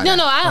 clarify. No,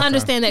 that. I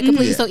understand that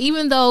completely. Yeah. So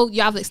even though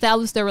y'all have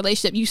established the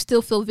relationship, you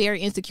still feel very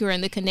insecure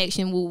in the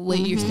connection with where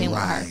you're standing with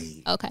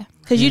Right. her. Okay.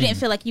 Because you didn't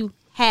feel like you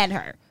had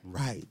her.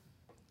 Right.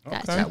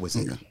 Gotcha. That was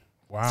it.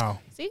 Wow.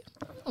 See?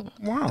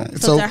 Wow.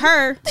 So to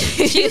her,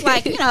 she's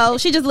like,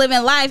 she's just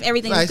living life.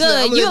 Everything's Like, good.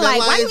 I'm You're living like,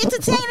 why you life.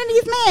 entertaining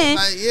these men?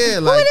 Like, yeah,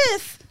 Who like it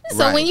is?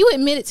 So Right. when you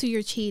admitted to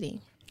your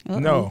cheating,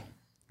 No.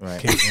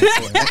 Right.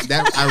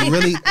 that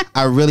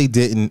I really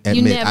didn't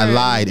admit. I never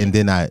lied and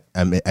then I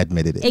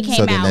admitted it. It came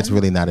so then out. that's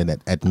really not an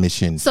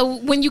admission. so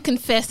when you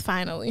confessed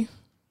finally,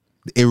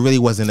 it really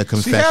wasn't a She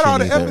confession. had all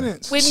the either.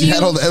 evidence. When She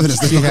had all the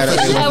evidence. She had it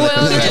Yeah,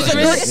 well,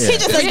 He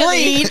just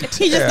agreed.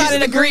 He just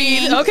started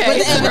agreeing. Okay, with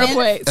the fair evidence.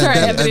 point. At Sorry,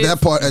 that, evidence.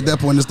 at that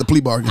point, it's the plea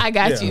bargain. I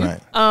got Yeah. you.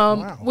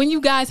 Right. When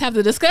you guys have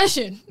the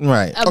discussion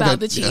Right. about Okay.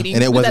 the cheating,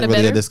 And it was that wasn't really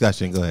a better?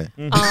 discussion. Go ahead.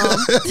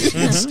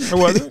 It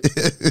wasn't.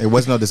 It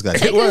was no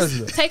discussion. It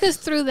was. Take us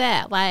through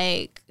that.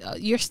 Like,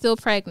 you're still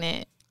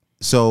pregnant.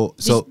 So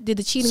Did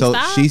the cheating so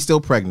stop? she's still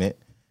pregnant,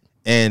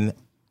 and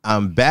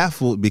I'm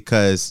baffled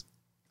because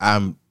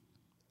I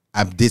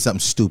did something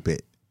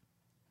stupid.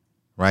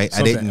 Right?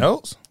 Something I didn't.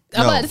 else?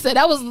 I'm about to say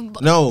that was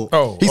No.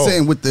 Oh, He's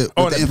saying with the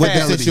Oh, with the the With the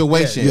infidelity.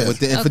 situation, Yeah. with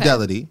the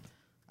infidelity,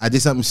 I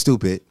did something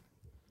stupid,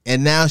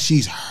 and now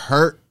she's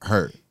hurt.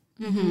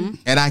 Mm-hmm.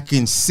 And I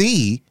can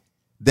see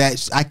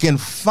that I can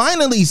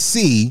finally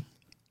see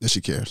that she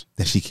cares.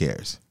 that she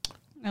cares.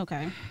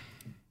 Okay.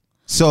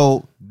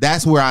 So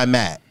that's where I'm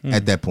at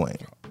that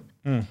point.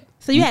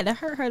 So you had to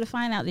hurt her to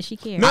find out that she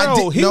cared.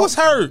 No, he was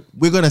hurt.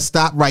 We're gonna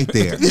stop right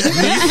there,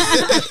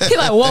 he's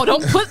like, whoa,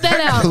 don't put that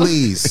out.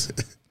 please.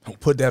 Don't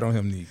put that on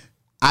him, Nee.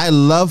 I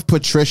love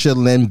Patricia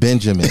Lynn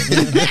Benjamin,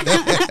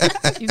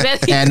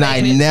 and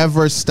I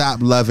never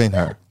stopped loving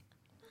her.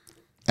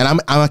 And I'm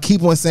gonna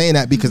keep on saying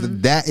that because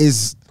that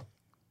is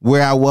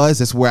where I was.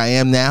 That's where I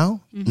am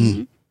now,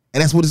 and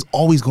that's what it's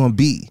always gonna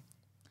be.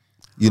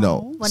 You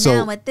know. Well,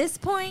 so now at this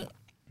point,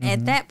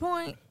 at that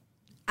point,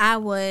 I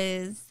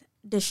was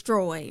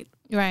destroyed,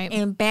 Right.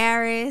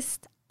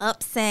 embarrassed,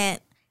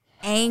 upset,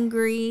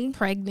 angry,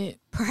 Pregnant.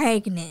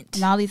 pregnant.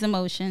 And all these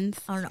emotions.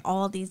 On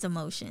all these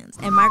emotions.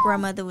 And my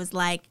grandmother was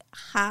like,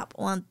 hop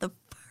on the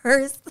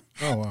first.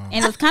 Oh, wow.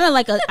 And it's kind of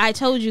like a I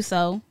told you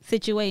so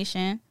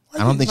situation. I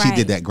don't think she Right.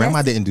 did that. Grandma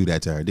That's- didn't do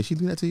that to her. Did she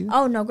do that to you?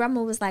 Oh, no,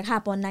 grandma was like,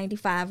 hop on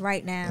 95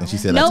 right now. And she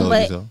said, "I No, told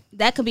but you so."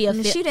 that could be a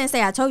And fit. she didn't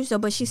say I told you so,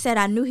 but she said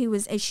I knew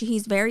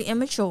he's very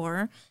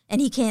immature and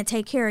he can't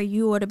take care of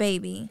you or the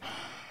baby.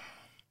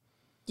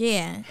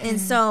 Yeah. And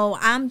so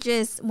I'm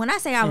just, when I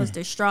say I was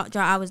distraught, Joe,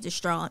 I was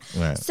distraught.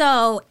 Right.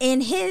 So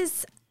in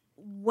his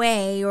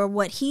way, or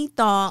what he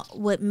thought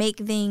would make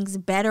things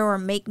better or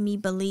make me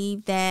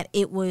believe that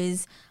it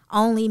was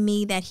only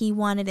me that he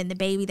wanted and the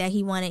baby that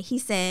he wanted, he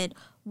said,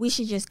 we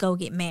should just go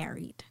get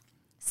married.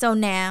 So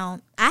now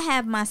I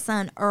have my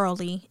son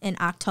early in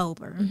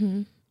October.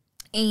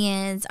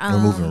 And We're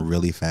moving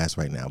really fast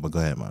right now, but go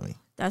ahead, mommy.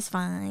 that's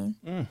fine.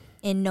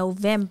 In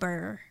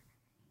November,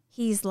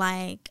 he's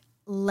like,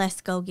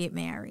 let's go get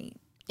married.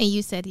 And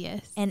you said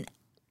yes. And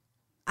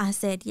I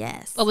said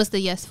yes. What was the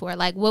yes for?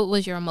 Like, what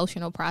was your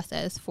emotional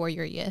process for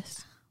your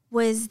yes?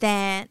 Was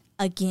that,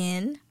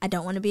 again, I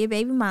don't want to be a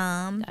baby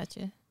mom.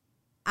 Gotcha.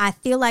 I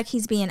feel like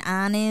he's being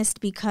honest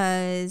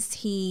because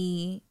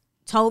he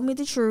told me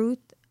the truth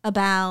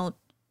about,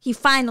 he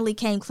finally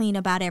came clean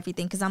about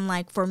everything. Because I'm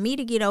like, for me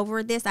to get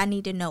over this, I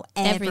need to know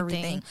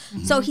everything.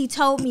 So he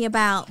told me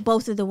about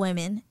both of the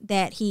women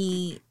that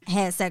he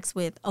had sex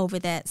with over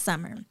that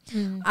summer.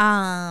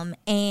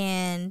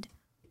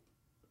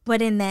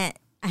 But in that,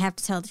 I have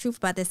to tell the truth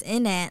about this.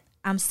 In that,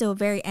 I'm still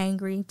very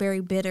angry, very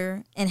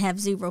bitter, and have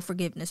zero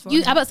forgiveness for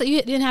You, him. I about to say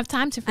you didn't have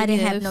time to forgive. I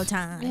didn't have no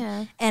time.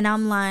 Yeah. And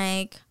I'm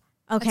like,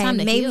 okay, time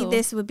to maybe heal.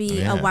 this would be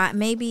Yeah. a while.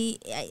 Maybe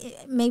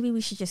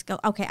we should just go.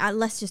 Okay,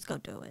 let's just go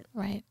do it.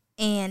 Right.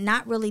 And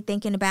not really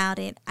thinking about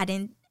it. I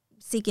didn't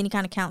seek any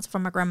kind of counsel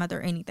from my grandmother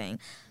or anything.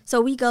 So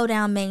we go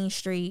down Main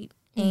Street,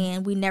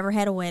 and we never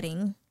had a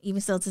wedding. Even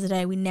still to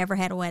today, we never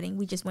had a wedding.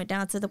 We just went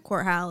down to the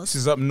courthouse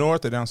This is up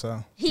north or down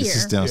south? here. This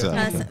is down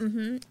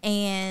south.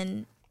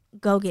 And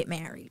go get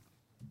married.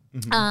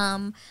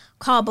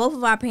 Call both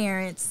of our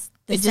parents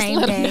the And just same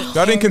let 'em day. know. Y'all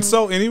didn't and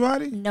consult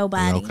anybody?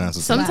 Nobody. No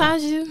consultation.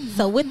 Sometimes you.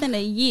 So within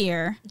a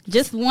year,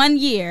 just 1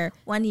 year,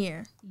 1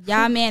 year.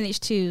 y'all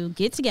managed to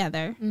get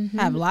together,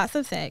 have lots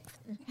of sex,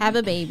 have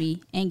a baby,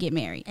 and get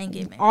married. And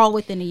get married. All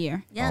within a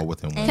year. Yeah. All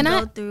within one and Can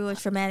go I- through a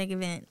traumatic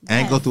event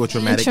And go through a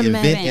traumatic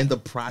traumatic event in the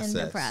in process.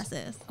 the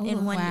process Oh,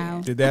 in 1 wow.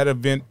 year. Did that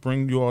event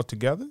bring you all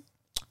together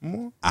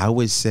more? I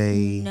would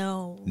say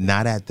No,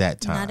 not at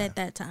that time. not at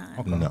that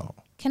time. No.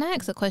 Can I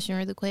ask a question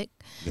really quick?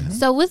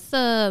 So with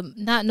the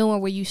not knowing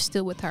where you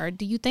stood with her,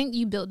 do you think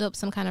you built up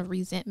some kind of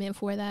resentment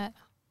for that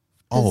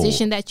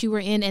position that you were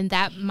in, and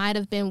that might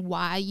have been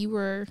why you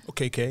were?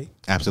 Okay, Kay.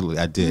 Absolutely,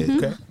 I did.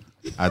 Okay.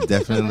 I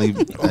definitely.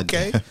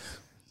 Okay.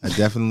 I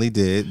definitely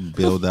did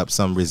build up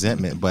some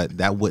resentment, but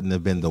that wouldn't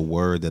have been the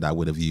word that I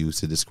would have used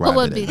to describe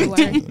What would it. be the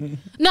word?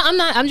 No, I'm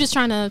not. I'm just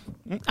trying to.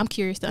 I'm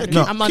curious. To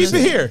No, I'm keep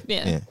it here.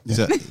 Yeah. Yeah.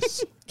 So,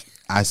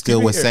 I still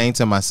Keep it was here. saying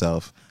to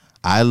myself,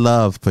 I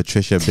love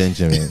Patricia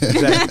Benjamin,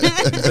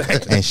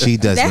 and she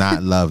does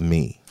not love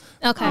me.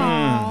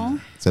 Okay.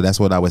 So that's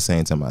what I was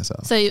saying to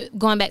myself. So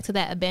going back to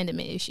that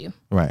abandonment issue.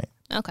 Right.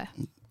 Okay.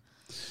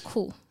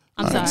 Cool.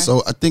 I'm All sorry. right,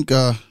 so I think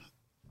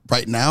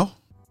right now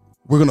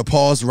we're gonna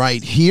pause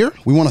right here.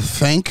 We want to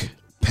thank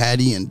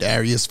Patty and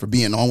Darius for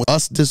being on with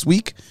us this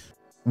week.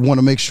 We want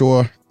to make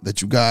sure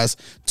that you guys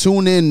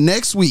tune in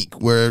next week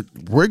where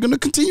we're gonna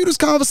continue this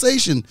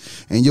conversation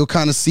and you'll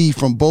kind of see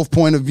from both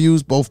point of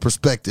views, both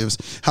perspectives,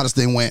 how this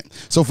thing went.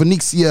 So for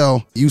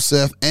Nixiel,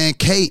 Youssef, and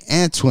Kate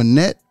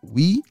Antoinette,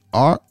 we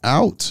are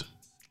out.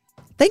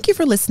 Thank you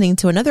for listening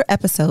to another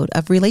episode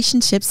of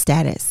Relationship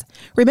Status.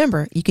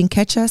 Remember, you can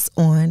catch us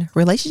on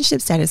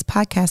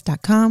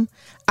relationshipstatuspodcast.com,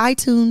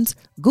 iTunes,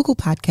 Google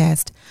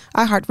Podcast,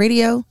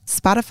 iHeartRadio,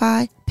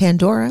 Spotify,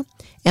 Pandora,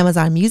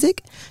 Amazon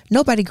Music,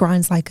 Nobody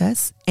Grinds Like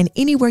Us, and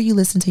anywhere you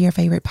listen to your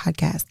favorite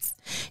podcasts.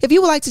 If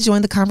you would like to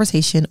join the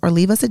conversation or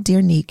leave us a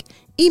dear nick,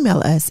 email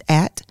us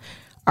at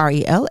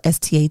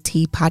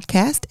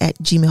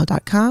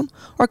relstatpodcast@gmail.com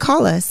or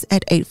call us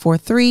at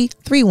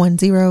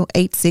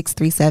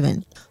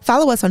 843-310-8637.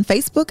 Follow us on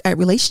Facebook at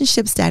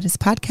Relationship Status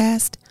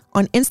Podcast,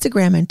 on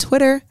Instagram and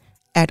Twitter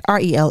at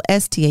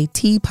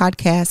RELSTAT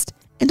Podcast.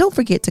 And don't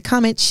forget to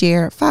comment,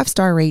 share,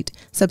 5-star rate,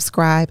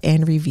 subscribe,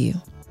 and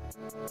review.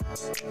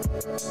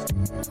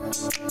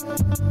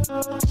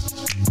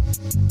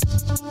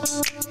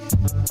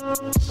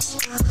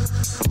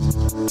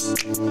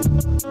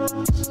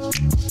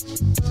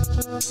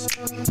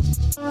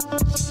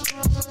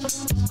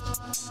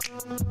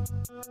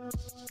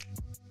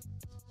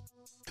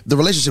 The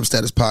Relationship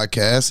Status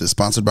Podcast is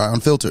sponsored by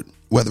Unfiltered.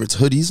 Whether it's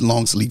hoodies,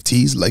 long sleeve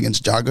tees,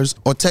 leggings, joggers,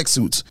 or tech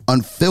suits,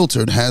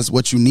 Unfiltered has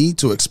what you need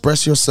to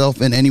express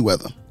yourself in any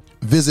weather.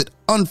 Visit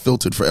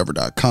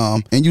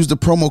unfilteredforever.com and use the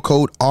promo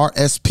code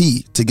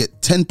RSP to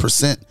get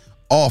 10%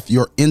 off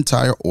your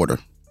entire order.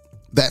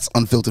 That's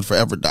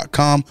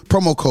unfilteredforever.com,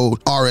 promo code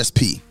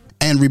RSP.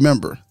 And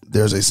remember,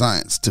 there's a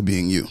science to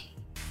being you.